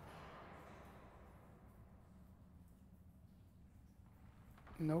right.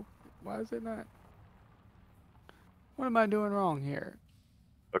 Nope. Why is it not? What am I doing wrong here?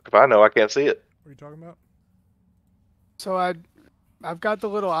 Look, if I know, I can't see it. What are you talking about? So I've got the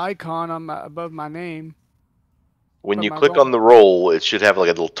little icon on above my name. When But you my click roll- on the roll, it should have like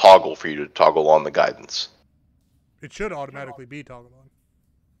a little toggle for you to toggle on the guidance. It should automatically be toggled on.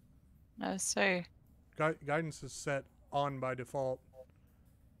 No, so Guidance is set on by default.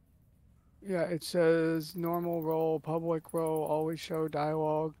 Yeah, it says normal roll, public roll, always show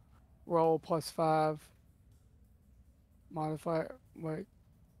dialogue, roll +5, modifier. Wait,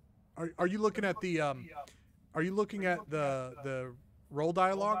 Are you looking at the Are you looking at the roll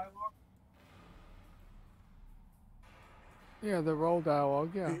dialogue? yeah, the roll dialogue.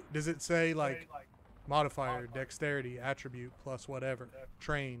 Yeah, Does it say like modifier, dexterity, attribute plus whatever,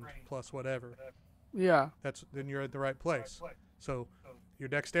 trained plus whatever? yeah. Then you're at the right place. So your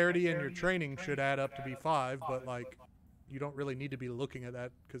dexterity and your training should add up to be 5, but like you don't really need to be looking at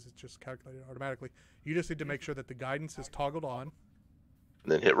that because it's just calculated automatically. You just need to make sure that the guidance is toggled on,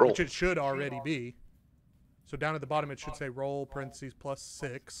 And then hit roll. which it should already be. So down at the bottom it should say roll parentheses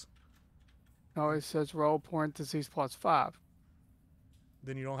 +6. No, it says roll parentheses +5.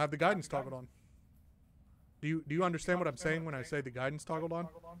 Then you don't have the guidance toggled on. Do you understand what I'm saying when I say the guidance toggled on?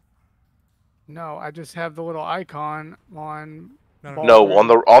 No, I just have the little icon on. No,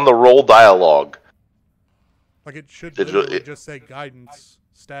 on the roll dialogue. Like it should It- literally it- just say guidance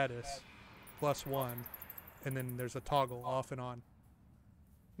status +1, and then there's a toggle off and on.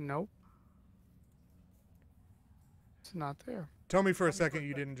 Nope. It's not there. Tell me for a second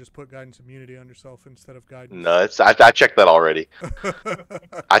you didn't just put guidance immunity on yourself instead of guidance. No, I checked that already.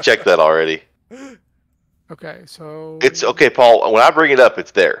 I checked that already. Okay, so It's okay, Paul. When I bring it up,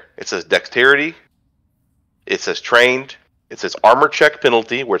 it's there. It says dexterity. It says trained. It says armor check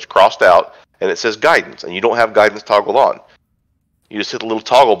penalty, where it's crossed out, and it says guidance, and you don't have guidance toggled on. You just hit the little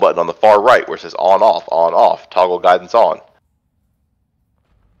toggle button on the far right where it says on off, toggle guidance on,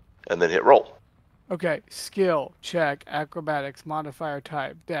 and then hit roll. Okay, skill, check, acrobatics, modifier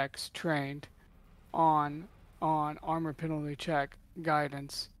type, dex, trained, on, armor penalty check,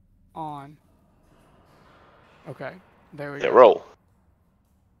 guidance, on. Okay, there we Hit go. roll.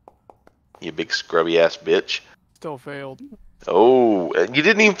 You big scrubby ass bitch. Still failed. Oh, and you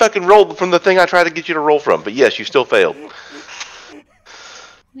didn't even fucking roll from the thing I tried to get you to roll from, but yes, you still failed.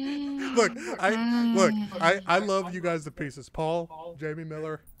 Look, I love you guys to pieces. Paul, Jamie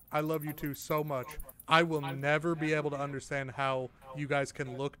Miller, I love you two so much. I will never be able to understand how you guys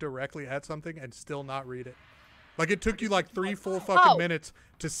can look directly at something and still not read it. Like it took you like 3 full fucking minutes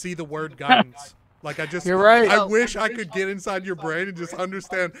to see the word guidance. Like You're right. I wish I could get inside your brain and just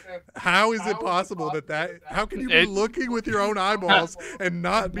understand how is it possible that how can you be looking with your own eyeballs and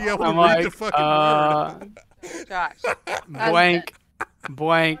not be able to read the fucking word? Josh.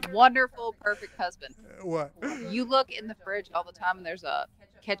 Blank. Wonderful, perfect husband. What? You look in the fridge all the time and there's a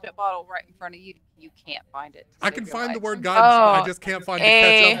ketchup bottle right in front of you. You can't find it. I can find the word guidance, I just can't find the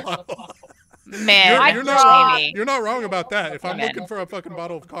ketchup bottle. Man, You're not wrong about that. If I'm looking for a fucking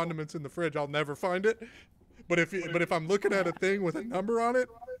bottle of condiments in the fridge, I'll never find it. But if I'm looking at a thing with a number on it,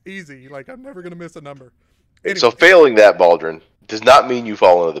 easy. Like I'm never gonna miss a number. Anyway. So failing that, Baldrin, does not mean you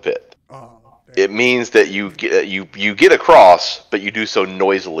fall into the pit. Oh, it means that you get across, but you do so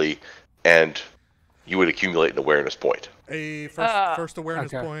noisily, and you would accumulate an awareness point. A first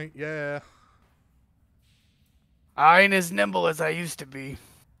awareness point, yeah. I ain't as nimble as I used to be.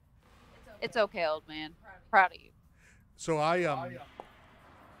 It's okay, old man. Proud of you. So I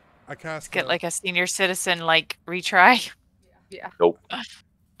cast get like a senior citizen like retry. Yeah. Nope.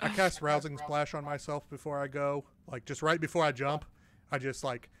 I cast Rousing Splash on myself before I go. Like just right before I jump, I just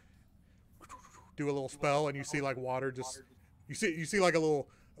like do a little spell, and you see like water just you see like a little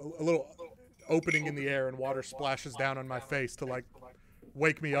opening in the air, and water splashes down on my face to like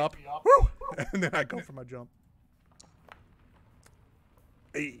wake me up. Woo! And then I go for my jump.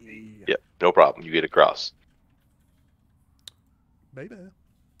 Hey. Yep, no problem. You get across. Baby.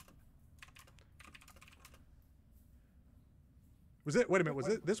 Was it? Wait a minute. Was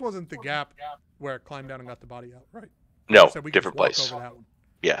it? This wasn't the gap where it climbed down and got the body out, right? No, So we could different just walk place. over that one.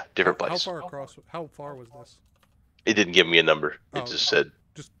 Yeah, different How place. far across? How far was this? It didn't give me a number. It just said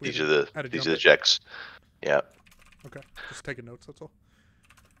Just these are the had to these jump are the it. checks. Yeah. Okay, just taking notes. That's all.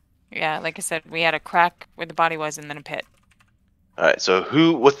 Yeah, like I said, we had a crack where the body was and then a pit. All right. So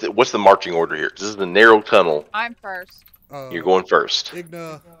what's the marching order here? This is the narrow tunnel. I'm first. You're going first.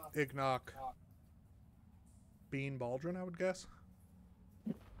 Igna, Ignock, Bean, Baldrin, I would guess.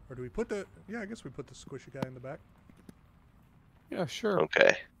 Or do we put the? Yeah, I guess we put the squishy guy in the back. Yeah, sure.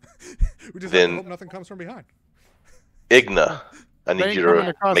 Okay. We just have Then- to hope nothing comes from behind. Igna. I need They you coming to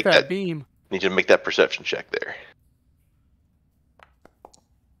across make that that. beam. Need you to make that perception check there.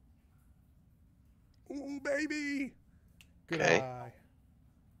 Ooh, baby. Good Okay. eye.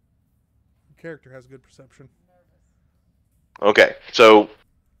 The character has good perception. Okay, so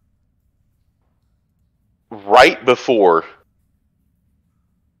right before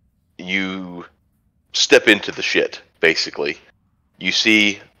you step into the shit, basically, you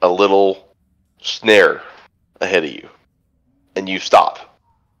see a little snare ahead of you, and you stop.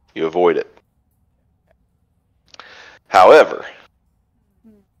 You avoid it. However,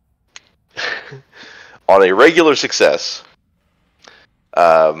 on a regular success,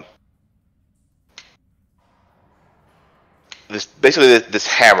 this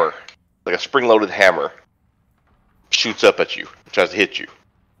hammer, like a spring-loaded hammer, shoots up at you, tries to hit you,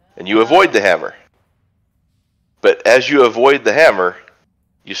 and you avoid the hammer. But as you avoid the hammer,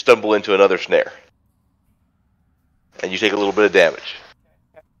 you stumble into another snare, and you take a little bit of damage.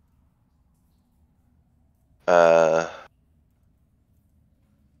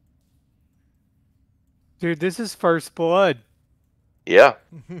 Dude, this is first blood. Yeah.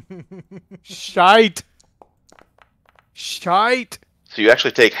 Shite. Shite. So you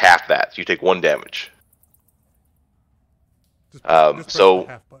actually take half that. So you take 1 damage. Just press so- the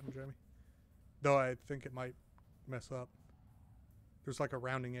half button, Jamie. Though I think it might mess up. There's like a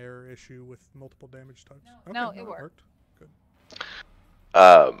rounding error issue with multiple damage types. No, it worked. Good.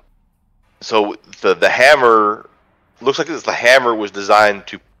 So the hammer looks like the hammer was designed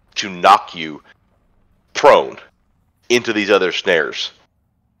to knock you prone into these other snares,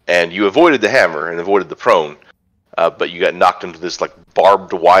 and you avoided the hammer and avoided the prone, but you got knocked into this like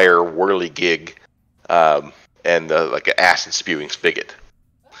barbed wire whirly gig, and like an acid spewing spigot.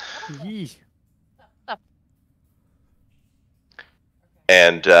 Yee.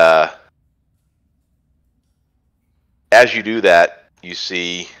 And as you do that, you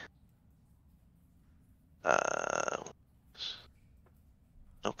see.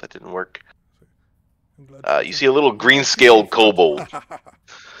 Nope, that didn't work. You see a little green-scaled kobold.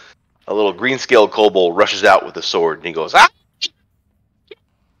 A little green-scaled kobold rushes out with a sword, and he goes, "Ah!"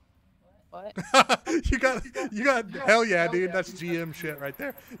 What? you got hell yeah, dude. That's GM shit right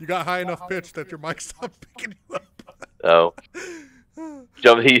there. You got high enough pitch that your mic stopped picking you up. Oh.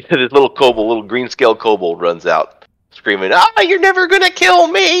 This little green-scaled kobold runs out, screaming, "Ah, you're never gonna kill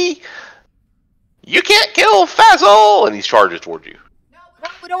me! You can't kill Fazzle!" And he charges towards you. No,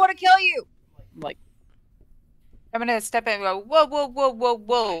 we don't want to kill you. Like, I'm gonna step in and go, whoa, whoa, whoa, whoa,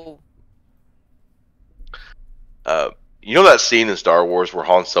 whoa. You know that scene in Star Wars where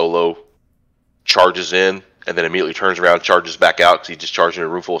Han Solo charges in and then immediately turns around, charges back out because he just charged in a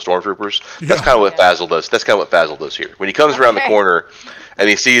room full of stormtroopers? That's kind of what Fazzle does. That's kind of what Fazzle does here. When he comes around the corner and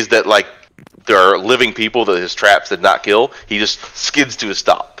he sees that like there are living people that his traps did not kill, he just skids to a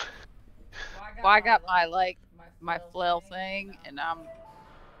stop. well, I got my flail thing, and I'm.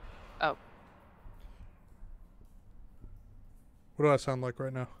 Oh, What do I sound like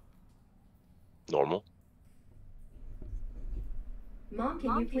right now? Normal. Mom,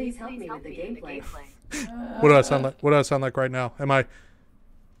 can you please help me with the gameplay? What do I sound like? What do I sound like right now? Am I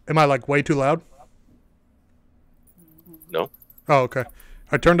like way too loud? No. Oh, okay.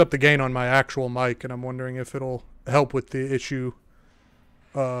 I turned up the gain on my actual mic, and I'm wondering if it'll help with the issue,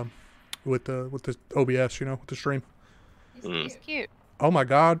 with the OBS, with the stream. he's cute. Oh my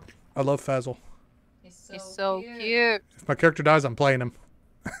God, I love Fazzle. He's so cute. If my character dies, I'm playing him.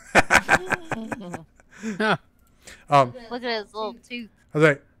 Look at his little tooth. I was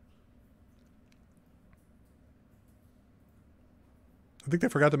like, I think they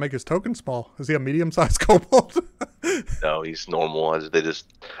forgot to make his token small. Is he a medium-sized kobold? No, he's normal. They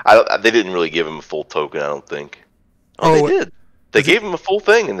didn't really give him a full token, I don't think. Oh, they did. They gave him a full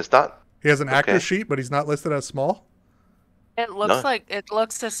thing, and it's not. He has an actor Okay. sheet, but he's not listed as small. It looks No. it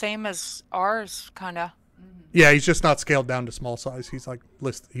looks the same as ours, kinda. Yeah, he's just not scaled down to small size. He's like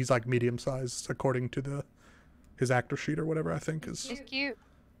medium size according to his actor sheet or whatever I think is He's cute.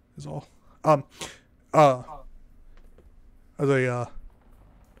 all. As a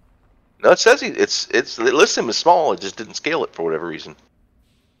No, it says it lists him as small. It just didn't scale it for whatever reason.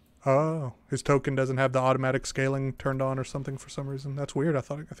 his token doesn't have the automatic scaling turned on or something for some reason. That's weird. I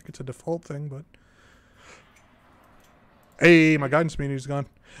think it's a default thing, but hey, my guidance meter's gone.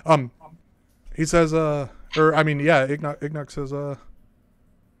 He says Ignoc says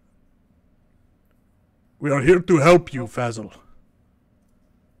we are here to help you, Fazzle.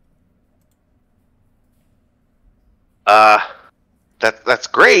 That's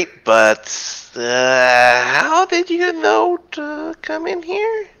great, but how did you know to come in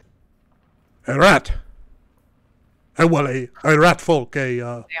here? A rat. Well, a rat folk,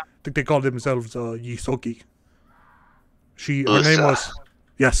 I think they call themselves Yisoki. Her name was,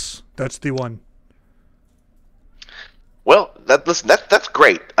 yes, that's the one. Well, that's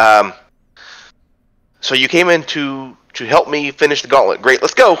great. So you came in to help me finish the gauntlet. Great,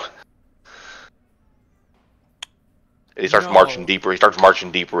 let's go. And he starts marching deeper. He starts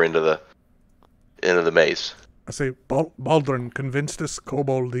marching deeper into the maze. I say, Baldwin, convince this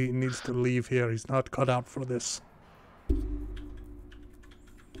kobold he needs to leave here. He's not cut out for this.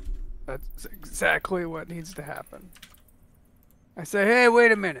 That's exactly what needs to happen. I say, hey,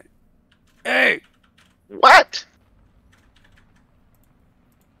 wait a minute. Hey! What?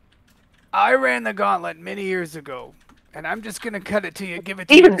 I ran the gauntlet many years ago, and I'm just gonna cut it to you, give it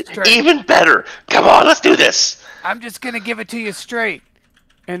to you straight. Even better. Come on, let's do this. I'm just gonna give it to you straight.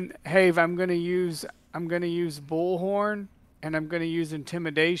 And Have, I'm gonna use bullhorn, and I'm gonna use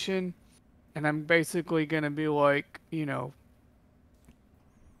intimidation, and I'm basically gonna be like, Trying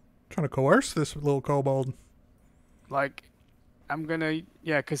to coerce this little kobold. like, I'm gonna,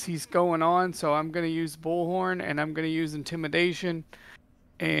 because he's going on, so I'm gonna use bullhorn, and I'm gonna use intimidation,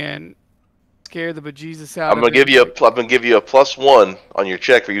 and scare the bejesus out of him. I'm gonna give you a +1 on your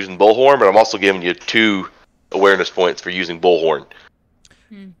check for using bullhorn, but I'm also giving you 2 awareness points for using bullhorn.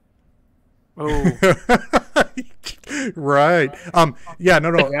 Oh. Right. Yeah.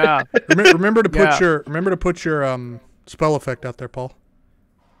 No. Yeah. Remember to put your spell effect out there, Paul.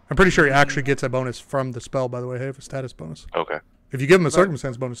 I'm pretty sure he actually gets a bonus from the spell. By the way, a status bonus. Okay. If you give him a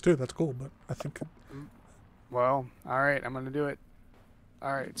circumstance bonus too, that's cool. But I think. Well, all right. I'm gonna do it.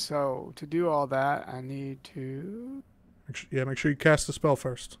 All right. So to do all that, I need to. Make sure you cast the spell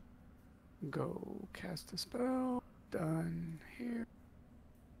first. Go cast a spell. Done here.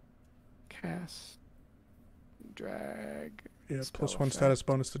 Cast. Drag. Yeah, +1 status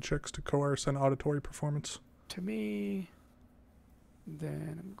bonus to checks to coerce and auditory performance. To me.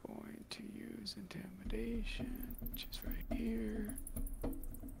 Then I'm going to use intimidation, which is right here.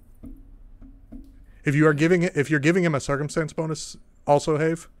 If you're giving him a circumstance bonus, also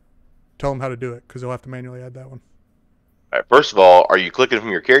Have, tell him how to do it because he'll have to manually add that one. All right, first of all, are you clicking from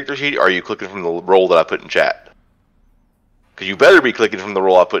your character sheet or are you clicking from the roll that I put in chat? Because you better be clicking from the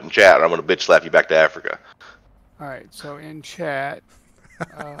roll I put in chat or I'm going to bitch slap you back to Africa. All right, so in chat.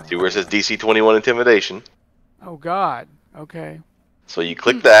 See where it says DC 21 Intimidation? Oh, God. Okay. So you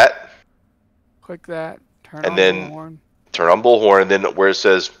click that. Click that. Turn and on then bullhorn. Turn on bullhorn, and then where it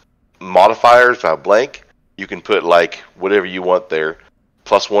says modifiers blank, you can put like whatever you want there.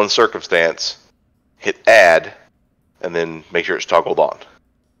 +1 circumstance. Hit add, and then make sure it's toggled on.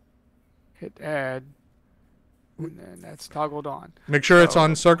 Hit add, and then that's toggled on. Make sure it's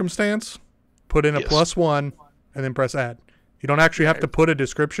on circumstance. Put in a +1, and then press add. You don't actually have to put a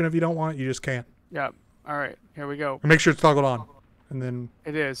description if you don't want. You just can. Yep. All right. Here we go. And make sure it's toggled on, and then.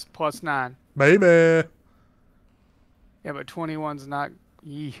 It is +9. Baby. Yeah, but 21's not.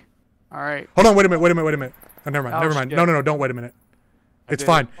 Yee. All right. Hold on. Wait a minute. Oh, never mind. Shit. No. Don't wait a minute. It's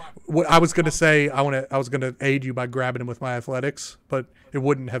fine. What I was gonna say, I was gonna aid you by grabbing him with my athletics, but it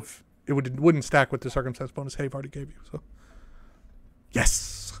wouldn't stack with the circumstance bonus Have already gave you. So.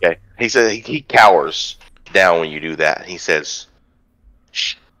 Yes. Okay. He said he cowers down when you do that. He says,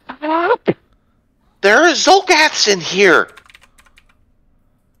 "Shut up! There are Zolgaths in here."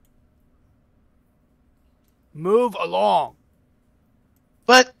 Move along.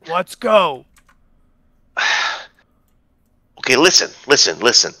 But let's go. Okay, listen.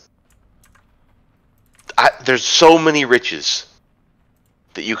 There's so many riches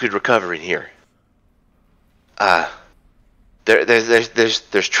that you could recover in here.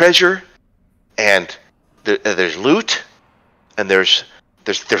 There's treasure, and there's loot, and there's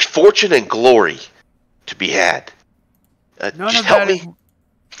fortune and glory to be had. None just of help that me. is.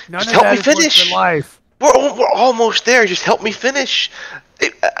 None Just of help that me is worth finish. your life. We're almost there. Just help me finish.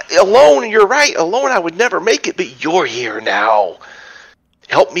 Alone, you're right. Alone, I would never make it. But you're here now.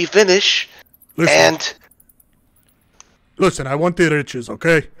 Help me finish. Listen, I want the riches,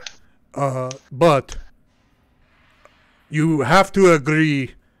 okay? But you have to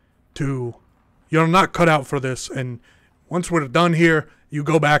agree to. You're not cut out for this. And once we're done here, you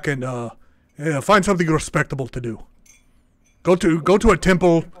go back and find something respectable to do. Go to a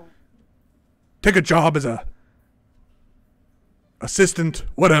temple. Take a job as a assistant,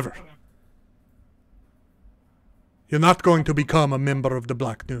 whatever. You're not going to become a member of the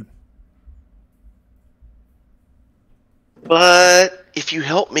Black Noon. But if you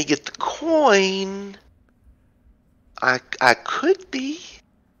help me get the coin, I could be.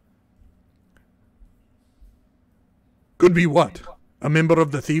 Could be what? A member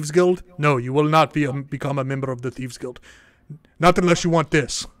of the Thieves Guild? No, you will not become a member of the Thieves Guild. Not unless you want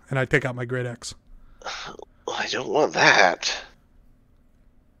this. And I take out my great axe. Well, I don't want that.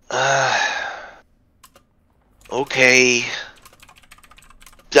 Okay.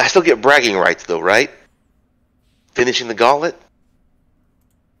 I still get bragging rights, though, right? Finishing the gauntlet?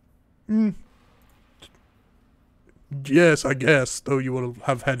 Yes, I guess, though you will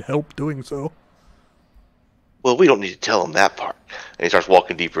have had help doing so. Well, we don't need to tell him that part. And he starts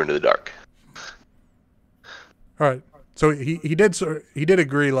walking deeper into the dark. All right. So he did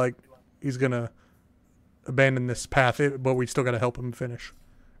agree, like, he's going to abandon this path, but we still got to help him finish.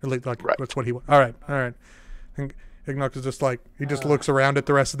 At least, like, right. That's what he wants. All right. And Ignox is just like, he just looks around at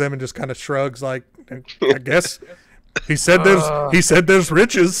the rest of them and just kind of shrugs, like, I guess he said there's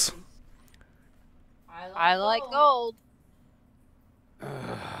riches. I like gold.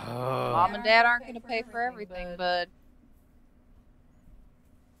 Mom and Dad aren't going to pay for everything, bud.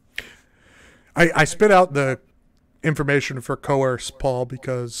 I spit out the information for coerce, Paul,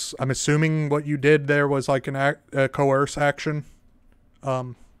 because I'm assuming what you did there was like a coerce action,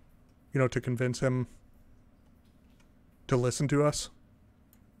 to convince him to listen to us.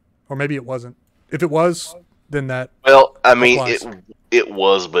 Or maybe it wasn't. If it was, then that. Well, I mean, applies. it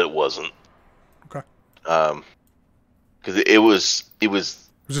was, but it wasn't. Okay. Because it was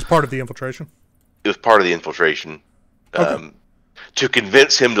just part of the infiltration. It was part of the infiltration. Okay. To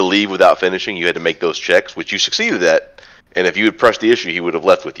convince him to leave without finishing, you had to make those checks, which you succeeded at. And if you had pressed the issue, he would have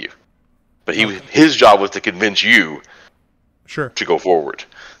left with you. But his job was to convince you, to go forward.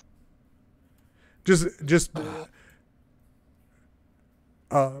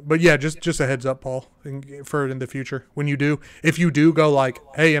 But yeah, just a heads up, Paul, for in the future. When you do, if you do go like,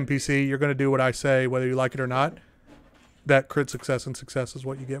 hey, NPC, you're going to do what I say, whether you like it or not, that crit success and success is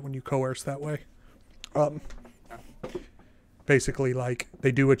what you get when you coerce that way. Basically, like,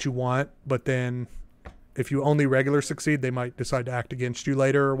 they do what you want, but then if you only regular succeed, they might decide to act against you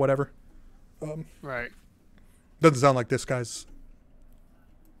later or whatever. Right. Doesn't sound like this guy's...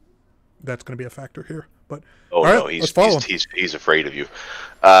 That's going to be a factor here. But no, he's afraid of you.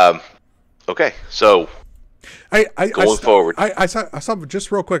 Okay, so going forward. I saw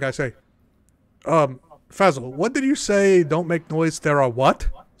just real quick, I say, Fazl, what did you say? Don't make noise. There are what?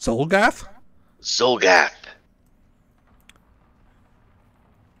 Zolgath? Zolgath.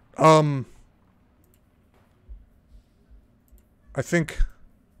 I think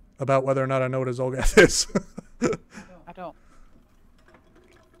about whether or not I know what a Zolgath is. I don't.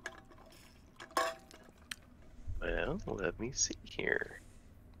 Well, let me see here.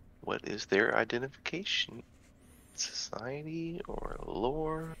 What is their identification? Society or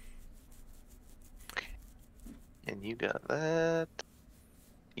lore? Okay. And you got that.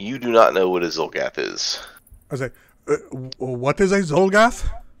 You do not know what a Zolgath is. I say, what is a Zolgath?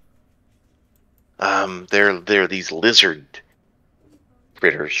 They're these lizard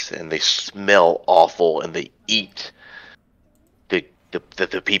critters, and they smell awful, and they eat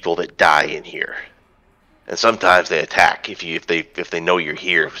the people that die in here. And sometimes they attack if they know you're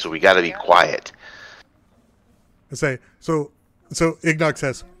here. So we got to be quiet. I say, so Ignox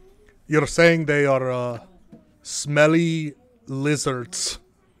says, you're saying they are smelly lizards,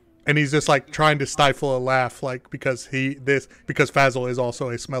 and he's just like trying to stifle a laugh, like because Fazl is also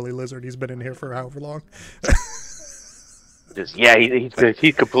a smelly lizard. He's been in here for however long. Yeah,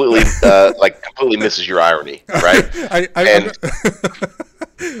 he completely completely misses your irony, right?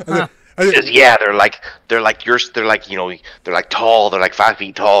 Yeah, they're like tall. They're like 5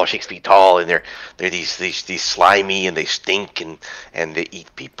 feet tall, 6 feet tall, and they're these slimy, and they stink, and they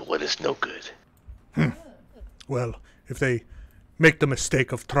eat people. It is no good. Well, if they make the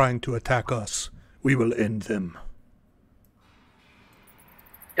mistake of trying to attack us, we will end them.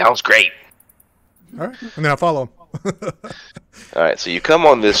 Sounds great. All right, and then I'll follow him. All right, so you come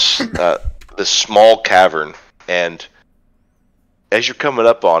on this this small cavern, and as you're coming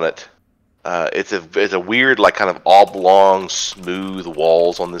up on it, it's a weird, like, kind of oblong, smooth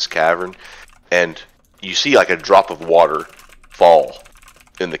walls on this cavern, and you see like a drop of water fall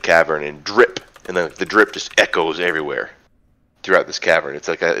in the cavern and drip, and then the drip just echoes everywhere throughout this cavern. It's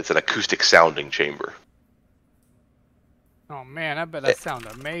like it's an acoustic sounding chamber. Oh man, I bet that sounds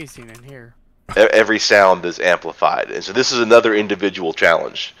amazing in here. Every sound is amplified, and so this is another individual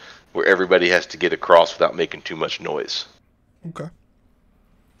challenge where everybody has to get across without making too much noise. Okay.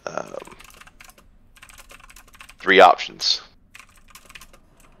 3 options.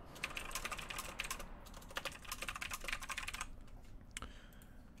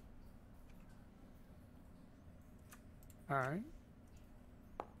 All right.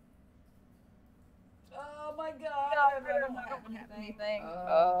 Oh my god, anything.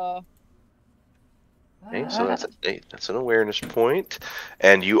 Okay, so that's an awareness point,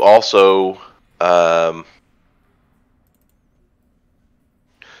 and you also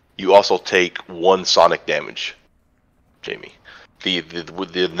take 1 sonic damage, Jamie.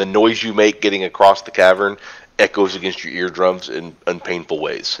 The noise you make getting across the cavern echoes against your eardrums in unpainful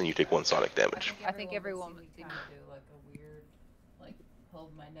ways, and you take 1 sonic damage. I think everyone would see do like a weird, like hold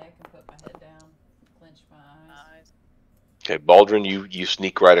my neck and put my head down, clench my eyes. Okay, Baldrin, you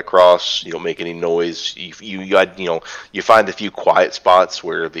sneak right across. You don't make any noise. You find a few quiet spots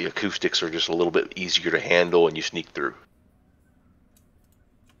where the acoustics are just a little bit easier to handle, and you sneak through.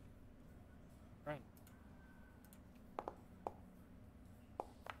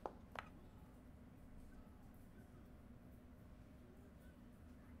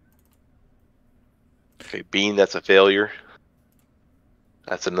 Okay, Bean, that's a failure.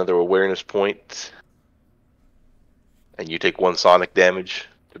 That's another awareness point. And you take 1 sonic damage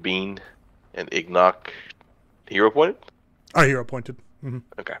to Bean. And Ignock, hero pointed? I hero pointed. Mm-hmm.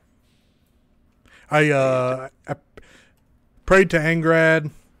 Okay. I prayed to Angrad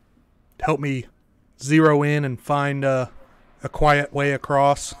to help me zero in and find a quiet way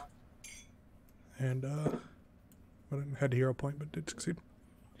across. And I didn't had a hero point, but did succeed.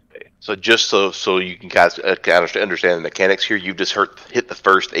 Okay. So just so you can kind of understand the mechanics here, you've just hit the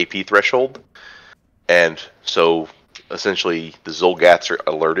first AP threshold. And so essentially the Zolgats are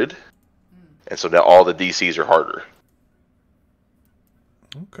alerted. And so now all the DCs are harder.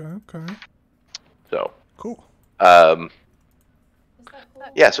 Okay. So cool. Yeah.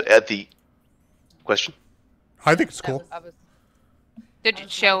 So at the question, I think it's cool. Did it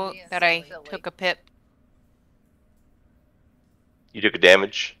show that I took a pip? you took a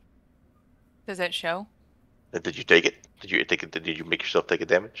damage. Does it show? Did you take it? Did you take it? Did you make yourself take a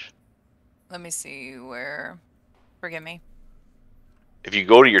damage? Let me see where. Forgive me. If you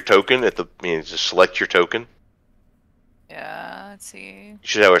go to your token just select your token. Yeah, let's see. You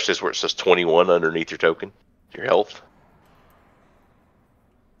should have where it says 21 underneath your token, your health.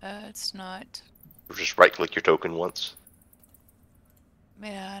 It's not. Or just right click your token once.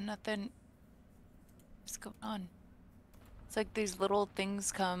 Yeah, nothing. What's going on? It's like these little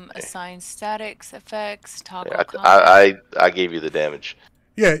things come assign statics, effects, toggle. I gave you the damage.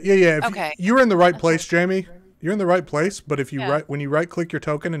 Yeah. Okay. You're in the right place, Jamie. You're in the right place, but if you Yeah. when you right click your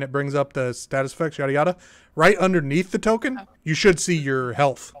token and it brings up the status effects, yada yada, right underneath the token, you should see your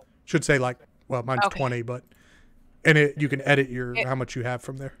health. Should say mine's 20, but you can edit how much you have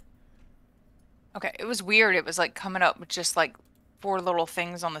from there. Okay, it was weird. It was like coming up with just like 4 little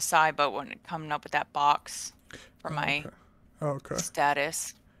things on the side, but when it coming up with that box for my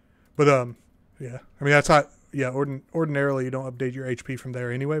status. But yeah. I mean that's how. Yeah, ordinarily you don't update your HP from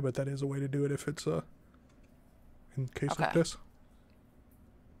there anyway, but that is a way to do it if it's in case like this.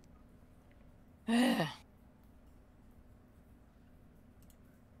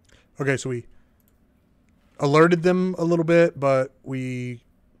 Okay, so we alerted them a little bit, but we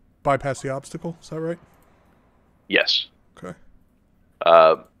bypassed the obstacle. Is that right? Yes. Okay.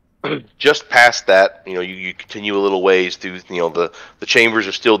 Just past that, you continue a little ways through. The chambers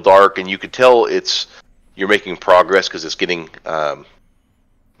are still dark, and you could tell you're making progress because it's getting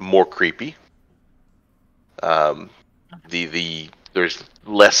more creepy. There's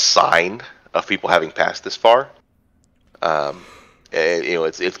less sign of people having passed this far.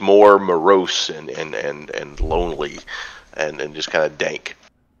 It's more morose and lonely, and just kind of dank.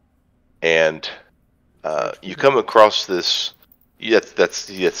 And you come across this.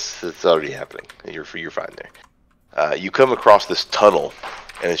 That's already happening. You're fine there. You come across this tunnel,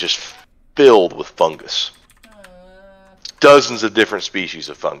 and it's just filled with fungus. Dozens of different species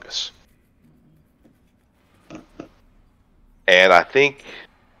of fungus. And I think,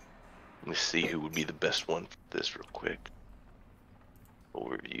 let me see who would be the best one for this real quick.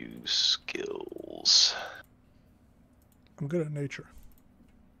 Overview skills. I'm good at nature.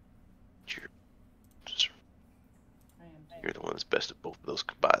 You're the one that's best at both of those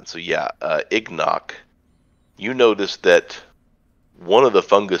combined. So yeah, Ignock, you notice that one of the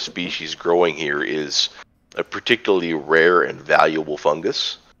fungus species growing here is a particularly rare and valuable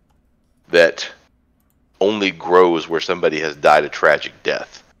fungus that only grows where somebody has died a tragic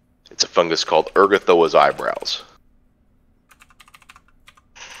death. It's a fungus called Ergothoa's eyebrows.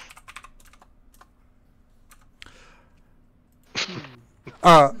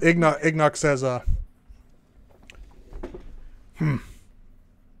 Ignock says,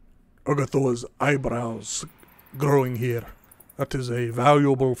 Ergothoa's eyebrows growing here. That is a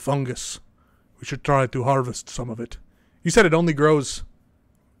valuable fungus. We should try to harvest some of it. You said it only grows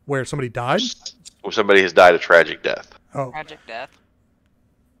where somebody died? When somebody has died a tragic death. Oh, Tragic death.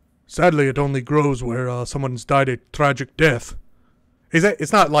 sadly, it only grows where someone's died a tragic death.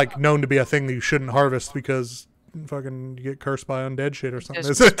 It's not like known to be a thing that you shouldn't harvest because fucking you get cursed by undead shit or something,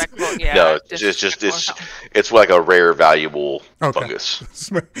 is it? Disrespectful, yeah. No, it's like a rare, valuable Okay.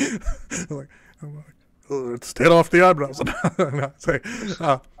 fungus. I'm like, oh, it's dead off the eyebrows.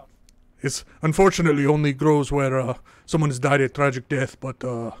 It's unfortunately only grows where someone has died a tragic death, but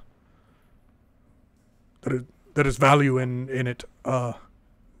there is value in it.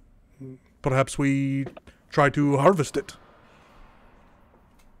 Perhaps we try to harvest it.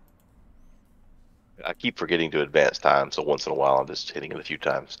 I keep forgetting to advance time, so once in a while I'm just hitting it a few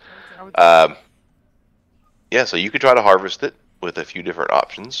times. Yeah, so you could try to harvest it with a few different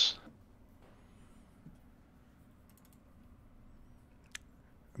options.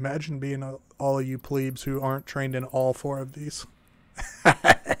 Imagine being all of you plebes who aren't trained in all 4 of these.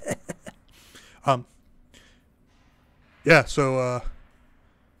 Yeah, so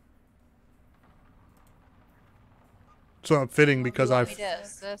it's fitting because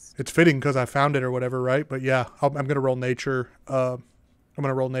it's fitting because I found it or whatever, right? But yeah, I'm gonna roll nature. I'm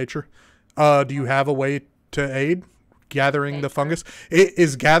gonna roll nature. Do you have a way to aid gathering the fungus?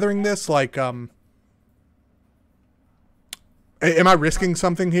 Is gathering this like am I risking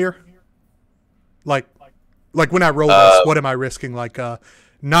something here? Like when I roll this, what am I risking? Like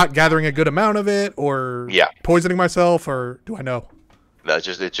not gathering a good amount of it, or poisoning myself, or do I know? No, it's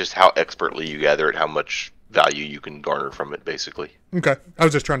just how expertly you gather it, how much value you can garner from it, basically. Okay, I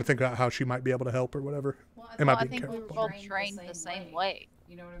was just trying to think about how she might be able to help or whatever. I think we were both trained the same way.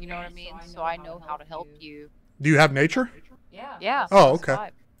 You know what I mean? So I know how to help you. Do you have nature? Yeah. Oh, okay.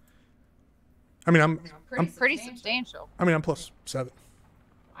 I mean, I'm pretty substantial. I mean, I'm +7.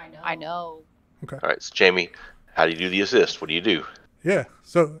 I know. Okay. All right, so Jamie, how do you do the assist? What do you do? Yeah.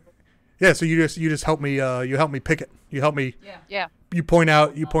 So you just help me. You help me pick it. You help me. Yeah. You point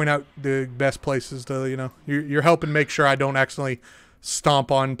out the best places to. You're helping make sure I don't accidentally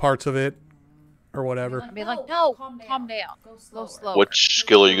stomp on parts of it or whatever. I mean, like, no, calm down. Go slow. What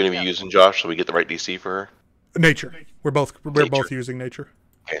skill are you going to be using, Josh, so we get the right DC for her? Nature. We're both using nature.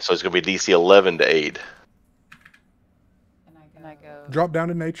 Okay, so it's going to be DC 11 to aid. Can I go? Drop down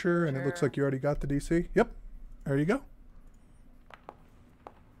to nature, and it looks like you already got the DC. Yep. There you go.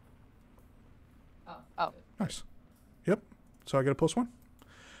 Oh. Nice. Yep. So I get a +1.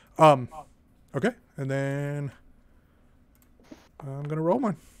 Okay, and then I'm gonna roll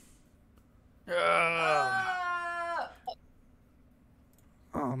mine.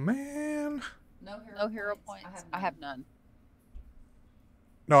 Oh man. No hero points. I have none.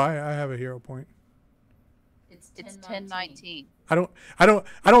 No, I have a hero point. It's 10:19. I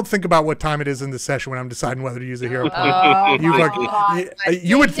don't think about what time it is in the session when I'm deciding whether to use a hero point.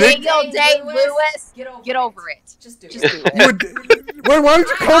 You would think. Daniel Day-Lewis, get over it. Just do it. You would, why did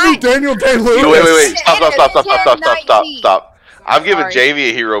you call me Daniel Day-Lewis? Wait. Stop. I'm giving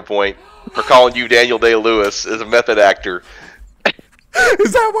Jamie a hero point for calling you Daniel Day-Lewis as a method actor.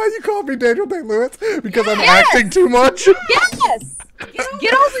 Is that why you called me Daniel Day-Lewis? Because I'm acting too much? Yes.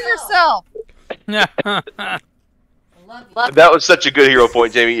 Get over yourself. That was such a good hero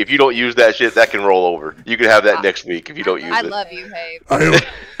point, Jamie. If you don't use that shit, that can roll over. You can have that next week if you don't use it. I love you, Habe.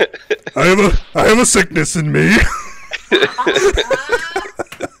 I have a sickness in me.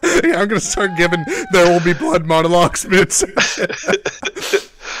 Yeah, I'm gonna start giving "There Will Be Blood" monologues mid.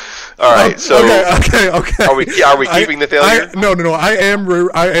 All right, so okay. Are we keeping the failure? No. I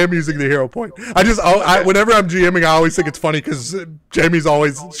am using the hero point. Whenever I'm GMing, I always think it's funny because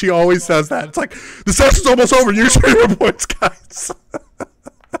she always says that. It's like the session's almost over. Use your hero points, guys.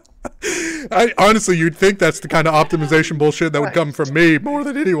 Honestly, you'd think that's the kind of optimization bullshit that would come from me more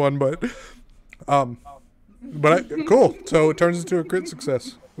than anyone, but cool. So it turns into a crit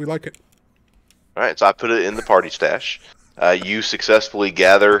success. We like it. All right, so I put it in the party stash. You successfully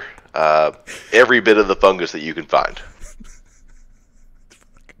gather every bit of the fungus that you can find.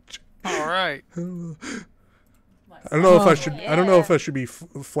 All right. I don't know if I should. I don't know if I should be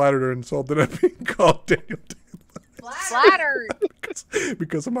flattered or insulted at being called Daniel Day-Lewis. Flattered.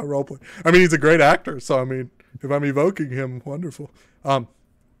 because of my roleplay. I mean, he's a great actor, so I mean, if I'm evoking him, wonderful. Whoa.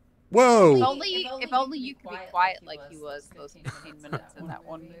 If only you could be quiet like he was those 15 minutes in that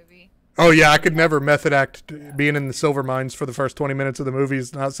one movie. Oh yeah, I could never method act being in the silver mines for the first 20 minutes of the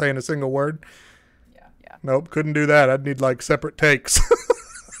movies, not saying a single word. Yeah. Nope, couldn't do that. I'd need like separate takes.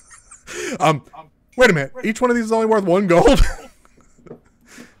 Wait a minute. Each one of these is only worth 1 gold.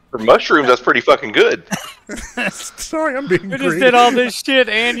 For mushrooms, that's pretty fucking good. Sorry, I'm being greedy. We just did all this shit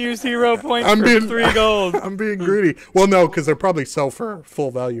and used hero points for 3 gold. I'm being greedy. Well, no, because they're probably sell for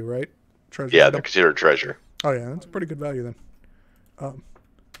full value, right? treasure. Yeah, item. they're considered treasure. Oh yeah, that's a pretty good value then.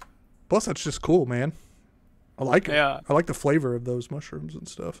 Plus, that's just cool, man. I like it. Yeah. I like the flavor of those mushrooms and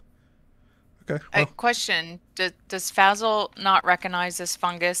stuff. Okay. Well, Question: Does Fazil not recognize this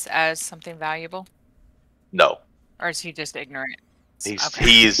fungus as something valuable, No, or is he just ignorant? he's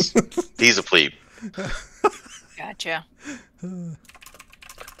a plebe. Gotcha.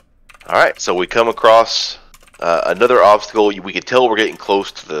 All right, so we come across another obstacle. We can tell we're getting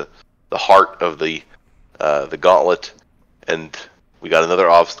close to the heart of the gauntlet, and we got another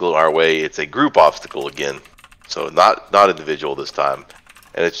obstacle in our way. It's a group obstacle again, so not individual this time,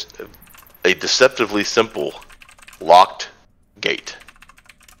 and it's a deceptively simple locked gate.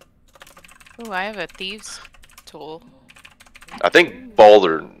 Oh, I have a thieves tool. I think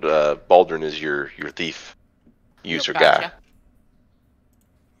Baldrin is your thief user guy. Gotcha.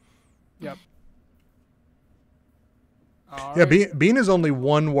 Yep. yeah, Bean is only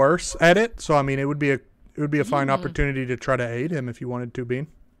one worse at it, so I mean, it would be a fine opportunity to try to aid him if you wanted to, Bean.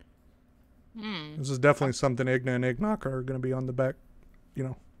 This is definitely something Igna and Ignock are going to be on the back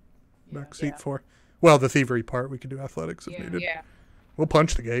seat for. Well, the thievery part, we could do athletics if needed. Yeah. We'll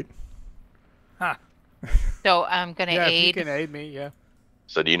punch the gate. Huh. So I'm gonna Yeah, if you aid. can aid me, yeah.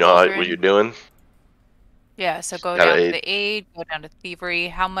 So do you know what you're doing? Yeah. So go Gotta down to aid. the aid. Go down to thievery.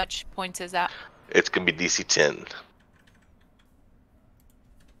 How much points is that? It's gonna be DC 10.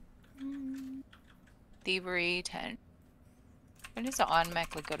 Thievery 10. When does it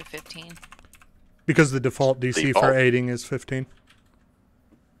automatically go to 15? Because the default DC for Default. aiding is 15.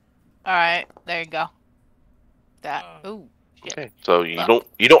 All right, there you go. That. Ooh, shit. Okay. So you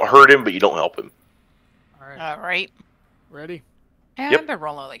don't hurt him, but you don't help him. All right. All right. Ready? Yeah, Yep. I've been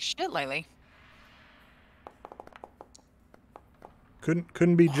rolling like shit lately.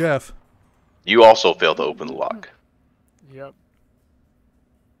 Couldn't be Jeff. You also fail to open the lock, Yep.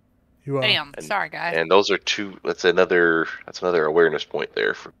 You Damn. Sorry, guys. and those are two. That's another awareness point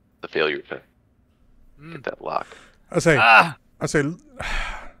there for the failure to get that lock. I say, Ah!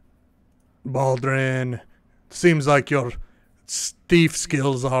 Baldrin, seems like your thief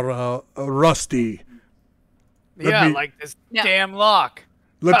skills are rusty. Yeah, me- like this No. damn lock.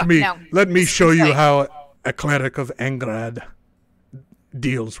 Let me No. show you Right. how a cleric of Angrad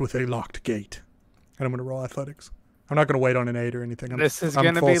deals with a locked gate. And I'm going to roll athletics. I'm not going to wait on an 8 or anything. This is I'm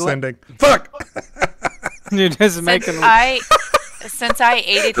gonna full be sending. Fuck! You're just making. Since I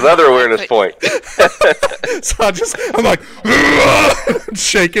aided him, Another I awareness put- point. So I'm like,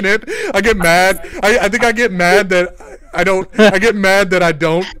 shaking it. I get mad. I think I get mad that I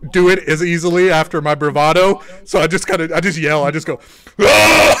don't do it as easily after my bravado. So I just yell. I just go,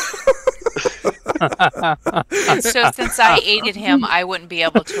 So since I aided him, I wouldn't be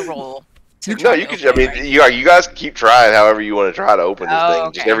able to roll. No, you could. I mean, you guys keep trying however you want to try to open this Oh,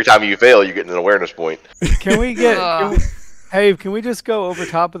 thing. Just okay. every time you fail, you get an awareness point. Can we get? Ugh. Hey, can we just go over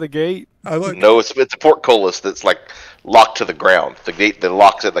top of the gate? I look. No, it's a portcullis that's like locked to the ground. The gate that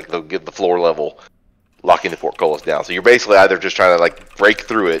locks it like the floor level, locking the portcullis down. So you're basically either just trying to like break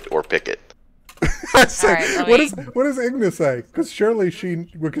through it or pick it. I say, All right, what does Igna say? Because surely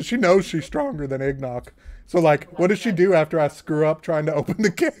because she knows she's stronger than Ignock. So like, what does she do after I screw up trying to open the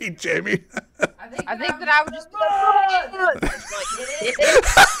gate, Jamie? I think that I would just be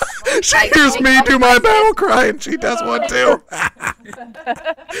like, She hears me do my battle cry, and she does one too.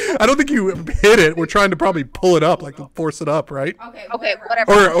 I don't think you hit it. We're trying to probably pull it up, like force it up, right? Okay,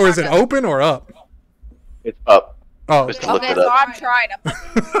 whatever. Or is it open or up? It's up. Oh, Just to lift Okay, it so up. I'm trying. I'm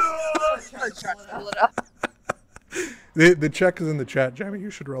trying to pull it up. the check is in the chat, Jamie. You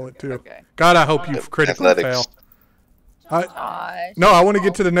should roll it too. Okay. God, I hope you critically Athletics. fail. Gosh. No, I want to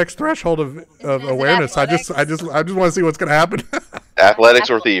get to the next threshold of awareness. I just want to see what's gonna happen. Athletics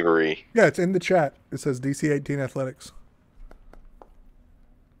or thievery. Yeah, it's in the chat. It says DC 18 athletics.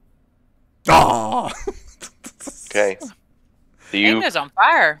 Oh. Okay. Do you? Igna's on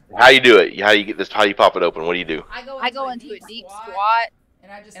fire. How you do it? How you get this? How you pop it open? What do you do? I go into a deep squat,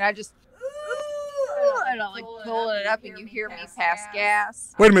 and I just and I'm like pulling it up, and you hear me pass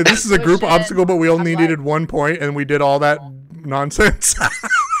gas. Wait a minute, this is a group Pushing. obstacle, but we only I'm like- needed 1 point, and we did all that nonsense.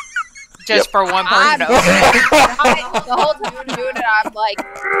 Just for one I'm, person to open it. the whole time I'm doing it, I'm like,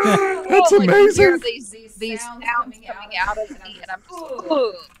 That's like, you hear amazing. these sounds coming out of me, and I'm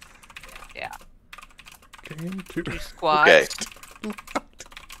just, Yeah. Game two. Squat. Okay.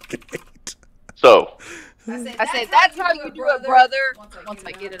 So I say, that's how you do it, brother. Once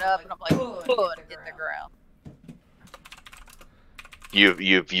I get it up, and I'm like, and hit the ground.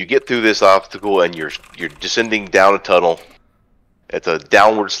 you get through this obstacle and you're descending down a tunnel. It's a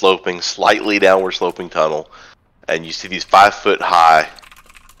slightly downward sloping tunnel, and you see these 5 foot high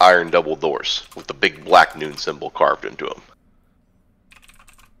iron double doors with the big black noon symbol carved into them.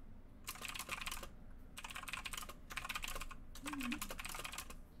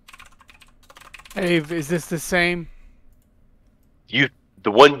 Hey, is this the same? The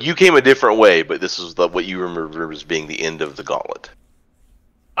one you came a different way, but this is what you remember as being the end of the gauntlet.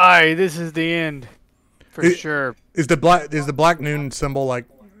 Aye, this is the end, for sure. Is the black noon symbol like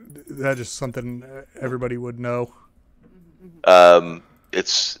that? Just something everybody would know.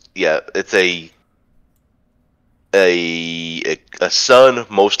 It's a sun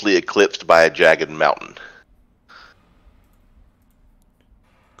mostly eclipsed by a jagged mountain.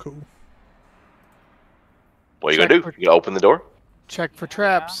 Cool. What are you gonna do? You gonna open the door? Check for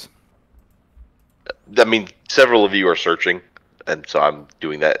traps. I mean, several of you are searching, and so I'm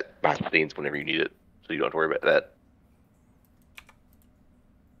doing that behind the scenes whenever you need it, so you don't have to worry about that.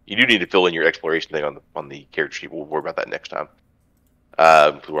 You do need to fill in your exploration thing on the character sheet. We'll worry about that next time.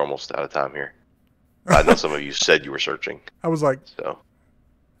 We're almost out of time here. I know some of you said you were searching. I was like, so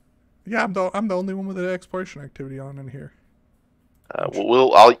yeah, I'm the only one with an exploration activity on in here.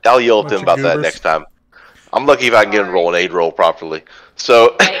 I'll yell at them about that next time. I'm lucky if I can get them to roll an aid roll properly.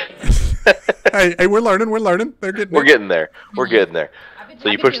 So hey, we're learning. We're getting there. We're getting there. So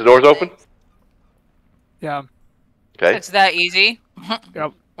you push the doors open? Yeah. Okay. It's that easy.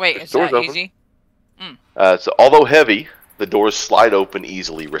 Yep. Wait, it's that easy. So although heavy, the doors slide open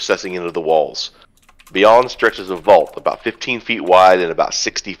easily, recessing into the walls. Beyond stretches a vault about 15 feet wide and about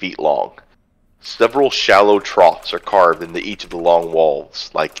 60 feet long. Several shallow troughs are carved into each of the long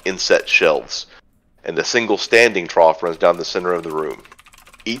walls, like inset shelves, and a single standing trough runs down the center of the room.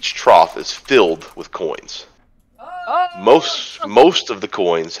 Each trough is filled with coins. Most of the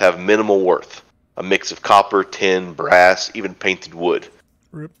coins have minimal worth, a mix of copper, tin, brass, even painted wood.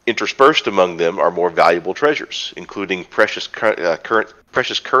 Rip. Interspersed among them are more valuable treasures, including precious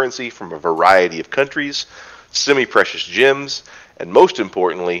currency from a variety of countries, semi-precious gems, and most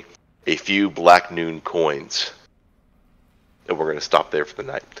importantly, a few Black Noon coins. And we're going to stop there for the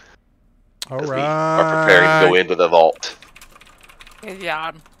night. All as right. we are preparing to go into the vault. Good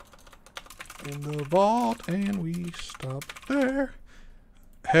job. In the vault, and we stop there.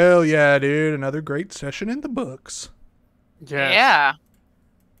 Hell yeah, dude! Another great session in the books. Yes. Yeah.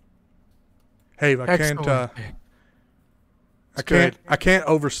 Hey, Excellent. I can't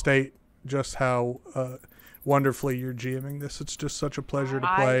overstate just how wonderfully you're GMing this. It's just such a pleasure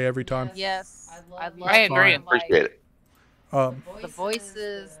to play every time. Yes, I love I agree. Appreciate it. The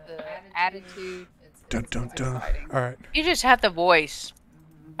voices, the attitude. Dun dun dun. exciting. All right. You just have the voice,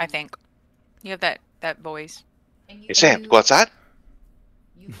 I think. You have that voice. Hey, Sam, go outside.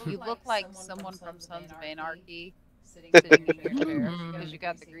 You look like someone from Sons of Anarchy sitting in your chair because you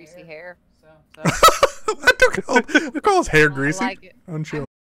got the greasy hair. So I call his hair greasy. I like it. Unchill.